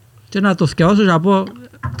 Και να το θυκευάσω και να πω,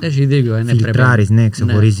 έχει δίκαιο. Φιλτράρεις, ναι,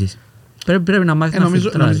 ξεχωρίζεις. Πρέπει να μάθεις να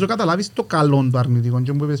φιλτράρεις. Νομίζω καταλάβεις το καλό του αρνητικό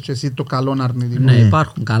και μου είπες και εσύ το καλό αρνητικό. Ναι,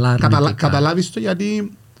 υπάρχουν καλά αρνητικά. Καταλάβεις το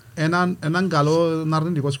γιατί έναν καλό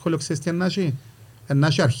αρνητικό σχόλιο ξέρεις τι να έχει. Να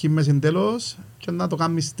έχει αρχή με συντέλος και να το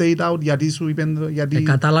κάνει state out γιατί σου είπαν...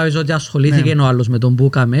 Κατάλαβες ότι ασχολήθηκε ο άλλος με τον που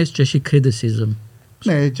έκαμες και έχει criticism.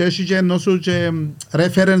 Ναι, και έχει και ενώ σου και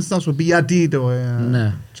reference να σου πει γιατί το...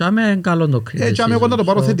 Ναι, και άμε είναι καλό το criticism. Και άμε εγώ να το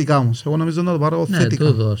πάρω θετικά όμως. Εγώ νομίζω να το πάρω θετικά. Ναι,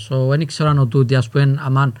 τούτο. Δεν ξέρω αν ο Doody, ας πούμε,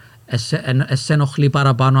 αμάν σε ενοχλεί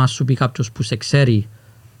παραπάνω αν σου πει κάποιος που σε ξέρει,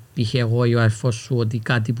 π.χ. εγώ ή ο αρφός σου, ότι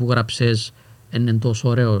κάτι που γράψες είναι τόσο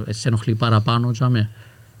ωραίο, σε ενοχλεί παραπάνω και άμε.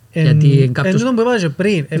 Γιατί κάποιος... Εν που είπα και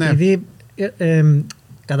πριν, επειδή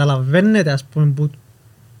καταλαβαίνετε, ας πούμε,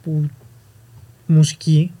 που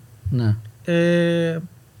μουσική, να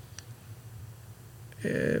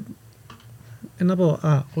πω,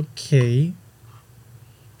 οκ,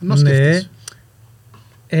 ναι,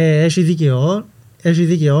 έχει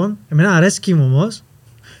δίκαιο, εμένα αρέσκει μου όμως.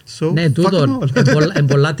 Ναι, τούτο, εν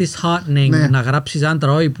πολλά disheartening να γράψεις ένα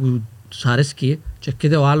τραγούδι που τους αρέσκει και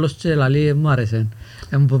έρχεται ο άλλος και λέει μου άρεσε.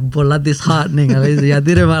 Πολλά disheartening,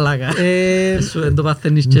 γιατί ρε μαλάκα. Δεν το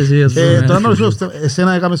παθαίνεις και εσύ. Το άλλο σου,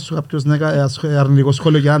 εσένα έκαμες κάποιος αρνητικό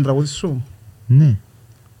σχόλιο για έναν τραγούδι σου. Ναι.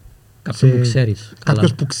 Κάποιον που ξέρεις.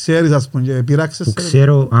 Κάποιος που ξέρεις, ας πούμε, και πειράξες. Που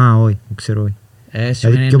ξέρω, όχι, που ξέρω όχι.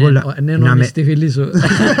 Είναι νόμις τη φίλη σου.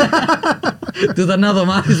 Τούτα να το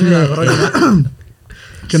μάθεις με τα χρόνια.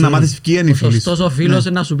 Και να μάθεις ποιοι είναι οι φίλοι σου. Ωστός ο φίλος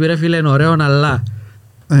να σου πει ρε φίλε είναι ωραίο, αλλά...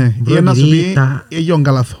 Ή να σου πει γιον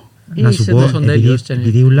καλάθο. Να σου πω,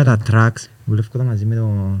 επειδή όλα τα tracks δουλεύκοντα μαζί με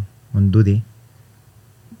τον Doody,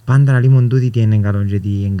 πάντα να λέει τον Doody τι είναι καλό και τι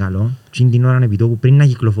είναι καλό, και είναι την ώρα επιτόπου πριν να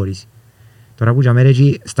κυκλοφορήσει. Τώρα που για μέρα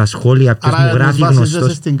έτσι στα σχόλια ποιος μου γράφει γνωστός... Άρα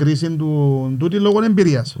βασίζεσαι στην κρίση του Doody λόγω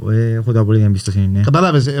εμπειρίας. Έχω το απολύτω εμπιστοσύνη, ναι.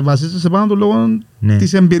 Κατάλαβες, βασίζεσαι πάνω του λόγω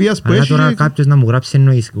της εμπειρίας που έχει. Αλλά τώρα κάποιος να μου γράψει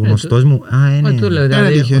εννοείς γνωστός μου, ναι. Του λέω,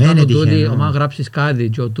 δηλαδή, άμα γράψεις κάτι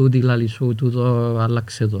και ο Doody λαλεί σου, τούτο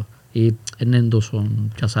άλλαξε το. Ή είναι τόσο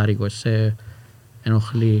πιασάρικο, σε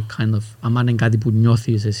ενοχλεί, kind of, άμα είναι κάτι που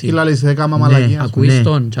νιώθεις εσύ. Ή λαλείς, έκαμα μαλακία. Ακούεις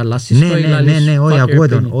τον και αλλάσεις το ή λαλείς. Ναι, όχι ακούω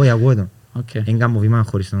τον. Εν κάνω βήμα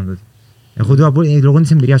χωρίς τον τότε. Έχω το απόλυτο λόγω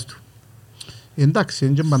της εμπειρίας του. Εντάξει,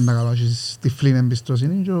 είναι και πάντα καλό, έχεις τυφλή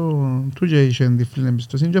εμπιστοσύνη του και είχε τυφλή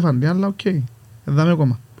εμπιστοσύνη και φαντή, αλλά οκ, εδώ είμαι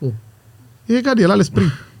ακόμα. Πού? Είχε κάτι, άλλες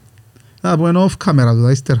πριν. Να πω ενώ off camera του,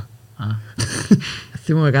 τα ύστερα.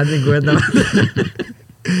 Θυμούμαι κάτι την κουβέντα.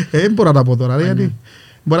 Δεν μπορώ να τα πω τώρα, γιατί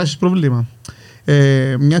μπορεί να έχεις πρόβλημα.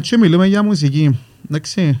 Μια και μιλούμε για μουσική,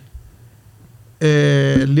 εντάξει.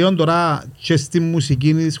 Λίγο τώρα και στη μουσική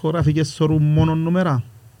οι δισκογραφικές θεωρούν μόνο νούμερα.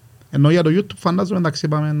 Ενώ για το YouTube φαντάζομαι, εντάξει,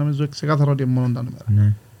 είπαμε νομίζω ξεκάθαρα ότι είναι μόνο τα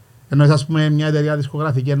νούμερα. Ενώ ας πούμε μια εταιρεία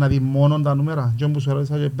δισκογραφική να δει μόνο τα νούμερα. Και όπως σου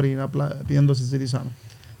ρώτησα και πριν, απλά επειδή δεν το συζητήσαμε.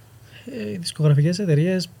 Οι δισκογραφικές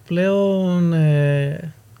εταιρείες πλέον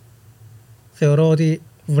θεωρώ ότι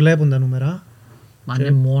βλέπουν τα νούμερα. Μα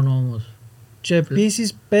είναι μόνο όμως. Και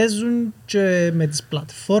επίσης παίζουν και με τις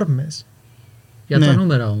πλατφόρμες. Για τα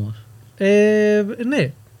νούμερα όμως.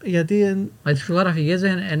 Ναι, γιατί... Μα οι δισκογραφικές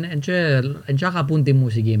δεν αγαπούν τη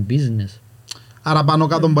μουσική, είναι business. Άρα πάνω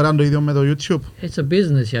κάτω μπορεί να είναι το ίδιο με το YouTube. It's a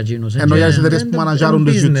business για εκείνους. Ενώ για τις εταιρείες που μαναζάρουν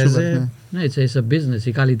τους YouTubers. Ναι, it's a business.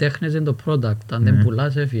 Οι καλλιτέχνες είναι το product. Αν δεν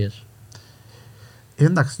πουλάς, έφυγες.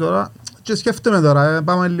 Εντάξει τώρα, και σκέφτομαι τώρα,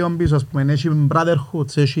 πάμε λίγο πίσω, ας πούμε, έχει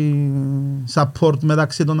brotherhood, έχει support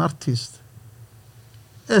μεταξύ των artist.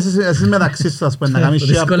 Εσείς μεταξύ σας, ας πούμε, να κάνεις share.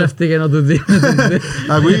 Δυσκολεύτηκε να του δει.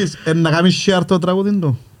 Ακούεις, να κάνεις share το τραγούδι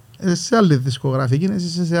του. Σε άλλη δισκογραφική,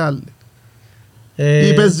 εσύ σε άλλη.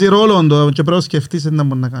 Ή παίζει ρόλο το και πρέπει να σκεφτείς να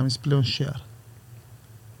μπορεί να κάνεις πλέον share.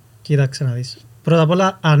 Κοίταξε να δεις. Πρώτα απ'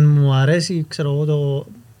 όλα, αν μου αρέσει, ξέρω εγώ,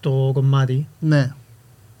 το κομμάτι. Ναι.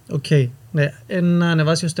 Οκ. Ναι, να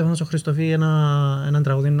ανεβάσει ο Στέφανος ο Χριστοφή έναν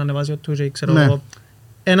τραγούδι, να ανεβάσει ο Τούζε, ξέρω εγώ,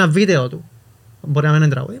 ένα βίντεο του. Μπορεί να μην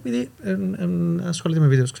είναι τραγούδι, επειδή ασχολείται με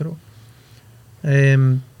βίντεο, ξέρω.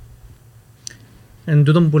 Εν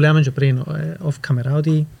τούτον που λέμε και πριν, off camera,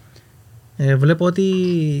 ότι βλέπω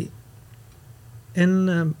ότι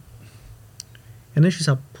εν έχει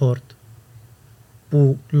support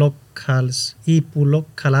που locals ή που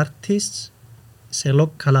local artists σε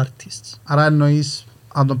local artists. Άρα εννοείς,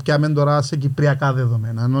 αν το πιάμε τώρα σε κυπριακά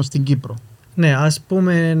δεδομένα, ενώ στην Κύπρο. Ναι, ας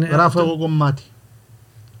πούμε... Γράφω εγώ κομμάτι.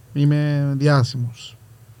 Είμαι διάσημος.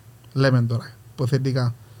 Λέμε τώρα,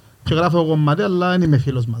 υποθετικά. Και γράφω εγώ κομμάτι, αλλά δεν είμαι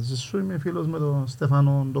φίλος μαζί σου, είμαι φίλος με τον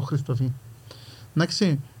Στέφανο τον Χριστοφή.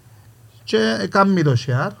 Εντάξει. Και κάνει το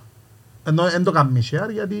share. Ενώ δεν το κάνει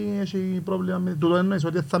share, γιατί έχει πρόβλημα με τούτο, εννοείς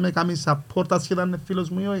ότι θα με κάνει support ασχετά είναι φίλος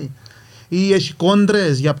μου ή όχι. Ή έχει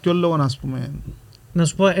κόντρες, για ποιο λόγο, ας πούμε. Να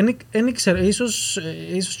σου πω, δεν ξέρω, ίσως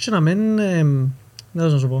και να μην... Δεν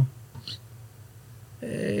θα σου πω.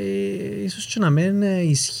 Ίσως και να μην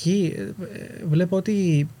ισχύει. Βλέπω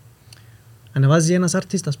ότι ανεβάζει ένας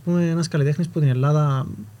artist, ας πούμε, ένας καλλιτέχνης που την Ελλάδα...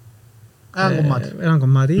 Ένα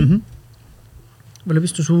κομμάτι.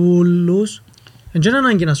 Βλέπεις τους ούλους. Δεν είναι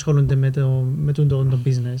ανάγκη να ασχολούνται με το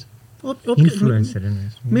business. Influencer.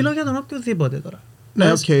 Μιλώ για τον οποιοδήποτε τώρα.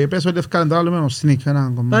 Ναι, οκ, πες ότι ευκάλεν τώρα λέμε ως sneak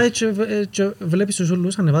ένα κομμάτι. Πάει και βλέπεις τους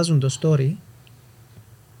ούλους ανεβάζουν το story.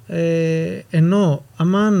 Ενώ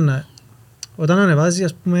όταν ανεβάζει,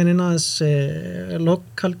 ας πούμε, ένας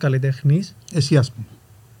local καλλιτέχνης... Εσύ, ας πούμε.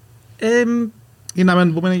 Ή να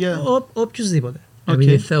μην πούμε για... Οποιουσδήποτε.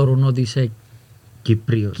 Επειδή θεωρούν ότι είσαι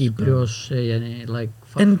Κύπριος.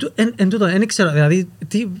 Εν τούτο, δεν ξέρω, δηλαδή,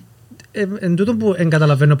 εν τούτο που εν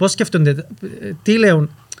καταλαβαίνω, πώς σκέφτονται, τι λέουν,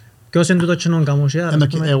 ποιος εν τούτο κοινόν καμωσιά.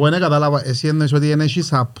 Εγώ δεν κατάλαβα, εσύ εννοείς ότι δεν έχει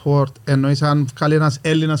support, εννοείς αν βγάλει ένας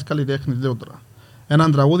Έλληνας καλλιτέχνης, λέω τώρα.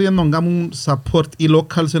 Έναν τραγούδι εννοούν κάνουν support οι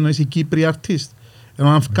locals, εννοείς οι Κύπριοι artist. Ενώ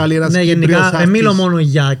αν βγάλει ένας Κύπριος artist. Δεν μιλώ μόνο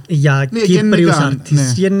για Κύπριους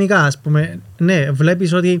artist, γενικά, ας πούμε, ναι,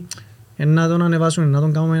 βλέπεις ότι να τον ανεβάσουν, να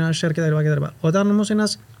τον κάνουμε ένα share κτλ. Όταν όμως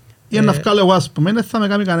ένας... Ή να βγάλω εγώ, ας πούμε, δεν θα με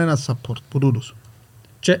κάνει κανένα support που τούτους.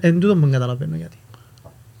 Και εν τούτο μου καταλαβαίνω γιατί.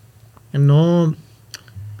 Ενώ...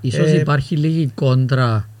 Ίσως υπάρχει λίγη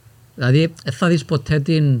κόντρα. Δηλαδή, θα δεις ποτέ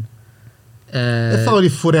την... Δεν θα δω τη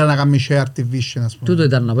φουρέα να κάνει share τη vision, ας πούμε. Τούτο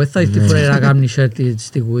ήταν να πω, θα δεις τη φουρέα να κάνει share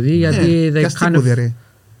στη κουδή, γιατί δεν κάνουν...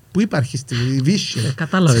 Πού υπάρχει στη κουδή, vision.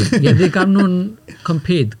 Κατάλαβε, γιατί κάνουν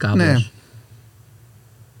compete κάπως.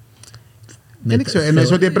 Δεν ξέρω,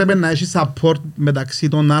 εννοείς ότι πρέπει να έχει support μεταξύ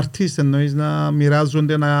των artists, εννοείς να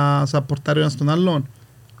μοιράζονται, να supportάρει ένας τον άλλον.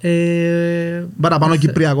 Παραπάνω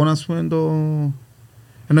κυπριακό, ας πούμε,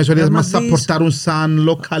 εννοείς ότι μας supportάρουν σαν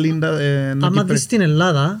local. Άμα δεις στην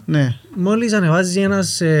Ελλάδα, μόλις ανεβάζει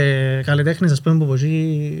ένας καλλιτέχνης, ας πούμε, που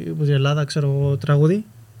στην Ελλάδα, ξέρω, τραγούδι,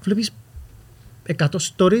 βλέπεις 100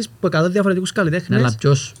 stories από 100 διαφορετικούς καλλιτέχνες. Αλλά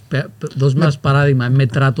ποιος, δώσ' μας παράδειγμα,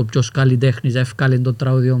 μετρά το ποιος καλλιτέχνης εύκαλε το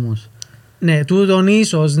τραγούδι όμως. Ναι, τούτον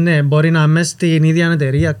ίσως, ναι, μπορεί να είμαι στην ίδια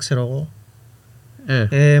εταιρεία, ξέρω εγώ.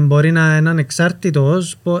 Μπορεί να είναι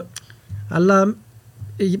ανεξάρτητος, αλλά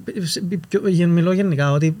μιλώ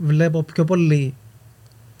γενικά ότι βλέπω πιο πολύ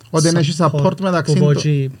ότι δεν έχει support μεταξύ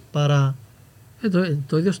του. Παρά...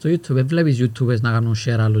 Το ίδιο στο YouTube, βλέπεις YouTubers να κάνουν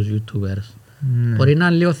share άλλους YouTubers. Μπορεί να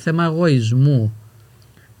είναι λίγο θέμα εγωισμού.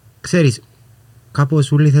 Ξέρεις,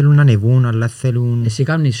 κάπως όλοι θέλουν να ανεβούν, αλλά θέλουν... Εσύ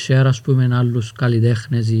κάνεις share, ας πούμε, με άλλους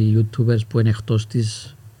καλλιτέχνες ή YouTubers που είναι εκτός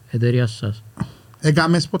της εταιρείας σας.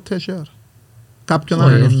 Έκαμες ποτέ share? Κάποιον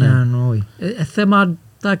όχι. Θέμα,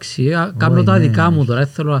 εντάξει, κάνω τα δικά μου τώρα,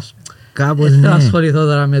 θέλω να ασχοληθώ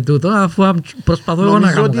τώρα με τούτο, αφού προσπαθώ εγώ να κάνω.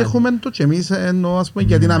 Νομίζω ότι έχουμε το και εμείς, ενώ ας πούμε,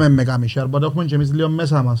 γιατί να με κάνει share, μπορεί να έχουμε και εμείς λίγο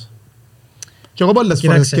μέσα μας. Και εγώ πολλές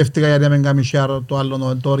φορές σκέφτηκα γιατί να μην κάνει share το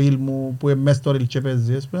άλλο, το reel μου που είναι μέσα στο reel και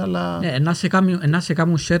παίζει, αλλά... Να σε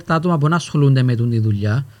κάνουν share τα άτομα που να ασχολούνται με τη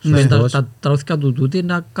δουλειά. Τα τραγούδια του Doody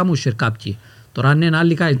να κάνουν share κάποιοι. Τώρα αν είναι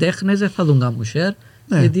άλλοι καλλιτέχνες δεν θα τον κάνουν share,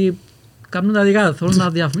 γιατί κάνουν τα δικά, θέλουν να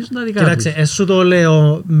διαφημίσουν τα δικά τους. Κοίταξε, εσύ το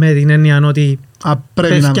λέω με την έννοια ότι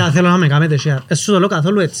παιδιά θέλω να με κάνετε share. Εσύ το λέω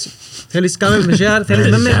καθόλου έτσι. Θέλεις κάμε με share, θέλεις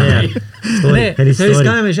με με. Ναι, θέλεις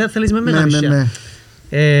κάμε με share, θέλεις με με share.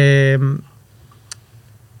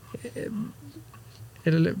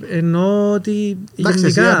 Εννοώ ότι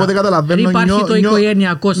γενικά δεν υπάρχει το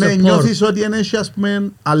οικογενειακό support. Νιώθεις ότι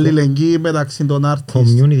είναι αλληλεγγύη μεταξύ των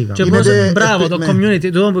artists. Και μπράβο, το community,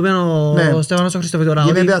 το που είπε ο Στέφανος Χριστοφή τώρα.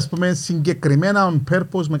 Γίνεται ας πούμε συγκεκριμένα on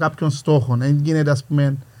purpose με κάποιον στόχο. Δεν γίνεται ας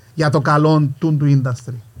πούμε για το καλό του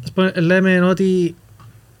industry. Λέμε ότι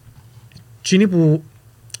εκείνοι που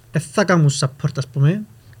θα κάνουν support ας πούμε,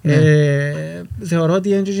 θεωρώ ότι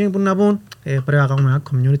είναι εκείνοι που να πούν πρέπει να κάνουμε ένα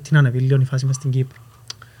community να ανεβεί λίγο η φάση μες στην Κύπρο.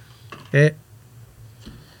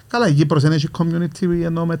 Καλά, η Κύπρος δεν έχει community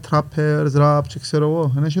ενώ με trappers, rap και ξέρω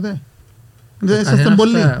εγώ, δεν έχετε. Δεν είσαστε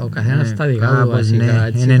πολλοί. Ο καθένας τα δικά του βασικά,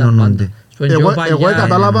 έτσι είναι ενώνονται. Εγώ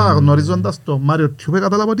κατάλαβα, γνωρίζοντας το Μάριο Τιούπε,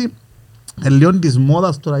 κατάλαβα ότι λίγο της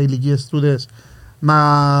μόδας τώρα οι ηλικίες τούτες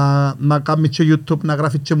να κάνει και YouTube, να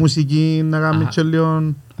γράφει και μουσική, να κάνει και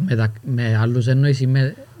λίγο... Με άλλους εννοείς ή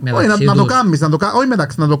μεταξύ τους. Να το κάνεις, όχι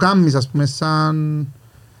μεταξύ, να το κάνεις ας πούμε σαν...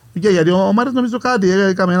 Γιατί ο Μάριος νομίζω κάτι,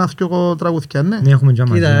 έκαμε ένα δυο τραγούδια, ναι. Ναι, έχουμε και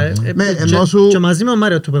μαζί. Και μαζί με ο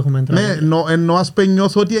Μάριο του που έχουμε τραγούδια. Ναι, ενώ ας πούμε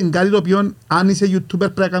νιώθω ότι είναι κάτι το οποίο αν είσαι YouTuber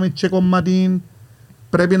πρέπει να κάνεις και κομμάτι,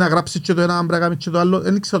 πρέπει να γράψεις και το ένα, πρέπει να κάνεις και το άλλο.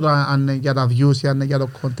 Δεν ξέρω αν είναι για τα views ή αν είναι για το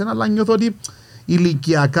content, αλλά νιώθω ότι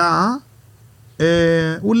ηλικιακά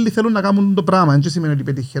όλοι θέλουν να κάνουν το πράγμα, δεν σημαίνει ότι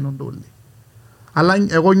πετυχαίνουν το όλοι. Αλλά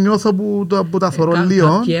εγώ νιώθω που τα θωρώ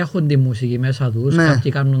λίγο. Κάποιοι έχουν τη μουσική μέσα τους,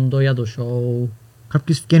 κάποιοι κάνουν το για το show.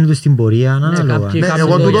 Κάποιοι φτιάχνουν στην πορεία, ανάλογα.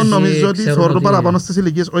 Εγώ τούτο νομίζω ότι θωρώ παραπάνω στις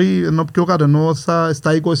ηλικίες, όχι ενώ πιο κάτω, ενώ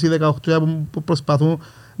στα 20-18 που προσπαθούν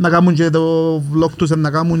να κάνουν και το vlog τους,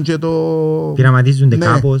 να κάνουν και το... Πειραματίζονται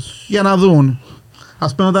κάπως. Για να δουν.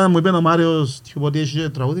 Ας πούμε όταν μου είπε ο Μάριος ότι έχει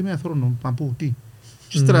τραγούδι, με θωρώ, μα πού, τι.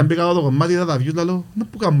 Και ύστερα μπήκα το κομμάτι, είδα τα views, λέω,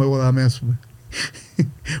 πού κάνουμε εγώ τα μέσα μου.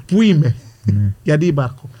 Πού είμαι, γιατί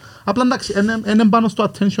υπάρχω. Απλά εντάξει, είναι πάνω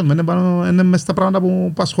στο attention, είναι μέσα στα πράγματα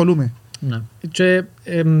που ασχολούμαι. Και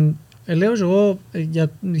λέω εγώ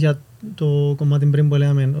για το κομμάτι πριν που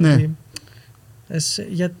λέμε ότι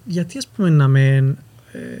γιατί ας πούμε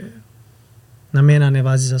να μην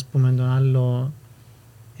ανεβάζεις ας πούμε τον άλλο,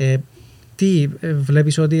 τι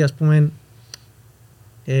βλέπεις ότι ας πούμε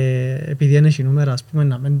επειδή είναι οι νούμερα ας πούμε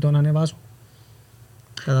να μην τον ανεβάζω.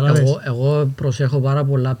 Εγώ προσέχω πάρα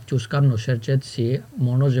πολλά ποιους κάνω search έτσι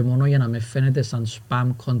μόνο και μόνο για να με φαίνεται σαν spam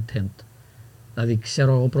content. Δηλαδή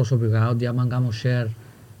ξέρω εγώ προσωπικά ότι άμα κάνω share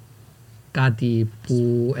κάτι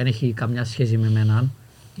που δεν έχει καμιά σχέση με εμένα,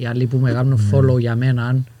 οι άλλοι που με κάνουν follow για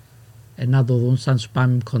μένα να το δουν σαν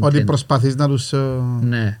spam content. Ότι προσπαθείς να τους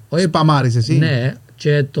σπαμάρεις εσύ. Ναι,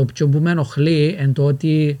 και το πιο που με ενοχλεί είναι το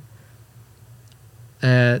ότι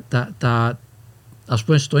ας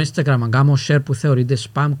πούμε στο Instagram αν κάνω share που θεωρείται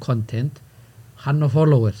spam content, χάνω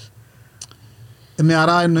followers. Ναι,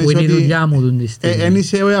 άρα εννοείς ότι... Που είναι η δουλειά μου τον τη στιγμή. Εν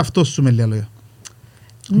είσαι ο εαυτός σου με λίγα λόγια.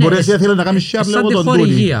 Ναι, μπορεί εσύ να κάνεις share λόγω τον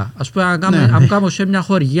Doody. Ας πούμε, αν κάνω share μια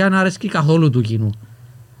χορηγία να αρέσκει καθόλου του κοινού.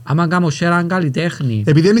 Αν κάνω share έναν καλλιτέχνη.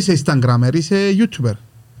 Επειδή δεν είσαι Instagrammer, είσαι YouTuber.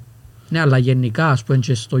 Ναι, αλλά γενικά, ας πούμε,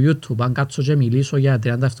 και στο YouTube, αν κάτσω και μιλήσω για 30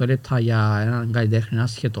 δευτερόλεπτα για έναν καλλιτέχνη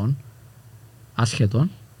άσχετον,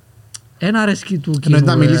 ένα αρέσκει του κοινού.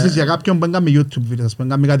 Εννοείς να μιλήσεις για κάποιον που κάνει YouTube βίντεο, ας πούμε,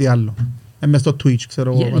 κάνει κάτι άλλο. Μες στο Twitch,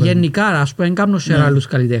 ξέρω εγώ. Γενικά, ας πούμε, δεν κάνω share άλλους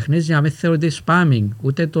καλλιτέχνες για να μην θεωρείται spamming.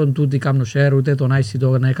 Ούτε τον Doody κάνω share, ούτε τον IC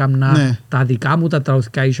το να έκανα τα δικά μου τα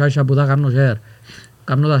τραγουδικά ίσα που τα κάνω share.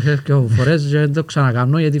 Κάνω τα share και φορές και δεν το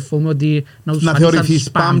ξανακάνω γιατί φοβούμαι ότι να τους φανεί σαν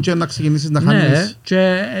θεωρηθεί spam και να ξεκινήσεις να χάνεις. Ναι,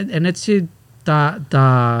 και έτσι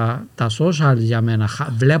τα social για μένα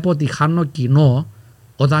βλέπω ότι χάνω κοινό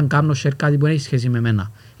όταν κάνω share κάτι που δεν έχει σχέση με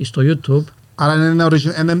μένα. Στο YouTube. Άρα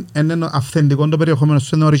είναι αυθεντικό το περιεχόμενο,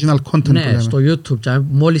 είναι original content. Ναι, στο YouTube.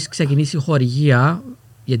 Μόλις ξεκινήσει η χορηγία,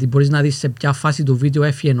 γιατί μπορείς να δεις σε ποια φάση του βίντεο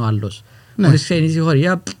έφυγε ο άλλος. Μόλις ξεκινήσει η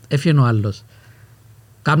χορηγία, έφυγε ο άλλος.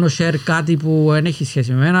 Κάνω share κάτι που δεν έχει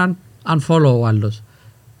σχέση με μένα, unfollow ο άλλος.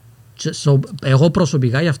 Εγώ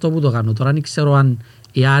προσωπικά γι' αυτό που το κάνω. Τώρα δεν ξέρω αν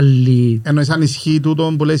οι άλλοι... Εννοείς αν ισχύει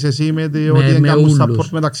τούτο που λες εσύ με ότι δεν κάνουν support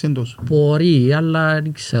μεταξύ τους. Μπορεί, αλλά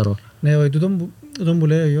δεν ξέρω. Ναι, τούτο που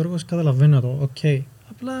λέει ο Γιώργος καταλαβαίνω το, οκ.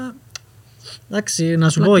 Απλά, εντάξει, να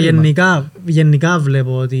σου πω, γενικά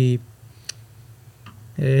βλέπω ότι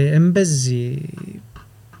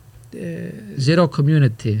Zero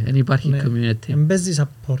community, δεν υπάρχει community. Εν παίζει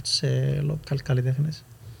support σε local καλλιτέχνες.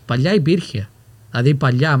 Παλιά υπήρχε. Δηλαδή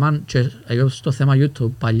παλιά, εγώ στο θέμα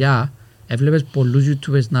YouTube, παλιά έβλεπες πολλούς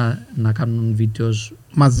YouTubers να κάνουν βίντεο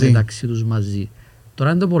μεταξύ τους μαζί. Τώρα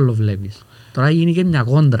δεν το πολλό βλέπεις. Τώρα γίνει και μια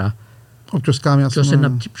κόντρα.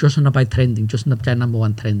 Ποιος να πάει trending, ποιος να πιάει number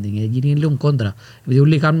one trending. Γίνει λίγο κόντρα. Επειδή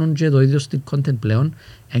όλοι κάνουν και το ίδιο στην content πλέον,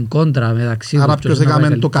 εν κόντρα μεταξύ τους. Άρα ποιος έκαμε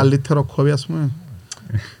το καλύτερο κόβι, ας πούμε.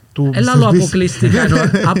 Έλα άλλο αποκλειστικά.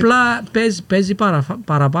 Απλά παίζει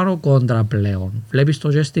παραπάνω κόντρα πλέον. Βλέπεις το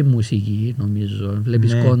και στη μουσική, νομίζω.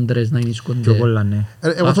 Βλέπεις κόντρες να είναι σκοντές.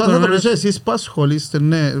 Εγώ θα το ρωτήσω εσείς που ασχολείστε,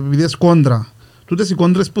 επειδή είναι κόντρα. Τούτες οι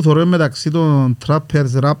κόντρες που θεωρούν μεταξύ των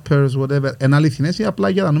trappers, rappers, whatever, είναι αληθινές ή απλά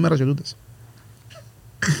για τα νούμερα και τούτες?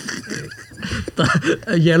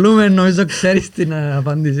 Γελούμε, νομίζω ξέρεις την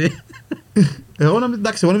απάντηση. Εγώ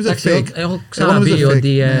νομίζω fake. Έχω ξαναπεί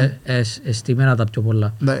ότι εστιμένα τα πιο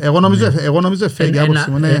πολλά. Εγώ νομίζω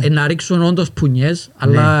fake. Να ρίξουν όντως πουνιές,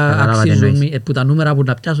 αλλά αξίζουν, που τα νούμερα που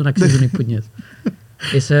να πιάσουν αξίζουν οι πουνιές.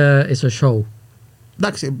 It's a show.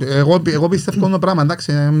 Εντάξει, εγώ πιστεύω το πράγμα,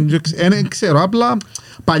 εντάξει, δεν ξέρω, απλά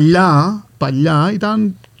παλιά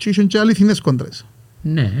ήταν και αληθινές κόντρες.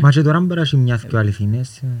 Ναι. Μα και τώρα μπορεί να έχει μια και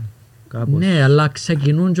αληθινές. Ναι, αλλά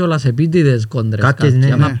ξεκινούν κιόλας επίτηδες κόντρες. Κάποιες,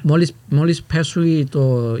 ναι. Μόλις πέσουν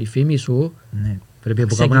η φήμη σου, πρέπει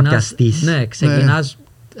από κάπου να πιαστείς. Ναι, ξεκινάς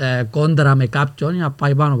κόντρα με κάποιον για να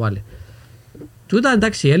πάει πάνω πάλι. Τούτα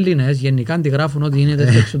εντάξει, οι Έλληνες γενικά αντιγράφουν ότι είναι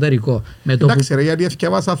στο εξωτερικό. Εντάξει ρε, γιατί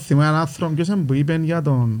ευκαιάβασα θυμώ έναν άνθρωπο ποιος που είπε για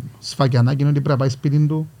τον Σφακιανάκη ότι πρέπει να πάει σπίτι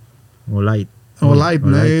του. Ο Λάιτ,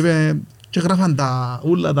 ναι, είπε και γράφαν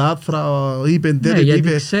όλα τα άθρα, είπε τέτοια,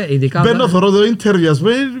 είπε μπαίνω θωρώ το interview, ας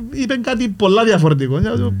πούμε, είπε κάτι πολλά διαφορετικό.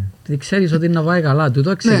 Ξέρεις ότι να πάει καλά.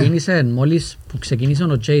 Τούτο ξεκίνησε, μόλις που ξεκίνησε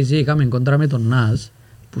ο Jay-Z, έκαμε κόντρα με τον Nas,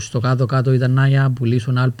 που στο κάτω-κάτω ήταν να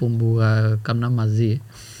πουλήσουν άλμπουμ που κάμναν μαζί.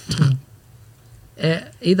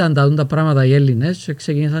 Ήταν τα πράγματα οι Έλληνες και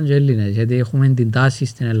ξεκίνησαν και οι Έλληνες, γιατί έχουμε την τάση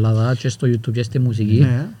στην Ελλάδα και στο YouTube και στη μουσική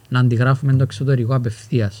να αντιγράφουμε το εξωτερικό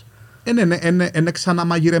απευθείας. Είναι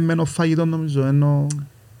ξαναμαγειρεμένο φαγητό νομίζω, ενώ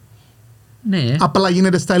ναι. Απλά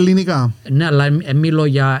γίνεται στα ελληνικά. Ναι, αλλά μιλώ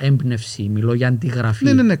για έμπνευση, μιλώ για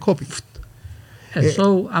αντιγραφή. Ναι, copy. So,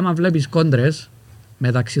 άμα βλέπεις κόντρες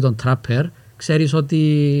μεταξύ των τραππερ, ξέρεις ότι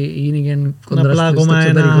είναι και κόντρα στο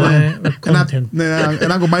εξωτερικό.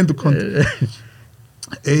 Ένα κομμάτι του content.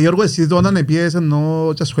 Γιώργο, εσύ όταν πιέσαι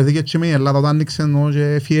και ασχοληθήκες και με η Ελλάδα, όταν άνοιξε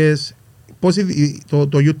και έφυγες, πώς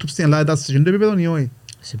το YouTube στην Ελλάδα ήταν σε αυτό το επίπεδο ή όχι?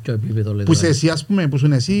 Σε ποιο επίπεδο λέτε? Που είσαι εσύ, ας πούμε, που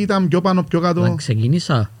ήσουν εσύ, ήταν πιο πάνω, πιο κάτω. Όταν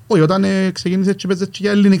ξεκίνησα. Όχι, όταν ξεκίνησες και παίζες και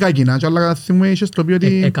για ελληνικά κοινά και άλλα θυμώ είχες το οποίο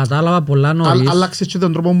ότι... Κατάλαβα πολλά νωρίς. Άλλαξες και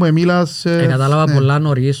τον τρόπο που μίλας. Κατάλαβα πολλά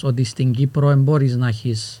νωρίς ότι στην Κύπρο μπορείς να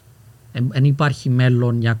έχεις... Δεν υπάρχει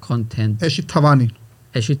μέλλον για content. Έχει ταβάνι.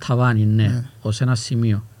 Έχει ταβάνι, ναι, ως ένα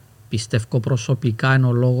σημείο. Πιστεύω προσωπικά είναι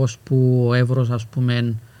ο λόγος που ο Εύρος, ας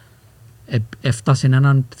πούμε, έφτασε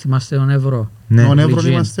έναν, θυμάστε τον Εύρο? Ναι, τον Εύρο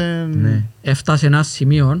είμαστε... Έφτασε ένα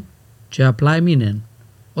σημείο και απλά έμεινε.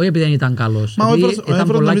 Όχι επειδή δεν ήταν καλός. Μα ο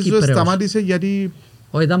Εύρος νομίζω σταμάτησε γιατί...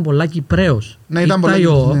 Όχι, ήταν πολλά Κυπρέος. Ναι, ήταν πολλά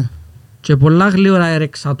Κυπρέος. Και πολλά γλύωρα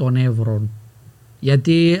έρεξα τον Εύρο.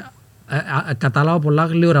 Γιατί κατάλαβα πολλά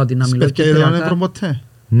γλύωρα ότι να μιλώ Κυπριακά. Σπεύκε τον Εύρο ποτέ?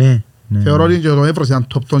 Ναι. Θεωρώ ότι ο Εύρος ήταν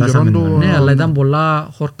top των καιρών του. Ναι, αλλά ήταν πολλά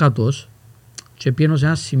χορκάτος και πήγαινε σε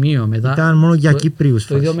ένα σημείο μετά. Ήταν μόνο για Κύπριους.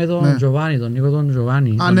 Το ίδιο με τον Τζοβάνι, τον Νίκο τον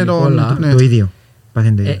Τζοβάνι, τον Νικόλα. Το ίδιο.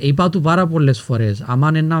 Είπα του πάρα πολλές φορές, άμα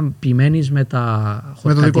είναι να ποιμένεις με τα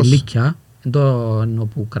χορκατηλίκια, είναι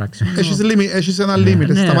που κράξει. Έχεις ένα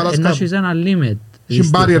limit, σταματάς κάπου. Έχεις ένα limit. Έχει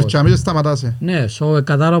barrier και αμέσως σταματάσαι. Ναι,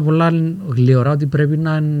 κατάλαβα πολλά γλυωρά ότι πρέπει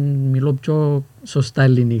να μιλώ πιο σωστά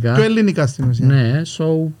ελληνικά. Πιο ελληνικά στην ουσία. Ναι,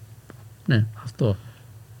 ναι, αυτό.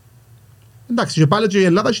 Εντάξει, και πάλι και η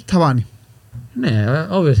Ελλάδα έχει ταβάνι. Ναι,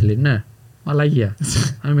 obviously, ναι. Μαλαγία.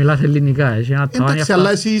 Αν μιλάς ελληνικά, έχει ένα ταβάνι,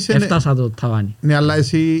 έφτασα το ταβάνι. Ναι, αλλά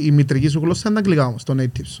εσύ η μητρική σου γλώσσα είναι αγγλικά όμως, το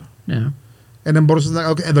native σου. Ναι.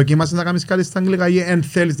 Δοκίμασες να κάνεις κάτι στα αγγλικά ή εν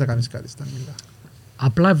θέλεις να κάνεις κάτι στα αγγλικά?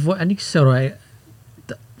 Απλά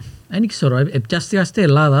δεν ξέρω, πιάστηκα στην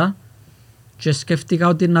Ελλάδα και σκέφτηκα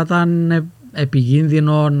ότι να ήταν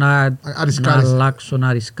επικίνδυνο να αλλάξω,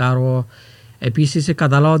 να ρισκάρω. Επίσης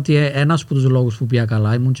κατάλαβα ότι ένας από τους λόγους που πήγα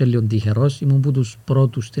καλά, ήμουν και λίγο τυχερός, ήμουν από τους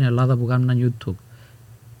πρώτους στην Ελλάδα που κάνουν YouTube.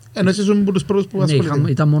 Ενώ εσύ ήσουν από τους πρώτους που ασχολήθηκαν? Ναι,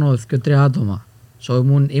 ήταν μόνο 2-3 άτομα.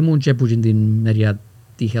 Ήμουν και από την μεριά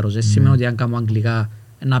τυχερός. Δεν σημαίνει ότι αν κάνω αγγλικά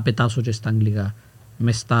να πετάσω και στα αγγλικά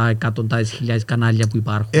μες στα εκατοντάδες χιλιάδες κανάλια που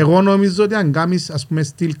υπάρχουν. Εγώ νομίζω ότι αν κάνεις, ας πούμε,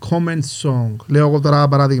 στυλ comment song, λέω εγώ τώρα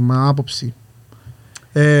παράδειγμα, άποψη,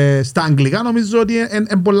 Στα αγγλικά νομίζω ότι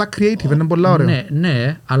είναι πολλά creative, είναι πολλά ωραίο.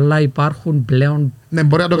 Ναι, αλλά υπάρχουν πλέον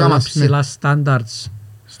πολλά ψηλά standards.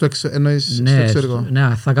 Εννοείς στο εξωτερικό.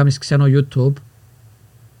 Ναι, θα κάνεις ξένο YouTube,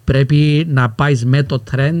 πρέπει να πάεις με το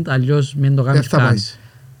trend, αλλιώς μην το κάνεις καν.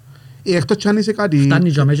 Εκτός κι αν είσαι κάτι... Φτάνει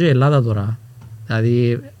για μέσα η Ελλάδα τώρα.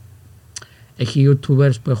 Δηλαδή, έχει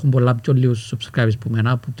YouTubers που έχουν πολλά πιο λίγους subscribers που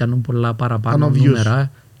μένα, που πιάνουν πολλά παραπάνω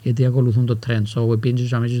νούμερα, γιατί ακολουθούν το trend. So, επίσης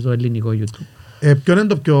για μέσα στο ελληνικό YouTube. Ποιο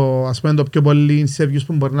είναι το πιο πολύ σε views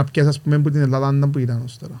που μπορεί να πιάσει, ας πούμε, από την Ελλάδα που ήταν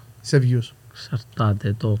ως τώρα, σε views?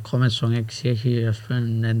 Εξαρτάται. Το Comment Song 6 έχει, ας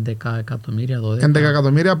πούμε, 11 εκατομμύρια, 12. 11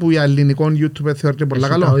 εκατομμύρια που για ελληνικό YouTube θεωρείται πολλά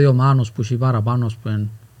καλό. Έχει ο Μάνος που έχει παραπάνω, ας πούμε.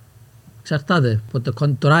 Εξαρτάται.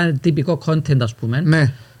 Τώρα είναι τυπικό content, ας πούμε.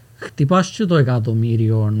 Ναι. Χτυπάς και το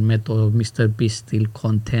εκατομμύριο με το Mr. Beast style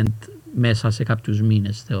content μέσα σε κάποιους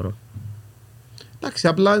μήνες, θεωρώ. Εντάξει,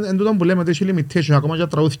 απλά εν τούτο που λέμε ότι έχει limitation, ακόμα και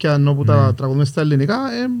τραγούδια ενώ που τα τραγουδούμε στα ελληνικά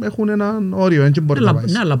έχουν ένα όριο, έτσι μπορεί να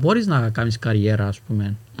πάεις. Ναι, αλλά μπορείς να κάνεις καριέρα, ας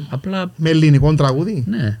πούμε. Απλά... Με ελληνικό τραγούδι?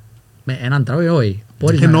 Ναι. Με έναν τραγούδι, όχι.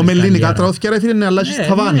 Ενώ με ελληνικά τραγούδια, ρε φίλε, ναι, αλλά έχεις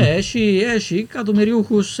ταβάνι. Ναι, έχει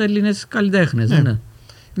εκατομμυριούχους Έλληνες καλλιτέχνες, ναι.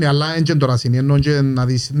 Ναι, αλλά έτσι τώρα είναι, ενώ και να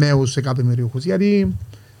δεις νέους εκατομμυριούχους, γιατί...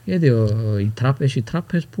 Γιατί έχει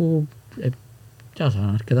τράπες που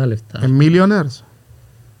πιάσαν αρκετά λεφτά. Millionaires.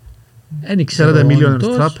 Ξέρετε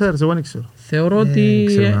millionaires trappers, εγώ δεν ξέρω. Θεωρώ ότι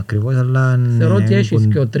έχεις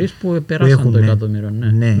και ο τρεις που περάσαν το εκατομμύριο.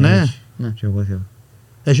 Ναι.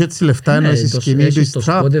 Έχει έτσι λεφτά, ενώ εσύ σκηνή του στο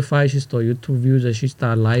Spotify, έχεις στο YouTube views, έχεις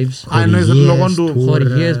τα lives. Εννοείς λόγω του...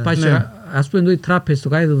 Χορηγίες, ας πούμε το οι τράπες, το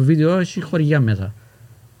κάθε το βίντεο έχει χορηγία μέσα.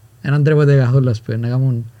 Έναν τρέπονται καθόλου, ας πούμε,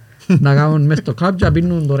 να κάνουν μέσα στο κλαμπ και να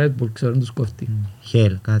πίνουν το Red Bull, ξέρω, τους κοφτεί.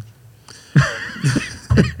 Χέλ, κάτι.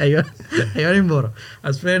 Εγώ δεν μπορώ.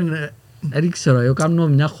 Ας πούμε, δεν ξέρω, εγώ κάνω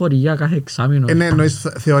μια χορηγία κάθε εξάμηνο. Ναι, εννοείς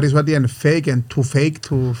θεωρείς ότι είναι fake and too fake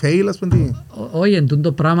to fail, ας πούμε τι? Όχι, είναι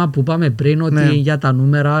το πράγμα που είπαμε πριν, ότι για τα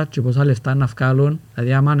νούμερα και πόσα λεφτά να βγάλουν,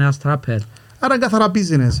 δηλαδή άμα είναι ένας τραππερ. Άρα είναι καθαρά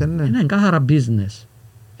business, ναι. Είναι καθαρά business.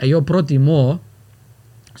 Εγώ προτιμώ,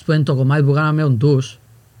 ας πούμε το κομμάτι που κάναμε on τους,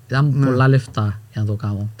 ήταν πολλά λεφτά για να το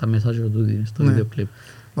κάνω, τα message του Doody στο βίντεο κλιπ.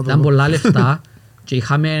 Ήταν πολλά λεφτά και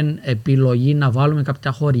είχαμε επιλογή να βάλουμε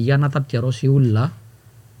κάποια χορηγία να τα πιερώσει ούλα.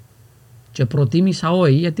 Και προτίμησα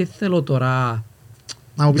όχι, γιατί θέλω τώρα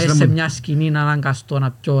μέσα σε μια σκηνή να αναγκαστώ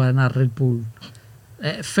να πιω ένα Red Bull.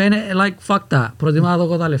 Φαίνεται, like, fuck that, προτιμά να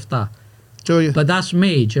δω τα λεφτά. But that's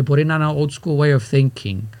me, και μπορεί να είναι old school way of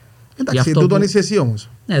thinking. Εντάξει, τούτον είσαι εσύ όμως.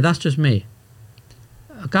 Ναι, that's just me.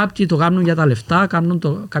 Κάποιοι το κάνουν για τα λεφτά,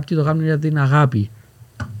 κάποιοι το κάνουν για την αγάπη.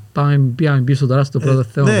 Πήγαμε πίσω τώρα στο πρώτο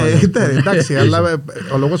θέμα. Ναι, εντάξει, αλλά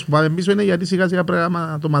ο λόγος που πάμε πίσω είναι γιατί σιγά σιγά πρέπει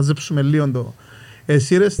να το μαζέψουμε λίγο το...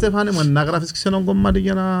 Εσύ ρε Στέφανε μου, να γράφεις ξένο κομμάτι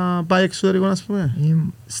για να πάει εξωτερικό, ας πούμε?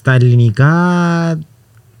 Στα ελληνικά,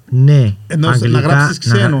 ναι. Να γράψεις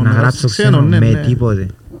ξένο, να γράψω ξένο, με τίποτε.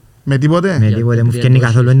 Με τίποτε? Με τίποτε, μου φτιάχνει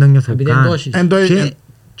καθόλου, δεν το νιώθω καν.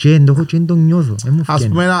 Και δεν το νιώθω, δεν μου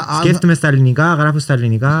φτιάχνει. Σκέφτομαι στα ελληνικά, γράφω στα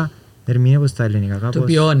ελληνικά, ερμηνεύω στα ελληνικά. To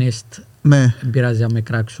be honest, δεν πειράζει να με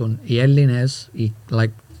κράξουν. Οι Έλληνες, οι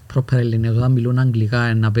proper Έλληνες, όταν μιλούν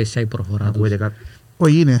αγγλικά, να πέσει η προφορά τους.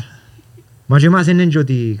 Όχι είναι. Μα και εμάς είναι και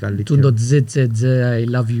ότι καλύτερο. Το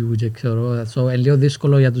I love you και ξέρω. Είναι λίγο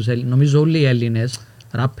δύσκολο για τους Έλληνες. Νομίζω όλοι οι Έλληνες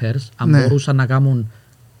rappers, αν μπορούσαν να κάνουν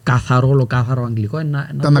καθαρό αγγλικό, να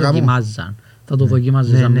το δοκιμάζαν. Θα το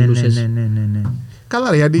δοκιμάζεις να μιλούσες. Ναι.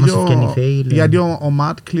 Καλά, γιατί ο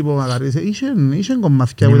Ματ Κλίπο Μαγαρής είχε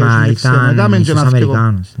κομμάτια που ήταν μισός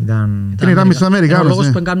Αμερικάνος. Ήταν μισός Αμερικάνος. Ο λόγος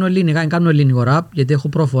που κάνω ελληνικά, κάνω ελληνικό ραπ, γιατί έχω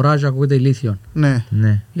προφορά και ακούγεται ηλίθιον. Ναι.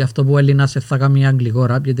 Γι' αυτό που ο Έλληνας θα κάνει αγγλικό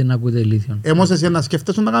ραπ, γιατί να ακούγεται ηλίθιον. Όμως εσύ να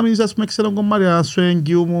σκέφτεσαι να κάνεις, ας πούμε, ξέρω κομμάτια, να σου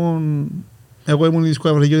εγγυούμουν, εγώ ήμουν η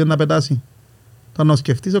δισκογραφική να πετάσει. Το να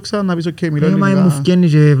σκεφτείς, ξέρω να πεις, οκ, μιλώ ελληνικά. Μου φκένει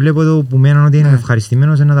και βλέπω εδώ που μένω ότι είναι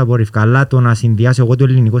ευχαριστημένος, να τα απορριφκα. Αλλά το να συνδυάσω εγώ το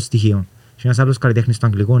ελληνικό στοιχείο. Και ένας άλλος καλλιτέχνης στο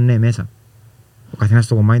αγγλικό, ναι, μέσα. Ο καθένας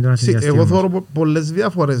στο κομμάτι του να συνδυαστεί. Εγώ θεωρώ πολλές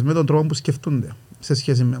διαφορές με τον τρόπο που σκεφτούνται σε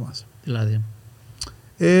σχέση με εμάς. Δηλαδή.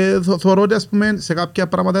 Θεωρώ ότι, ας πούμε, σε κάποια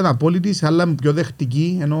πράγματα είναι απόλυτη, σε άλλα είναι πιο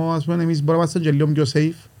δεχτική, ενώ, ας πούμε, εμείς μπορούμε να είμαστε και λίγο πιο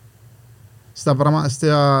safe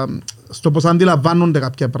στο πώς αντιλαμβάνονται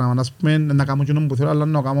κάποια πράγματα. Ας πούμε, να κάνω κοινό που θέλω, αλλά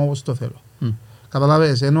να το κάνω όπως το θέλω.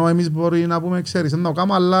 Καταλαβαίνεις, ενώ εμείς μπορεί να πούμε, ξέρεις, να το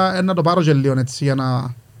κάνω, αλλά να το πάρω και λίγο έτσι για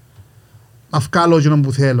να βγάλω κοινό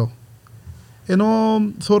που θέλω. Ενώ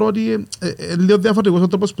θεωρώ ότι είναι λίγο διαφορετικός ο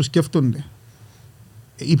τρόπος που σκέφτονται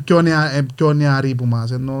οι πιο νεαροί που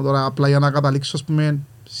μας. Ενώ τώρα απλά για να καταλήξω, ας πούμε,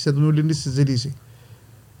 σε την συζήτηση,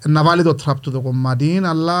 να βάλει το τραπ του το κομμάτι,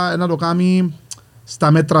 αλλά να το κάνει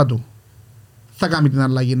στα μέτρα του. Θα κάνει την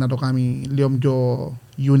αλλαγή, να το κάνει λίγο πιο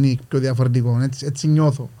unique, πιο διαφορετικό. Έτσι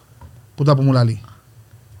νιώθω που τα που μου λαλεί.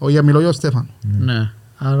 Μιλώ για ο Στέφανο. Ναι,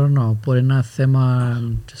 I don't know, μπορεί να είναι θέμα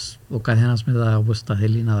ο καθένας μετά όπως τα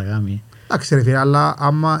θέλει να τα κάνει. Εντάξει ρε φίλε, αλλά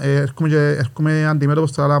άμα έρχομαι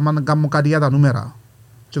αντιμέτωπος τώρα, άμα κάνω κάτι για τα νούμερα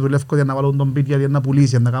και δουλεύω για να βάλω τον beat για να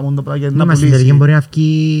πουλήσει, να κάνω το πράγμα για να πουλήσει. Στην τελική μπορεί να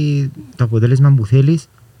βγει το αποτέλεσμα που θέλεις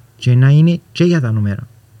και να είναι και για τα νούμερα.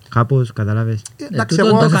 Κάπως, καταλάβες. Τούτο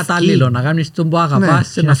είναι το κατάλληλο, να κάνεις τον που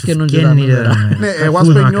αγαπάς και να φτιάχνουν και τα νούμερα. Ναι,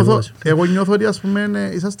 εγώ νιώθω ότι ας πούμε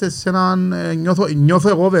είσαστε σε έναν, νιώθω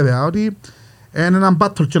εγώ βέβαια ότι είναι έναν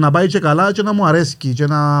battle και να πάει και καλά και να μου αρέσει και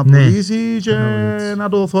να πουλήσει και να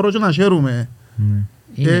το θωρώ και να χαίρουμε.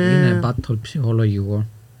 Είναι battle ψυχολογικό.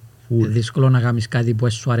 Είναι δύσκολο να κάνεις κάτι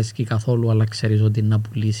που σου αρέσει καθόλου αλλά ξέρεις ότι είναι να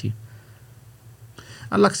πουλήσει.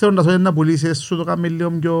 Αλλά ξέροντας ότι είναι να πουλήσεις σου το κάνει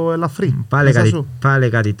λίγο πιο ελαφρύ. Πάλι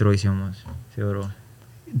κάτι τρώεις όμως, θεωρώ.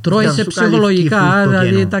 Τρώεις ψυχολογικά,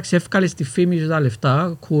 δηλαδή εντάξει εύκαλες τη φήμη και τα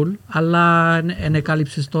λεφτά, cool, αλλά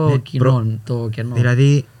ενεκάλυψες το κοινό, το κενό.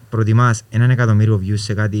 Δηλαδή προτιμάς 1.000.000 views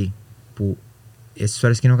σε κάτι που σου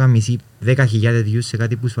αρέσει να κάνεις ή 10.000 views σε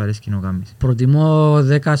κάτι που σου αρέσει να κάνεις. Προτιμώ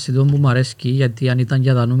 10 συντών που μου αρέσει γιατί αν ήταν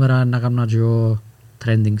για τα νούμερα να κάνω και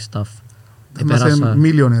trending stuff. Είμαστε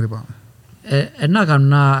millionaire είπαμε. Να κάνω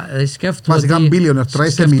να σκέφτομαι ότι... Βασικά billionaire, τώρα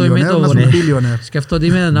είσαι millionaire, να είσαι billionaire. Σκέφτομαι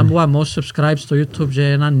ότι είμαι να μπω most subscribe στο YouTube και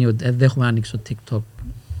έναν δεν έχουμε ανοίξει το TikTok.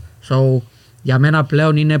 So, για μένα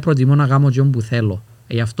πλέον είναι προτιμώ να κάνω και που θέλω.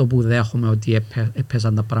 Για αυτό που δέχομαι ότι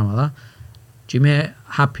έπαιζαν τα πράγματα. Και είμαι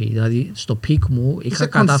happy, δηλαδή στο peak μου είχα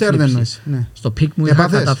κατάθλιψη. Στο peak μου είχα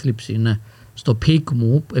κατάθλιψη, ναι. Στο peak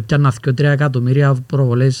μου έπιανα 2-3 εκατομμύρια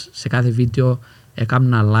προβολές σε κάθε βίντεο,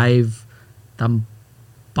 έκανα live, ήταν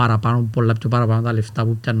παραπάνω, πολλά πιο παραπάνω τα λεφτά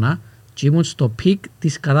που πιανά και ήμουν στο peak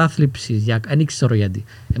της κατάθλιψης, δεν ξέρω γιατί,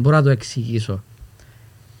 δεν μπορώ να το εξηγήσω.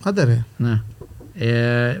 Άντε ρε. Ναι.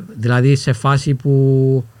 Δηλαδή σε φάση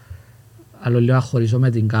που άλλο λέω αχωρίζω με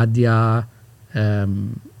την Κάντια,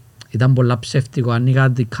 ήταν πολλά ψεύτικο,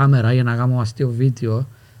 ανοίγα την κάμερα για να κάνω αστείο βίντεο,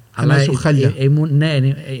 αλλά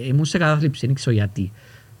ήμουν σε κατάθλιψη, δεν ξέρω γιατί.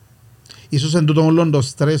 Ίσως εν τούτο όλο το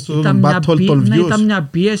στρες, το battle των views. Ναι, ήταν μια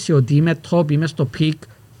πίεση ότι είμαι top, είμαι στο peak,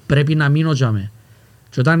 πρέπει να μείνω για με.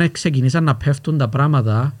 Και όταν ξεκινήσαν να πέφτουν τα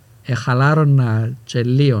πράγματα, χαλάρωνα και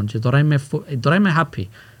λίγο και τώρα είμαι happy.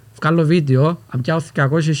 Βγάλω βίντεο, αν πιάω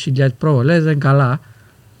 200.000 προβολές, δεν καλά,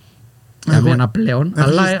 για μένα πλέον,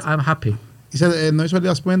 αλλά I'm happy. Εννοείς ότι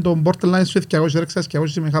ας πούμε το borderline σου 200 ρέξας και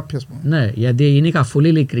 200 είμαι happy ας πούμε. Ναι, γιατί είναι καθόλου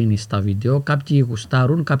ειλικρινή στα βίντεο, κάποιοι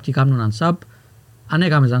γουστάρουν, κάποιοι κάνουν unsub, αν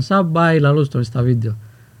έκαμες unsub, πάει λαλούς τον στα βίντεο.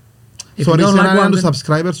 Θωρείς έναν τους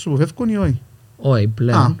subscribers σου που φεύγουν ή όχι? Όχι,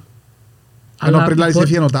 πλέον. Ενώ πριν λάβεις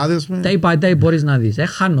εφιενοτάδες ας πούμε. Τα μπορείς να δεις,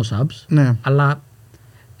 χάνω subs, αλλά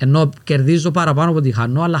ενώ κερδίζω παραπάνω από ό,τι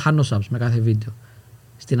χάνω, αλλά χάνω subs με κάθε βίντεο,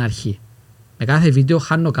 στην αρχή. Με κάθε βίντεο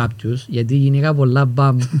χάνω κάποιους, γιατί γίνηκα πολλά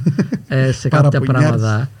μπαμ σε κάποια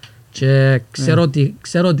πράγματα και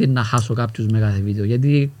ξέρω ότι να χάσω κάποιους με κάθε βίντεο,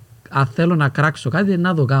 γιατί αν θέλω να κράξω κάτι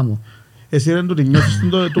να το κάνω. Εσύ δεν το νιώθεις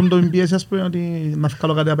τον πίεση ας πούμε ότι να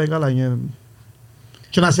βγάλω κάτι να πάει καλά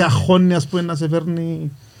και να σε αγχώνει ας πούμε, να σε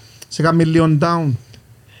φέρνει σε κάνα million down.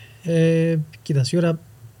 Κοίτα σίγουρα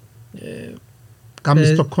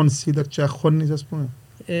κάνεις το consider και αγχώνεις ας πούμε.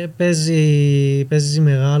 Παίζει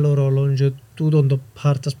μεγάλο ρόλο και τούτον το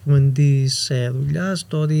part ας πούμε της δουλειάς,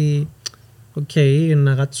 το ότι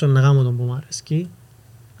να κάτσω να κάνω τον που μου αρέσκει,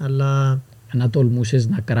 αλλά να τολμούσες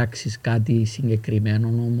να κράξεις κάτι συγκεκριμένο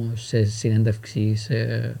όμως σε συνέντευξη, σε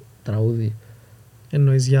τραγούδι.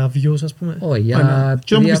 Εννοείς για views ας πούμε? Όχι, για να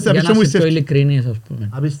είσαι πιο ειλικρινής ας πούμε.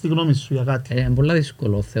 Να πεις τη γνώμη σου για κάτι. Είναι πολύ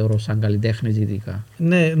δύσκολο θεωρώ σαν καλλιτέχνης ειδικά.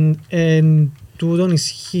 Ναι, τούτον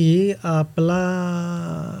ισχύει,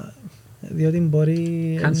 απλά διότι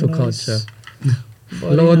μπορεί... Cancel culture.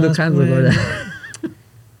 Λόγω του cancel culture.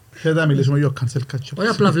 Δεν θα μιλήσουμε για cancel culture. Όχι,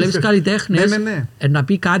 απλά βλέπεις καλλιτέχνες να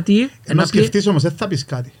πει κάτι... Να σκεφτείς όμως, δεν θα πεις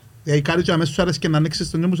κάτι. Γιατί κάτι και αμέσως σου άρεσε και να ανοίξεις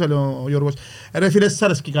τον νου μου, σου λέει ο Γιώργος. Ρε φίλε, σας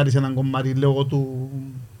άρεσε και κάτι σε έναν κομμάτι, λόγω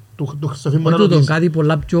του Χριστοφή μου να ρωτήσεις. Κάτι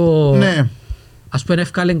πολλά πιο... Ας πούμε,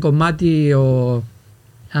 ευκάλεν κομμάτι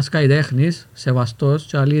ένας καλλιτέχνης, σεβαστός,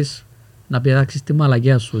 και άλλης να πειράξεις τη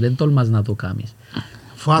μαλακία σου. Δεν τολμάς να το κάνεις.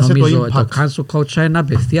 Φάσε το impact. Το cancel culture είναι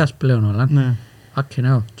απευθείας πλέον όλα.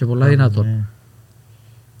 Και πολλά δυνατόν.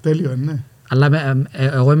 Τέλειο, ναι. Αλλά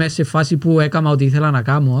εγώ είμαι σε φάση που έκανα ό,τι ήθελα να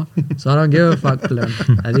κάνω. Τώρα και fuck πλέον.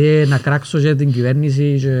 Δηλαδή να κράξω και την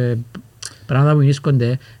κυβέρνηση και πράγματα που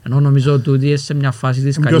βρίσκονται. Ενώ νομίζω ότι είναι σε μια φάση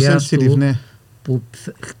της καριέρας του που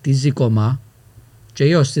χτίζει κόμμα. Και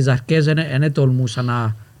εγώ στις αρχές δεν τολμούσα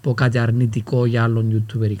να πω κάτι αρνητικό για άλλον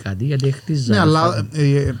YouTuber ή κάτι, γιατί χτίζα. Ναι, αλλά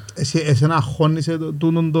εσένα αγχώνησε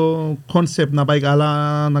το κόνσεπτ να πάει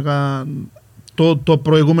καλά,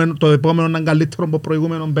 το επόμενο να είναι καλύτερο από το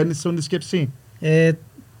προηγούμενο, μπαίνεις σε αυτή τη σκέψη.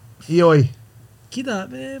 ή όχι? Κοίτα,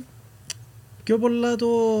 πιο πολλά το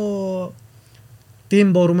τι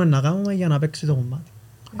μπορούμε να κάνουμε για να παίξει το κομμάτι.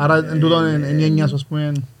 Άρα εν τούτο είναι η έννοια σου, ας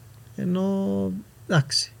πούμε. Ενώ,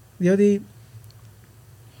 εντάξει, διότι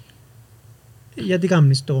γιατί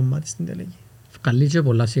κάνεις το κομμάτι στην τελική. Βγάλει και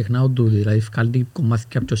πολλά συχνά ο Doody, δηλαδή βγάλει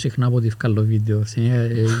κομμάτια πιο συχνά από ό,τι βγάλει βίντεο.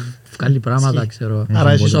 Βγάλει πράγματα, ξέρω.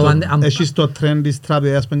 Άρα έχεις το trend της τραπ,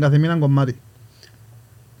 ας πούμε κάθε μήνα κομμάτι.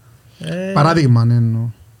 Παράδειγμα, εννοώ.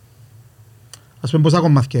 Ας πούμε πόσα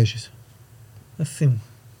κομμάτια έχεις. Δεν θυμώ.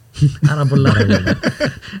 Άρα πολλά.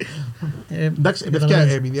 Εντάξει,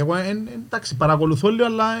 επειδή εγώ παρακολουθώ λίγο,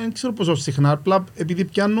 αλλά δεν ξέρω πόσο συχνά, απλά επειδή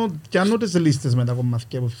πιάνω τις λίστες με τα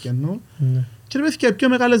κομμάτια που πιάνω. Και ρε παιδιά, οι πιο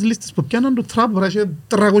μεγάλες λίστες που πιάνουν του τραπ βράζει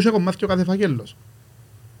 300 κομμάτια ο κάθε φαγγέλος.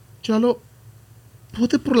 Και λέω,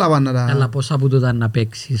 πότε προλάβανα να... Αλλά πόσα που τότε να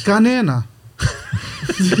παίξεις. Κανένα.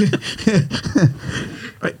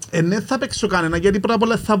 Ναι, θα παίξω κανένα, γιατί πρώτα απ'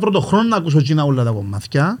 όλα θα βρω το χρόνο να ακούσω εκείνα όλα τα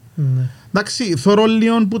κομμάτια. Εντάξει, θωρώ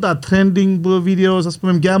λίγο που τα trending, που τα βίντεο, ας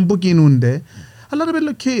πούμε, πια που κινούνται. Αλλά ρε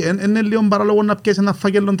παιδί, είναι λίγο παράλογο να πιέσεις ένα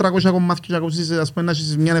φαγγέλο 300 κομμάτια και ακούσεις, ας πούμε, να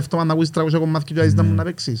έχεις μια εβδομάδα να ακούσεις 300 κομμάτια και να μου να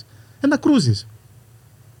παίξεις. Να κρούσεις.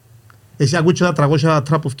 Εσύ ακούεις τα 300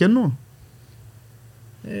 τραπ που φκαίνουν?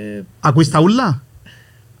 Ακούεις τα ούλα?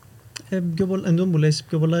 Εν τω που λες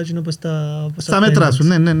πιο πολλά είναι όπως τα... Στα μέτρα σου,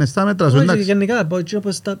 ναι, στα μέτρα σου. Όχι, γενικά,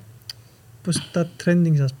 όπως τα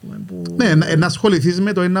trendings, ας πούμε. Ναι, να ασχοληθείς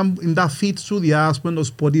με το είναι τα feed σου, ας πούμε, το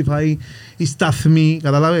Spotify, οι σταθμοί,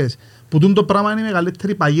 καταλαβες. Που το πράγμα είναι η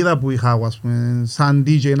μεγαλύτερη παγίδα που είχα, ας πούμε, σαν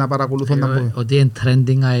DJ να παρακολουθώ. Ότι είναι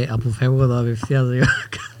trending, αποφεύγω το απευθείας.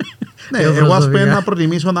 Ναι, εγώ ας πούμε να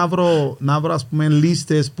προτιμήσω να βρω ας πούμε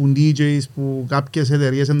λίστες που DJs που κάποιες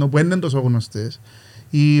εταιρείες ενώ που είναι τόσο γνωστές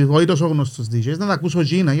ή όχι τόσο γνωστούς DJs να τα ακούσω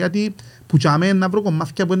εκείνα, γιατί που τσάμε να βρω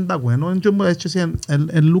κομμάτια που δεν τα ακούω, ενώ έτσι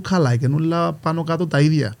εν look-alike, εν όλα πάνω κάτω τα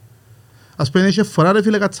ίδια. Ας πούμε είχε φορά ρε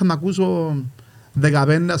φίλε κάτσα να ακούσω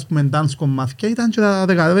 15 ας πούμε dance κομμάτια, ήταν και τα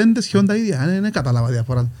 15 σχεδόν τα ίδια, δεν κατάλαβα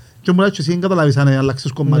διαφορά. Και μου λέει και εσύ δεν καταλάβεις αν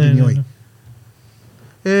αλλάξεις κομμάτι ή όχι.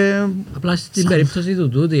 Απλά στην περίπτωση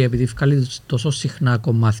του Doody, επειδή βγάλει τόσο συχνά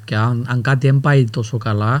κομμάτια, αν κάτι δεν πάει τόσο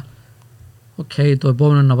καλά, το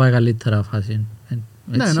επόμενο να πάει καλύτερα φάση.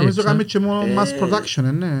 Ναι, νομίζω κάνουμε και μόνο mass production,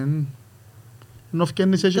 ναι.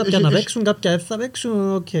 Κάποια να παίξουν, κάποια θα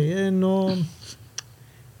παίξουν, ενώ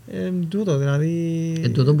τούτο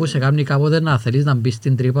δηλαδή... Τούτο που σε κάνει κάποτε να θέλεις να μπεις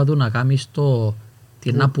στην τρύπα του, να κάνεις το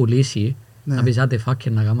τι να πουλήσει, να πεις άτε φάκε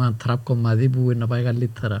να κάνουμε ένα τραπ κομμάτι που να πάει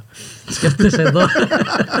καλύτερα. Σκέφτεσαι εδώ.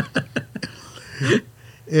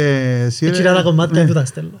 Έτσι τα κομμάτια του τα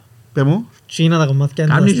στέλνω. Πε μου. Τσίνα τα κομμάτια του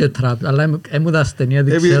τα στέλνω. Κάνει και τραπ, αλλά έμουν τα στενία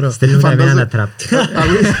δεν ξέρω. Στέλνουν τα εμένα τραπ.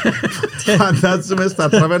 Φαντάζομαι στα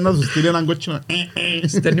τραπ να σου στείλει έναν κότσινο.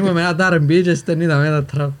 Στέλνουμε με ένα R&B και στέλνει τα με ένα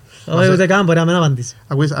τραπ. Όχι, ούτε καν μπορεί να μην απαντήσει.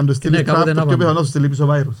 Ακούεις, αν το στείλεις τραπ, το πιο πιθανό σου στείλει πίσω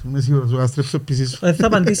βάιρους. Είμαι σίγουρος, σου καστρέψω πίσω σου. Θα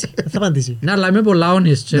απαντήσει. Ναι, αλλά είμαι πολλά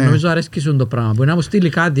honest και νομίζω αρέσκει σου το πράγμα. Μπορεί να μου στείλει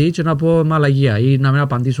κάτι και να πω μαλαγία ή να μην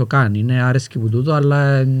απαντήσω καν. Είναι αρέσκει που τούτο,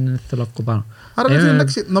 αλλά θέλω να πάνω. Άρα,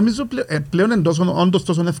 εντάξει, νομίζω πλέον είναι όντως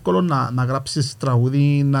τόσο εύκολο να γράψεις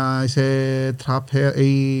τραγούδι, να είσαι τραππερ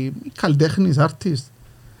ή καλλιτέχνης, artist.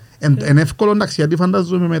 Είναι εύκολο, εντάξει, γιατί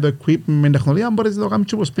φαντάζομαι με το equipment, με την τεχνολογία, μπορείς να το κάνεις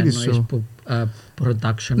και από σπίτι σου.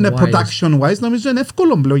 Production-wise. Ναι, production-wise, νομίζω είναι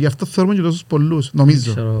εύκολο πλέον, γι' αυτό θεωρούμε και τόσους πολλούς,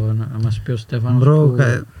 νομίζω. Ξέρω, να μας πει ο Στέφανος.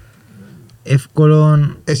 Εύκολο.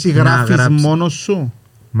 Εσύ γράφεις μόνος σου?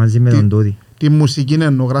 Μαζί με τον Doody. Τη μουσική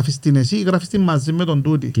εννοώ, γράφεις την εσύ ή γράφεις την μαζί με τον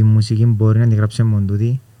Doody? Τη μουσική μπορεί να την γράψει με τον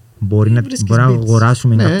Doody. Μπορεί να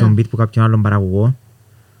αγοράσουμε κάποιον beat που κάποιον άλλον παραγωγό.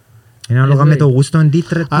 Είναι ανάλογα με το γούστο τι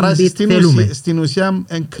θέλουμε. Άρα στην ουσία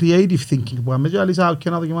creative thinking που πάμε και αλήθεια και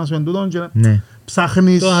να δοκιμάσουμε τούτο και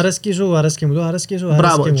ψάχνεις... Το αρέσκει σου, αρέσκει μου, το αρέσκει σου,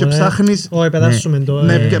 μπράβο, και ψάχνεις... Όχι, πετάσουμε το...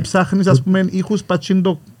 Ναι, και ψάχνεις ας πούμε ήχους πατσίν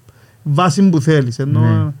το βάση που θέλεις.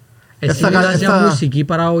 Εσύ μιλάς για μουσική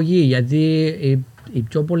παραγωγή, γιατί οι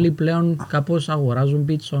πιο πολλοί πλέον κάπως αγοράζουν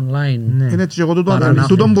beats online. Είναι έτσι εγώ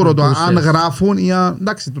τούτον που ρωτώ, αν γράφουν ή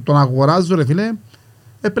εντάξει, τον αγοράζω ρε φίλε,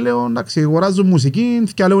 πλέον εντάξει, αγοράζουν μουσική,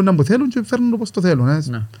 θυκαλέουν να που θέλουν και φέρνουν όπως το θέλουν.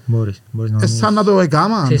 Μπορείς να σαν να το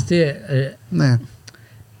έκαμα. Ναι.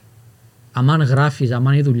 Αν γράφεις,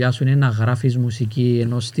 αν η δουλειά σου είναι να γράφεις μουσική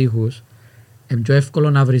ενός στίχους, είναι πιο εύκολο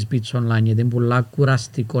να βρεις beats online, γιατί είναι πολλά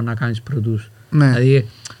κουραστικό να κάνεις produce. Δηλαδή,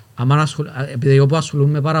 επειδή εγώ που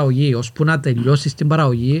ασχολούμαι με παραγωγή, ώσπου να τελειώσεις την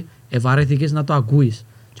παραγωγή, ευαρέθηκες να το ακούεις.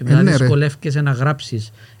 Και μετά δυσκολεύκεσαι να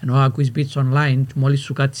γράψεις. Ενώ ακούεις beats online, μόλις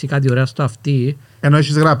σου κάτσει κάτι ωραίο στο αυτί, ενώ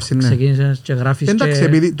έχεις γράψει, ναι. Ξεκίνησες και γράφεις. Εντάξει,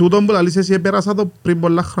 επειδή τούτο που λαλείς εσύ πέρασα το πριν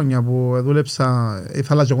πολλά χρόνια που δούλεψα,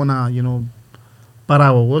 ήθελα και εγώ να γίνω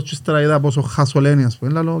παραγωγός και ύστερα είδα πόσο χασολένει, ας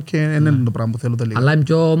πούμε, λέω και είναι το πράγμα που θέλω τελικά. Αλλά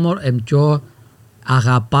είναι πιο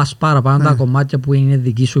αγαπάς παραπάνω τα κομμάτια που είναι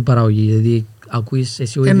δική σου η παραγωγή. Δηλαδή ακούεις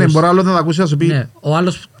εσύ ο ίδιος... Ναι, μπορεί άλλο να τα ακούσει να σου πει. Ναι, ο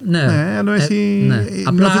άλλος... Ναι, ενώ εσύ... ναι.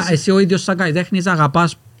 Απλά εσύ ο ίδιος σαν καλλιτέχνης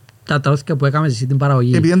αγαπάς τα τραγούδια που έκαμε εσύ την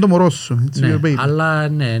παραγωγή. Επειδή είναι το μωρό σου. Ναι, αλλά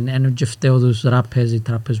ναι, είναι και φταίω τους ράπες ή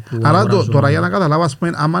τραππες που άρα αγοράζω. τώρα για να καταλάβω, ας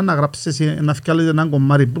πούμε, άμα να γράψεις εσύ να βγάλεις ένα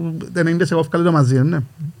κομμάτι, δεν είναι σε εγώ βγάλεις το μαζί, ναι.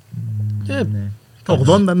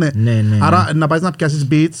 80, ναι. Άρα να πάεις να πιάσεις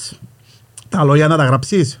beats, τα λόγια να τα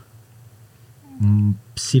γράψεις.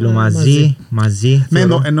 Μαζί.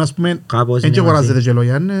 Ενώ ας πούμε, δεν και αγοράζετε και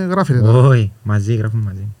λόγια, γράφετε τα. Όχι, μαζί, γράφουμε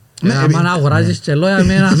μαζί. Αν αγοράζεις και λόγια,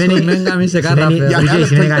 μην κάνεις σε κάνα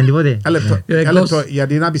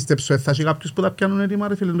γιατί να πιστέψω, θα έχει κάποιους που τα πιάνουν έτοιμα,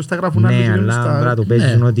 ρε φίλε, τους τα γράφουν άλλοι. Ναι, αλλά πρέπει το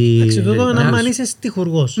παίζουν ότι... Εξιτούτο αν είσαι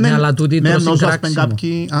στιχουργός. Ναι, αλλά τούτοι τρως συγκράξιμο.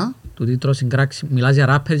 Τούτοι τρως συγκράξιμο. Μιλάς για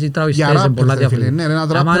ράπερς ή τραγουδιστές, είναι πολλά διαφορετικά.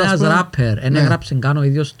 Αν ένας ράπερ, δεν έγραψε καν ο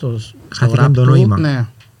ίδιος το ράπ του,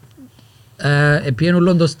 επίεν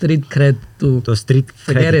ούλον το street cred του. Το street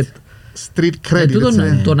credit. Street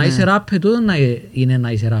credit. Το να είσαι ράπερ, τούτο είναι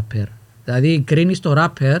να είσαι ράπερ. Δηλαδή κρίνεις το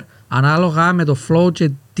ράπερ ανάλογα με το flow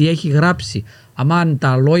και τι έχει γράψει. Αν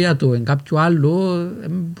τα λόγια του είναι κάποιου άλλου,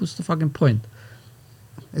 what's the fucking point.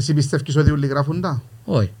 Εσύ πιστεύεις ότι όλοι γράφουν τα?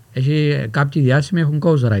 Όχι. Κάποιοι διάσημοι έχουν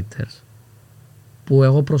ghostwriters. Που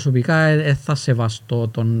εγώ προσωπικά θα σεβαστώ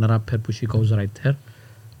τον ράπερ που έχει ghostwriter.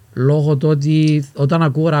 Λόγω του ότι όταν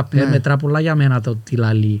ακούω ράπερ μετρά πολλά για μένα το τι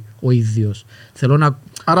λαλεί ο ίδιος.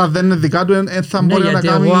 Άρα δεν είναι δικά του, θα μπορεί να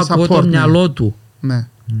κάνει support. Εγώ ακούω το μυαλό του. Ναι.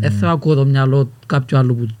 Δεν θα ακούω το μυαλό κάποιου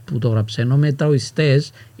άλλου που το γράψε. Ενώ με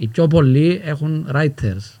τραγουδιστές οι πιο πολλοί έχουν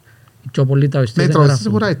writers. Οι πιο πολλοί τραγουδιστές δεν γράφουν. Ναι, τραγουδιστές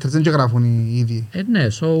έχουν writers, δεν γράφουν οι ίδιοι. Ναι,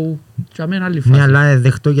 so για μένα άλλη φάση. Ναι, αλλά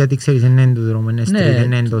δεχτώ γιατί ξέρεις δεν είναι το δρόμο,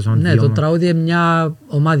 δεν είναι τόσο ναι, το τραγούδι είναι μια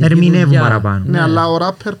ομαδική ερμηνεύουν δουλειά. Παραπάνω. Ναι, αλλά ο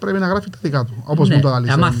rapper πρέπει να γράφει τα δικά του, όπως μου το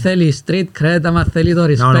άλλησε. Άμα θέλει street cred, άμα θέλει το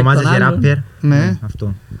respect να ονομάζεσαι rapper, ναι.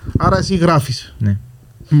 Αυτό. Άρα εσύ γράφεις. Ναι.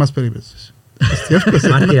 Μας περίπεσες.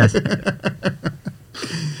 Μάρτυρας.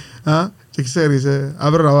 Και ξέρεις,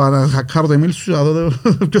 αύριο να χακάρω το email σου, να δω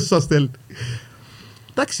ποιος σας στέλνει.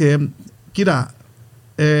 Εντάξει, κοίτα,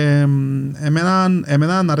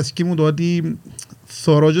 εμένα αρέσκει μου το ότι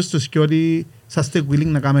θωρώ και στο σκιώτη είσαστε willing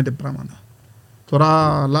να κάνετε πράγματα.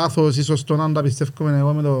 Τώρα λάθος, ίσως το να τα πιστεύουμε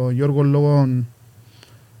εγώ με τον Γιώργο λόγω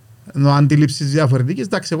αντίληψης διαφορετικής.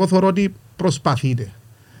 Εντάξει, εγώ θωρώ ότι προσπαθείτε.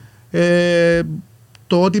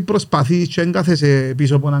 Το ότι προσπαθείς και δεν κάθεσαι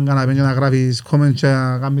πίσω από έναν καναπέ και να γράφεις comment και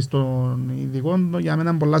να κάνεις τον ειδικό, για μένα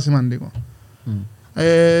είναι πολύ σημαντικό.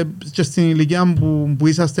 Και στην ηλικία που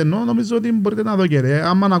είσαστε νομίζω ότι μπορείτε να δω και ρε.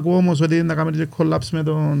 Άμα να ακούω όμως ότι να κάνετε collapse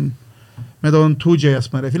με τον 2J, ας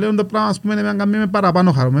πούμε, φίλε, το πράγμα, ας πούμε, να κάνουμε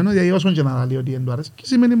παραπάνω χαρούμενο, γιατί όσον και να λέει ότι δεν του αρέσει, και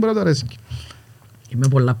σημαίνει μπορεί να του αρέσει. Είμαι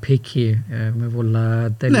πολλά picky, είμαι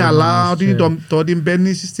πολλά τέλεια. Ναι, αλλά το ότι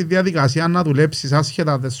μπαίνεις στη διαδικασία να δουλέψεις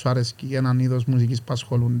άσχετα δεν σου αρέσει για έναν είδος μουσικής που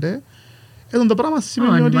ασχολούνται, το πράγμα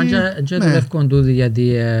σημαίνει ότι... Δεν δουλεύω τούτοι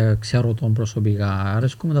γιατί ξέρω τον προσωπικά,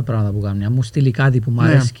 αρέσκουμε τα πράγματα που κάνουν. Αν μου στείλει κάτι που μου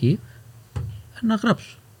αρέσκει, να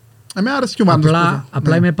γράψω. Εμένα αρέσκει ο πάντως.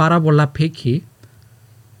 Απλά είμαι πάρα πολλά picky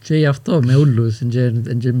και γι' αυτό με ούλους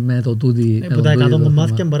και με το τούτοι. Που τα 100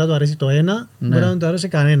 κομμάτια μπορεί να του αρέσει το ένα, μπορεί να του αρέσει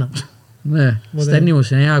κανένα. Ναι, στέλνει μου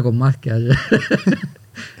σε νέα κομμάτια.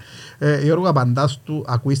 Γιώργο, απαντάς του,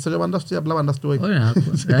 ακούεις το και απαντάς του ή απλά απαντάς του όχι?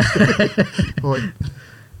 Όχι.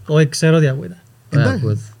 Όχι, ξέρω τι ακούγεται.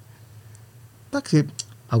 Εντάξει.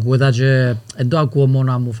 Ακούγεται και δεν το ακούω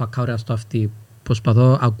μόνο αν μου φακάω στο αυτή.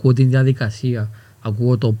 Προσπαθώ, ακούω την διαδικασία.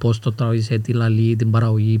 Ακούω το πώς το τραγουδίσε, τη λαλή, την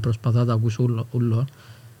παραγωγή. Προσπαθώ να το ακούσω όλο.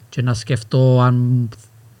 Και να σκεφτώ αν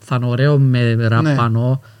θα είναι ωραίο με ραπ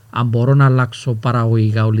πάνω, αν μπορώ να αλλάξω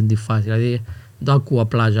παραγωγικά όλη τη φάση. Δηλαδή δεν το ακούω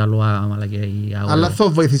απλά για άλλο. Αλλά θα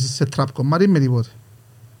βοηθήσεις σε τραπ κομμάτι με τίποτε.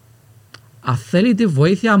 Αν θέλει τη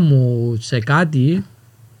βοήθεια μου σε κάτι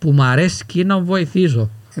που μου αρέσει να βοηθήσω.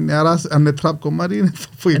 Άρα αν είναι τραπ κομμάτι θα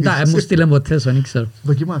βοηθήσεις. Εντάξει, μου στείλε ποτέ, δεν ξέρω.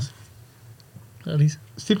 Δοκιμάσαι.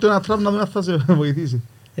 Στείλ το ένα τραπ να δούμε αν θα σε βοηθήσει.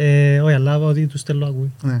 Όχι, αλλά ότι του στέλνω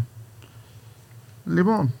ακούει. Ναι.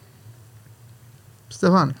 Λοιπόν,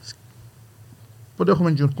 Στέφανε, πότε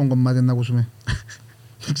έχουμε γιορκό κομμάτι να ακούσουμε?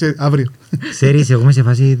 Αύριο. Ξέρεις, εγώ είμαι σε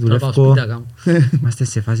φάση δουλεύω. Είμαστε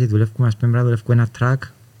σε φάση δουλεύω, ας πούμε, δουλεύω ένα track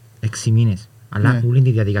 6 μήνες. Αλλά όλη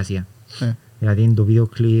τη διαδικασία. Δηλαδή το βίντεο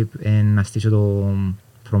κλιπ, να στήσω το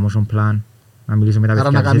promotion plan, να μιλήσω με τα παιδιά της εταιρείας.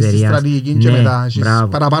 Άρα να κάνεις τη στρατηγική και μετά έχεις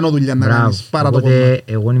παραπάνω δουλειά να κάνεις. Οπότε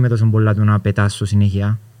εγώ είμαι τόσο πολλά του να πετάσω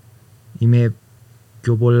συνέχεια. Είμαι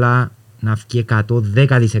πιο πολλά να βγει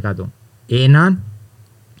 110%. Έναν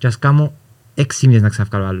και ας κάνω 6 μήνες να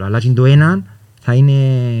ξαφκάλω άλλο. Αλλά και το έναν θα είναι...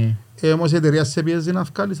 Όμως η εταιρεία σε πιέζει να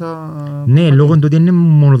βγάλεις... Ναι, λόγω του ότι είναι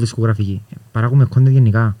μόνο δισκογραφική. Παράγουμε content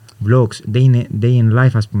γενικά. vlogs, day in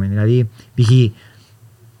life ας πούμε. Δηλαδή, π.χ.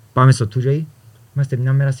 πάμε στο 2J, είμαστε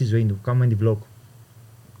μια μέρα στη ζωή του, κάνουμε τη vlog.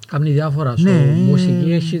 Κάνει διάφορα. Στο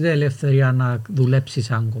μουσική έχετε ελευθερία να δουλέψεις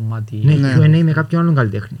σαν κομμάτι. Ναι, Q&A με κάποιον άλλον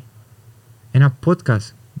καλλιτέχνη. Ένα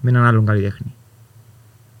podcast με έναν άλλον καλλιτέχνη.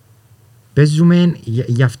 Παίζουμε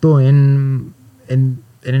γι' αυτό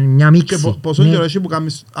μια μίξη. Και πόσο καιρό έχει που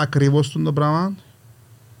κάνεις ακριβώς το πράγμα,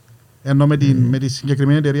 ενώ με τη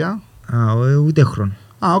συγκεκριμένη εταιρεία? Ούτε χρόνο.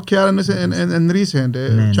 Οκ, άρα είναι recent.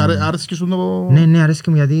 Και άρεσκε σου το... Ναι, αρέσκει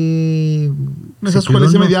μου γιατί... Σε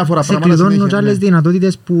ασχολείσαι με διάφορα πράγματα. Σε κλειδώνω και άλλες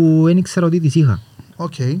δυνατότητες που δεν ήξερα ότι τις είχα.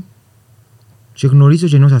 Οκ. Και γνωρίζω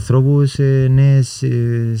και ενός ανθρώπους νέες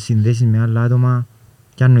συνδέσεις με άλλα άτομα.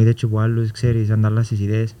 Κι αν ιδέες και από άλλους, ξέρεις, ανταλλάσσεις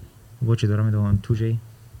ιδέες. Οπότε και τώρα με τον 2J.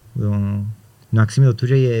 Εντάξει, με τον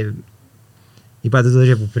 2J είπα το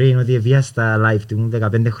τότε που πριν ότι βία στα live του,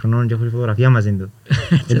 15 χρονών και έχω φωτογραφία μαζί του.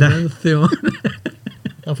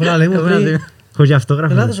 Αφού να λέμε πριν... Έχω και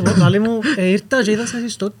αυτόγραφο. Ελά, θα σου πω, να λέμε, ήρθα και είδα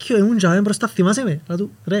σας στο Τόκιο, ήμουν και μπροστά, θυμάσαι με. Να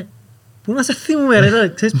του, ρε, πού να σε θυμούμε ρε,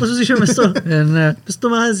 ξέρεις πόσους είσαι μες στο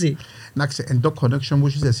μαγαζί. Εντάξει, εν το connection που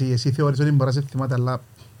είσαι εσύ θεωρείς ότι μπορείς να σε θυμάται, αλλά...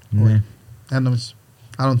 Δεν νομίζω.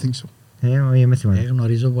 I don't think so.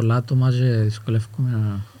 Γνωρίζω πολλά άτομα και δυσκολεύομαι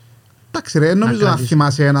να... Εντάξει ρε, νομίζω να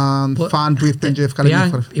θυμάσαι έναν φαν που ήρθε και ευκάλε μια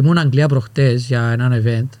φορά. Ήμουν Αγγλία προχτές για έναν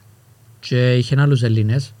event και είχε άλλους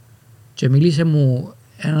Ελλήνες και μίλησε μου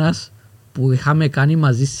ένας που είχαμε κάνει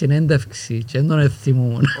μαζί συνέντευξη και δεν τον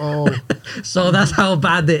θυμούμουν. So that's how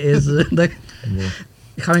bad it is.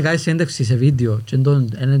 Είχαμε κάνει συνέντευξη σε βίντεο και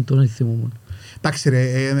δεν τον θυμούμουν. Εντάξει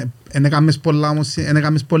ρε, εν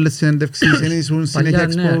έκαμες πολλές συνέντευξεις, εν ήσουν συνέχεια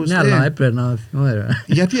exposed. Ναι, αλλά έπρεπε να θυμούμαι ρε.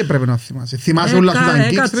 Γιατί έπρεπε να θυμάσαι? Θυμάσαι όλα σου τα gigs ρε?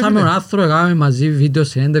 Έκατσα με τον άνθρωπο, έκαμε μαζί βίντεο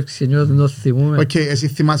συνέντευξη και δεν το θυμούμαι. Οκ, εσύ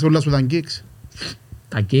θυμάσαι όλα σου τα gigs?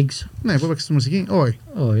 Τα gigs? Ναι, που έπαιξες τη μουσική, όχι.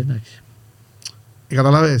 Όχι, εντάξει.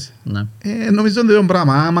 Καταλαβες? Ναι. Νομίζω είναι το ίδιο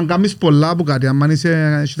πράγμα. Αν κάνεις πολλά από κάτι, αν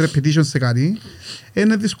είσαι repetition σε κάτι,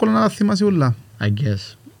 είναι δύσκολο να τα θυμάσαι όλα. I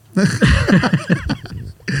guess.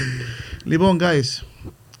 Λοιπόν, guys,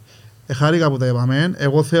 χάρηκα που τα είπαμε.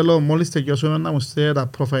 Εγώ θέλω μόλις τελειώσουμε να μου στείλετε τα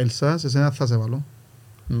profile σας. Εσένα θα σε βάλω.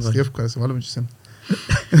 Στιεύκαρα, σε βάλω με και εσένα.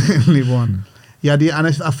 Λοιπόν, γιατί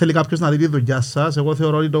αν θέλει κάποιος να δει τη δουλειά σας, εγώ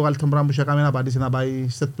θεωρώ ότι το καλύτερο πράγμα που είχε κάνει να πατήσει να πάει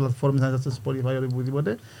στις πλατφόρμες, να είστε στο Spotify ή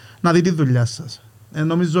οπουδήποτε, να δει τη δουλειά σας.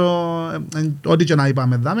 Νομίζω, ό,τι και να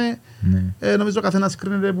είπαμε δάμε, νομίζω ο καθένας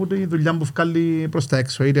κρίνεται από τη δουλειά που βγάλει προς τα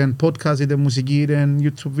έξω. Είτε podcast, είτε μουσική, είτε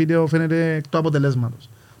YouTube βίντεο, φαίνεται εκ του αποτελέσματος.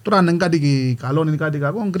 Τώρα αν είναι κάτι καλό, είναι κάτι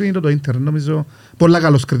κακό, κρίνεται το ίντερνετ. Νομίζω πολλά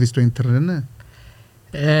καλώς κρίνεις το ίντερνετ, ναι.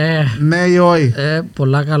 Ναι ή όχι?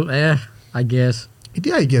 Πολλά καλό, I guess. Τι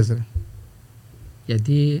I guess ρε?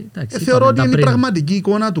 Γιατί, εντάξει, θεωρώ ότι είναι η πραγματική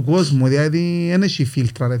εικόνα του κόσμου, δηλαδή δεν έχει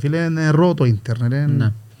φίλτρα ρε φίλε, είναι ρο το ίντερνετ.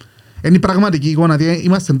 Είναι η πραγματική εικόνα, δηλαδή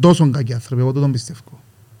είμαστε τόσο κακοί άνθρωποι, εγώ τον πιστεύω.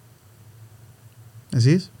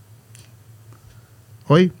 Εσείς?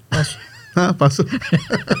 Όχι? Πάσω.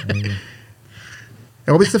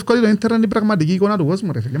 Εγώ πιστεύω ότι το ίντερνετ είναι η πραγματική εικόνα του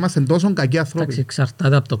κόσμου ρε φίλε, είμαστε τόσο κακοί άνθρωποι. Εντάξει,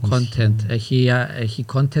 εξαρτάται από το content. Έχει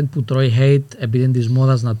content που τρώει hate επειδή είναι της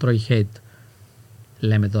μόδας να τρώει hate.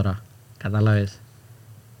 Λέμε τώρα, κατάλαβες.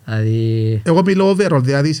 Δηλαδή... Εγώ μιλώ overall,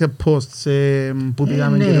 δηλαδή σε posts που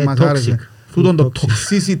πήγαμε και μας άρεσε. Τούτον το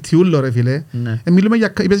toxicity ούλο ρε φίλε. Μιλούμε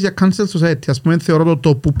για cancel society. Ας πούμε θεωρώ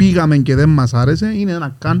το που πήγαμε και δεν μας άρεσε είναι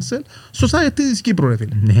ένα cancel society της Κύπρου ρε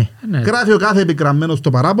φίλε. Γράφει ο κάθε επικραμμένος το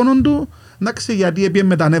παράπονο του. Εντάξει γιατί έπιε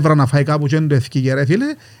με τα νεύρα να φάει κάπου και δεν το ευκήγε ρε φίλε.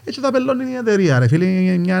 Έτσι τα πελώνει η εταιρεία ρε φίλε.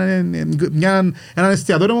 Έναν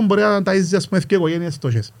εστιατόριο που μπορεί να ταΐζει ας πούμε ευκή οικογένειες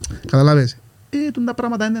τόσες. Καταλάβες. Τα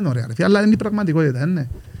πράγματα είναι ωραία ρε φίλε. Αλλά είναι η πραγματικότητα ναι.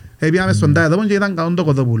 Πήγαμε στον τάδε και ήταν καλό το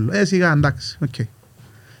κοδοπούλο. Σιγά εντάξει.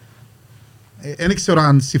 Δεν ξέρω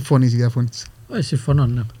αν συμφωνείς ή διαφωνείς. Συμφωνώ,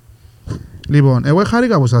 ναι. Λοιπόν, εγώ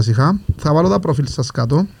χάρηκα που σας είχα. Θα βάλω τα προφίλ σας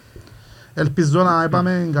κάτω. Ελπίζω να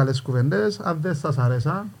είπαμε καλές κουβέντες. Αν δεν σας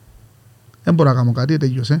αρέσα, δεν μπορώ να κάνω κάτι,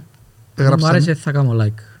 τελειώσε. Αν μου άρεσε θα κάνω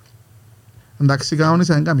like. Εντάξει,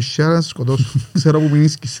 κανόνισα, δεν κάνεις share, να σκοτώσω. Ξέρω που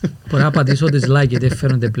μηνίσκεις. Μπορεί να πατήσω dislike, γιατί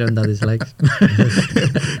φαίνονται πλέον τα dislikes.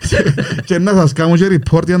 Και να σας κάνω και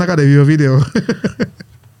report για να κατεβεί ο βίντεο.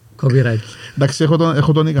 Copyright. Εντάξει,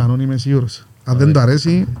 έχω τον ικανόν, είμαι σίγουρος. Αν δεν το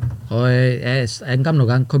αρέσει... Δεν κάνω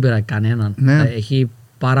καν copyright κανέναν. Έχει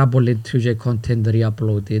πάρα πολύ 2J content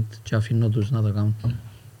re-uploaded και αφήνω τους να το κάνουν.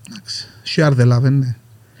 Εντάξει, share the love, ναι.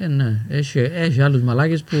 Ναι, έχει άλλους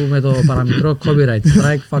μαλάκες που με το παραμικρό copyright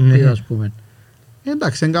strike φακτή ας πούμε.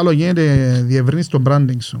 Εντάξει, είναι καλό γίνεται διευρύνεις το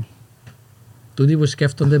branding σου. Τούτοι που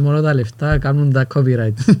σκέφτονται μόνο τα λεφτά κάνουν τα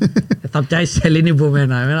copyrights. Θα πιάσει σελήνη που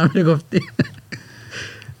εμένα με κοφτεί.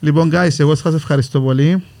 Λοιπόν, guys, εγώ σας ευχαριστώ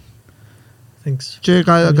πολύ. Thanks. Και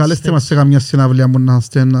καλέστε μας σε καμιά συναυλία που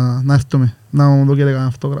να έρθουμε, να μου δω και κανένα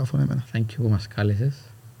αυτόγραφο εμένα. Thank you που μας κάλεσες.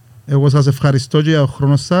 Εγώ σας ευχαριστώ και για τον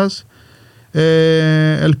χρόνο σας.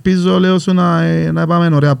 Ελπίζω, λέω σου, να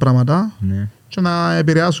πάμε ωραία πράγματα και να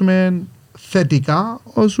επηρεάσουμε θετικά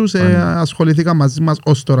όσους ασχοληθήκαν μαζί μας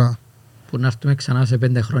ως τώρα. Που να έρθουμε ξανά σε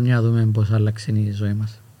 5 χρόνια να δούμε πώς άλλαξε η ζωή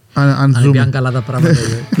μας. Αν πιάνουν καλά τα πράγματα.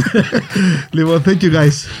 Λοιπόν, thank you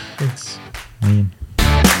guys. Thanks.